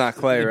be like... It's not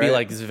clay, it'd right? be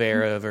like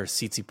Zverev or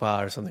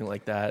Tsitsipas or something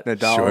like that.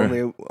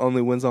 Nadal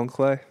only wins on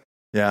clay?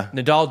 Yeah.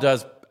 Nadal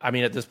does... I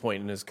mean, at this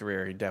point in his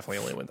career, he definitely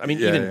only wins. I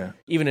mean,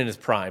 even in his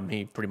prime,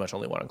 he pretty much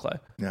only won on clay.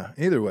 Yeah,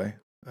 either way.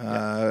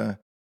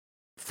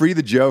 Free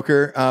the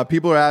Joker.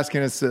 People are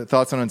asking us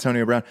thoughts on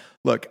Antonio Brown.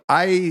 Look,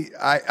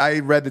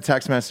 I read the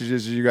text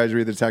messages. Did you guys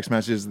read the text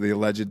messages, the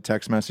alleged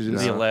text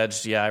messages? The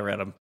alleged, yeah, I read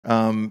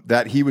them.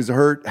 That he was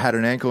hurt, had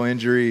an ankle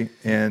injury,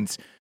 and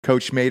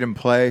coach made him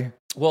play.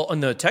 Well,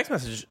 on the text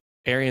message,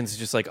 Arians is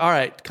just like, all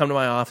right, come to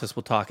my office,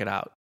 we'll talk it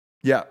out.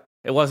 Yeah.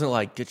 It wasn't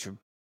like, get your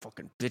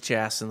fucking bitch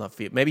ass in the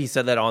field. Maybe he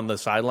said that on the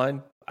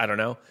sideline. I don't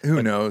know.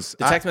 Who knows?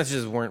 The text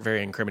messages weren't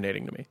very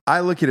incriminating to me.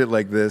 I look at it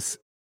like this.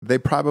 They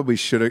probably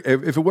should have.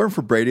 If it weren't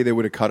for Brady, they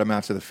would have cut him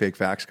after the fake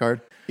vax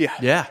card. Yeah.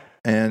 Yeah.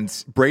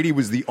 And Brady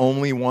was the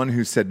only one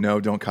who said, no,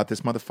 don't cut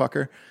this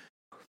motherfucker.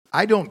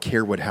 I don't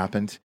care what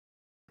happened.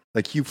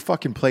 Like, you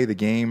fucking play the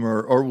game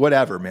or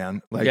whatever,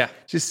 man. Like,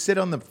 just sit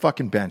on the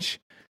fucking bench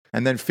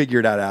and then figure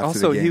it out after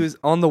also, the game. he was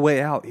on the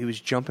way out. He was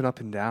jumping up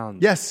and down.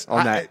 Yes.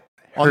 On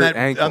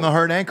the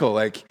hurt ankle.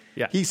 Like,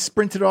 he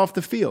sprinted off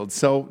the field.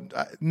 So,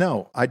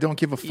 no, I don't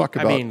give a fuck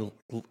about. I mean,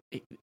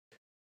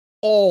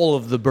 all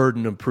of the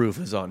burden of proof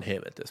is on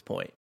him at this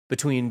point.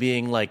 Between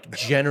being like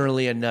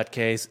generally a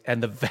nutcase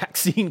and the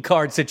vaccine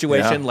card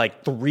situation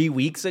like 3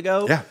 weeks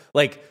ago. Yeah.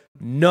 Like,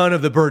 none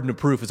of the burden of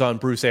proof is on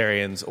Bruce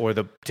Arians or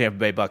the Tampa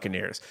Bay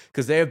Buccaneers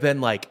because they have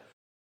been like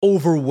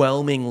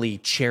overwhelmingly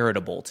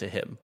charitable to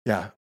him.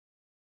 Yeah.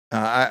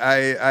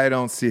 I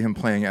don't see him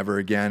playing ever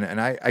again. And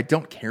I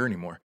don't care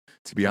anymore,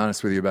 to be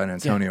honest with you, about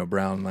Antonio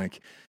Brown. Like,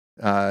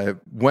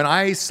 when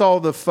I saw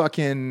the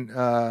fucking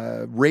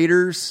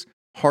Raiders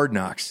Hard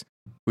Knocks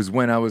was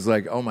when I was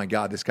like, oh my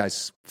God, this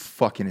guy's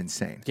fucking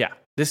insane. Yeah.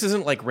 This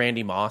isn't like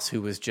Randy Moss,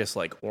 who was just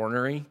like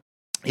ornery.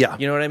 Yeah.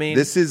 You know what I mean?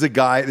 This is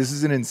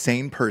an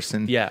insane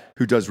person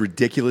who does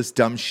ridiculous,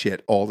 dumb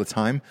shit all the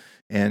time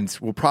and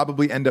will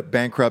probably end up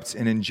bankrupt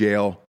and in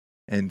jail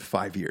in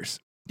 5 years.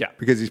 Yeah.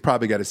 Because he's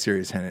probably got a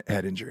serious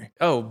head injury.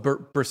 Oh,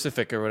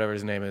 Bursific or whatever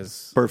his name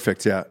is.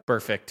 Perfect, yeah.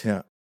 Perfect.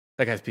 Yeah.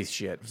 That guy's a piece of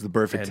shit. It was the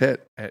perfect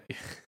hit.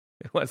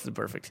 It was the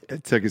perfect hit.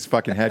 It took his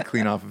fucking head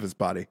clean off of his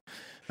body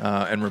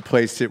and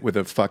replaced it with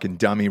a fucking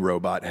dummy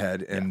robot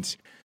head. And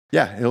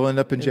yeah, he'll end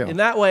up in jail. In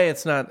that way,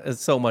 it's not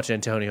so much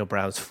Antonio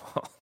Brown's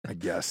fault. I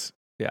guess.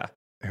 Yeah.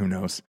 Who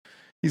knows?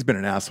 He's been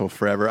an asshole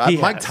forever.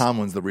 Mike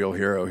Tomlin's the real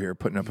hero here,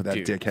 putting up with that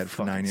dickhead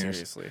for 9 years.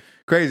 Seriously.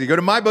 Crazy. Go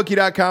to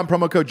mybookie.com,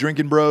 promo code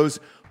Drinking Bros.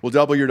 We'll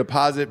double your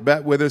deposit.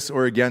 Bet with us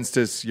or against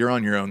us. You're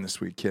on your own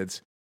this week,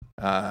 kids.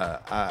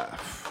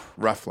 Rough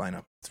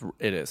lineup.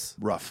 It is.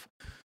 Rough.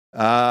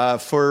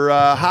 For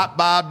Hot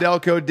Bob,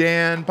 Delco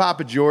Dan,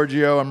 Papa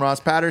Giorgio, I'm Ross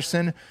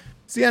Patterson.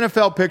 It's the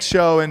NFL Picks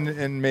Show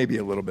and maybe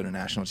a little bit of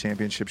National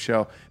Championship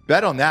Show.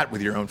 Bet on that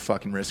with your own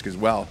fucking risk as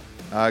well.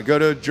 Go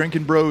to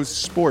Drinking Bros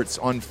Sports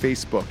on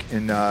Facebook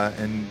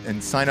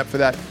and sign up for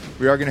that.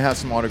 We are going to have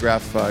some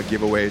autograph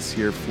giveaways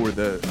here for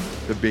the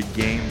big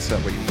games that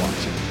we can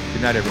watch.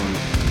 Good night,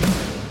 everyone.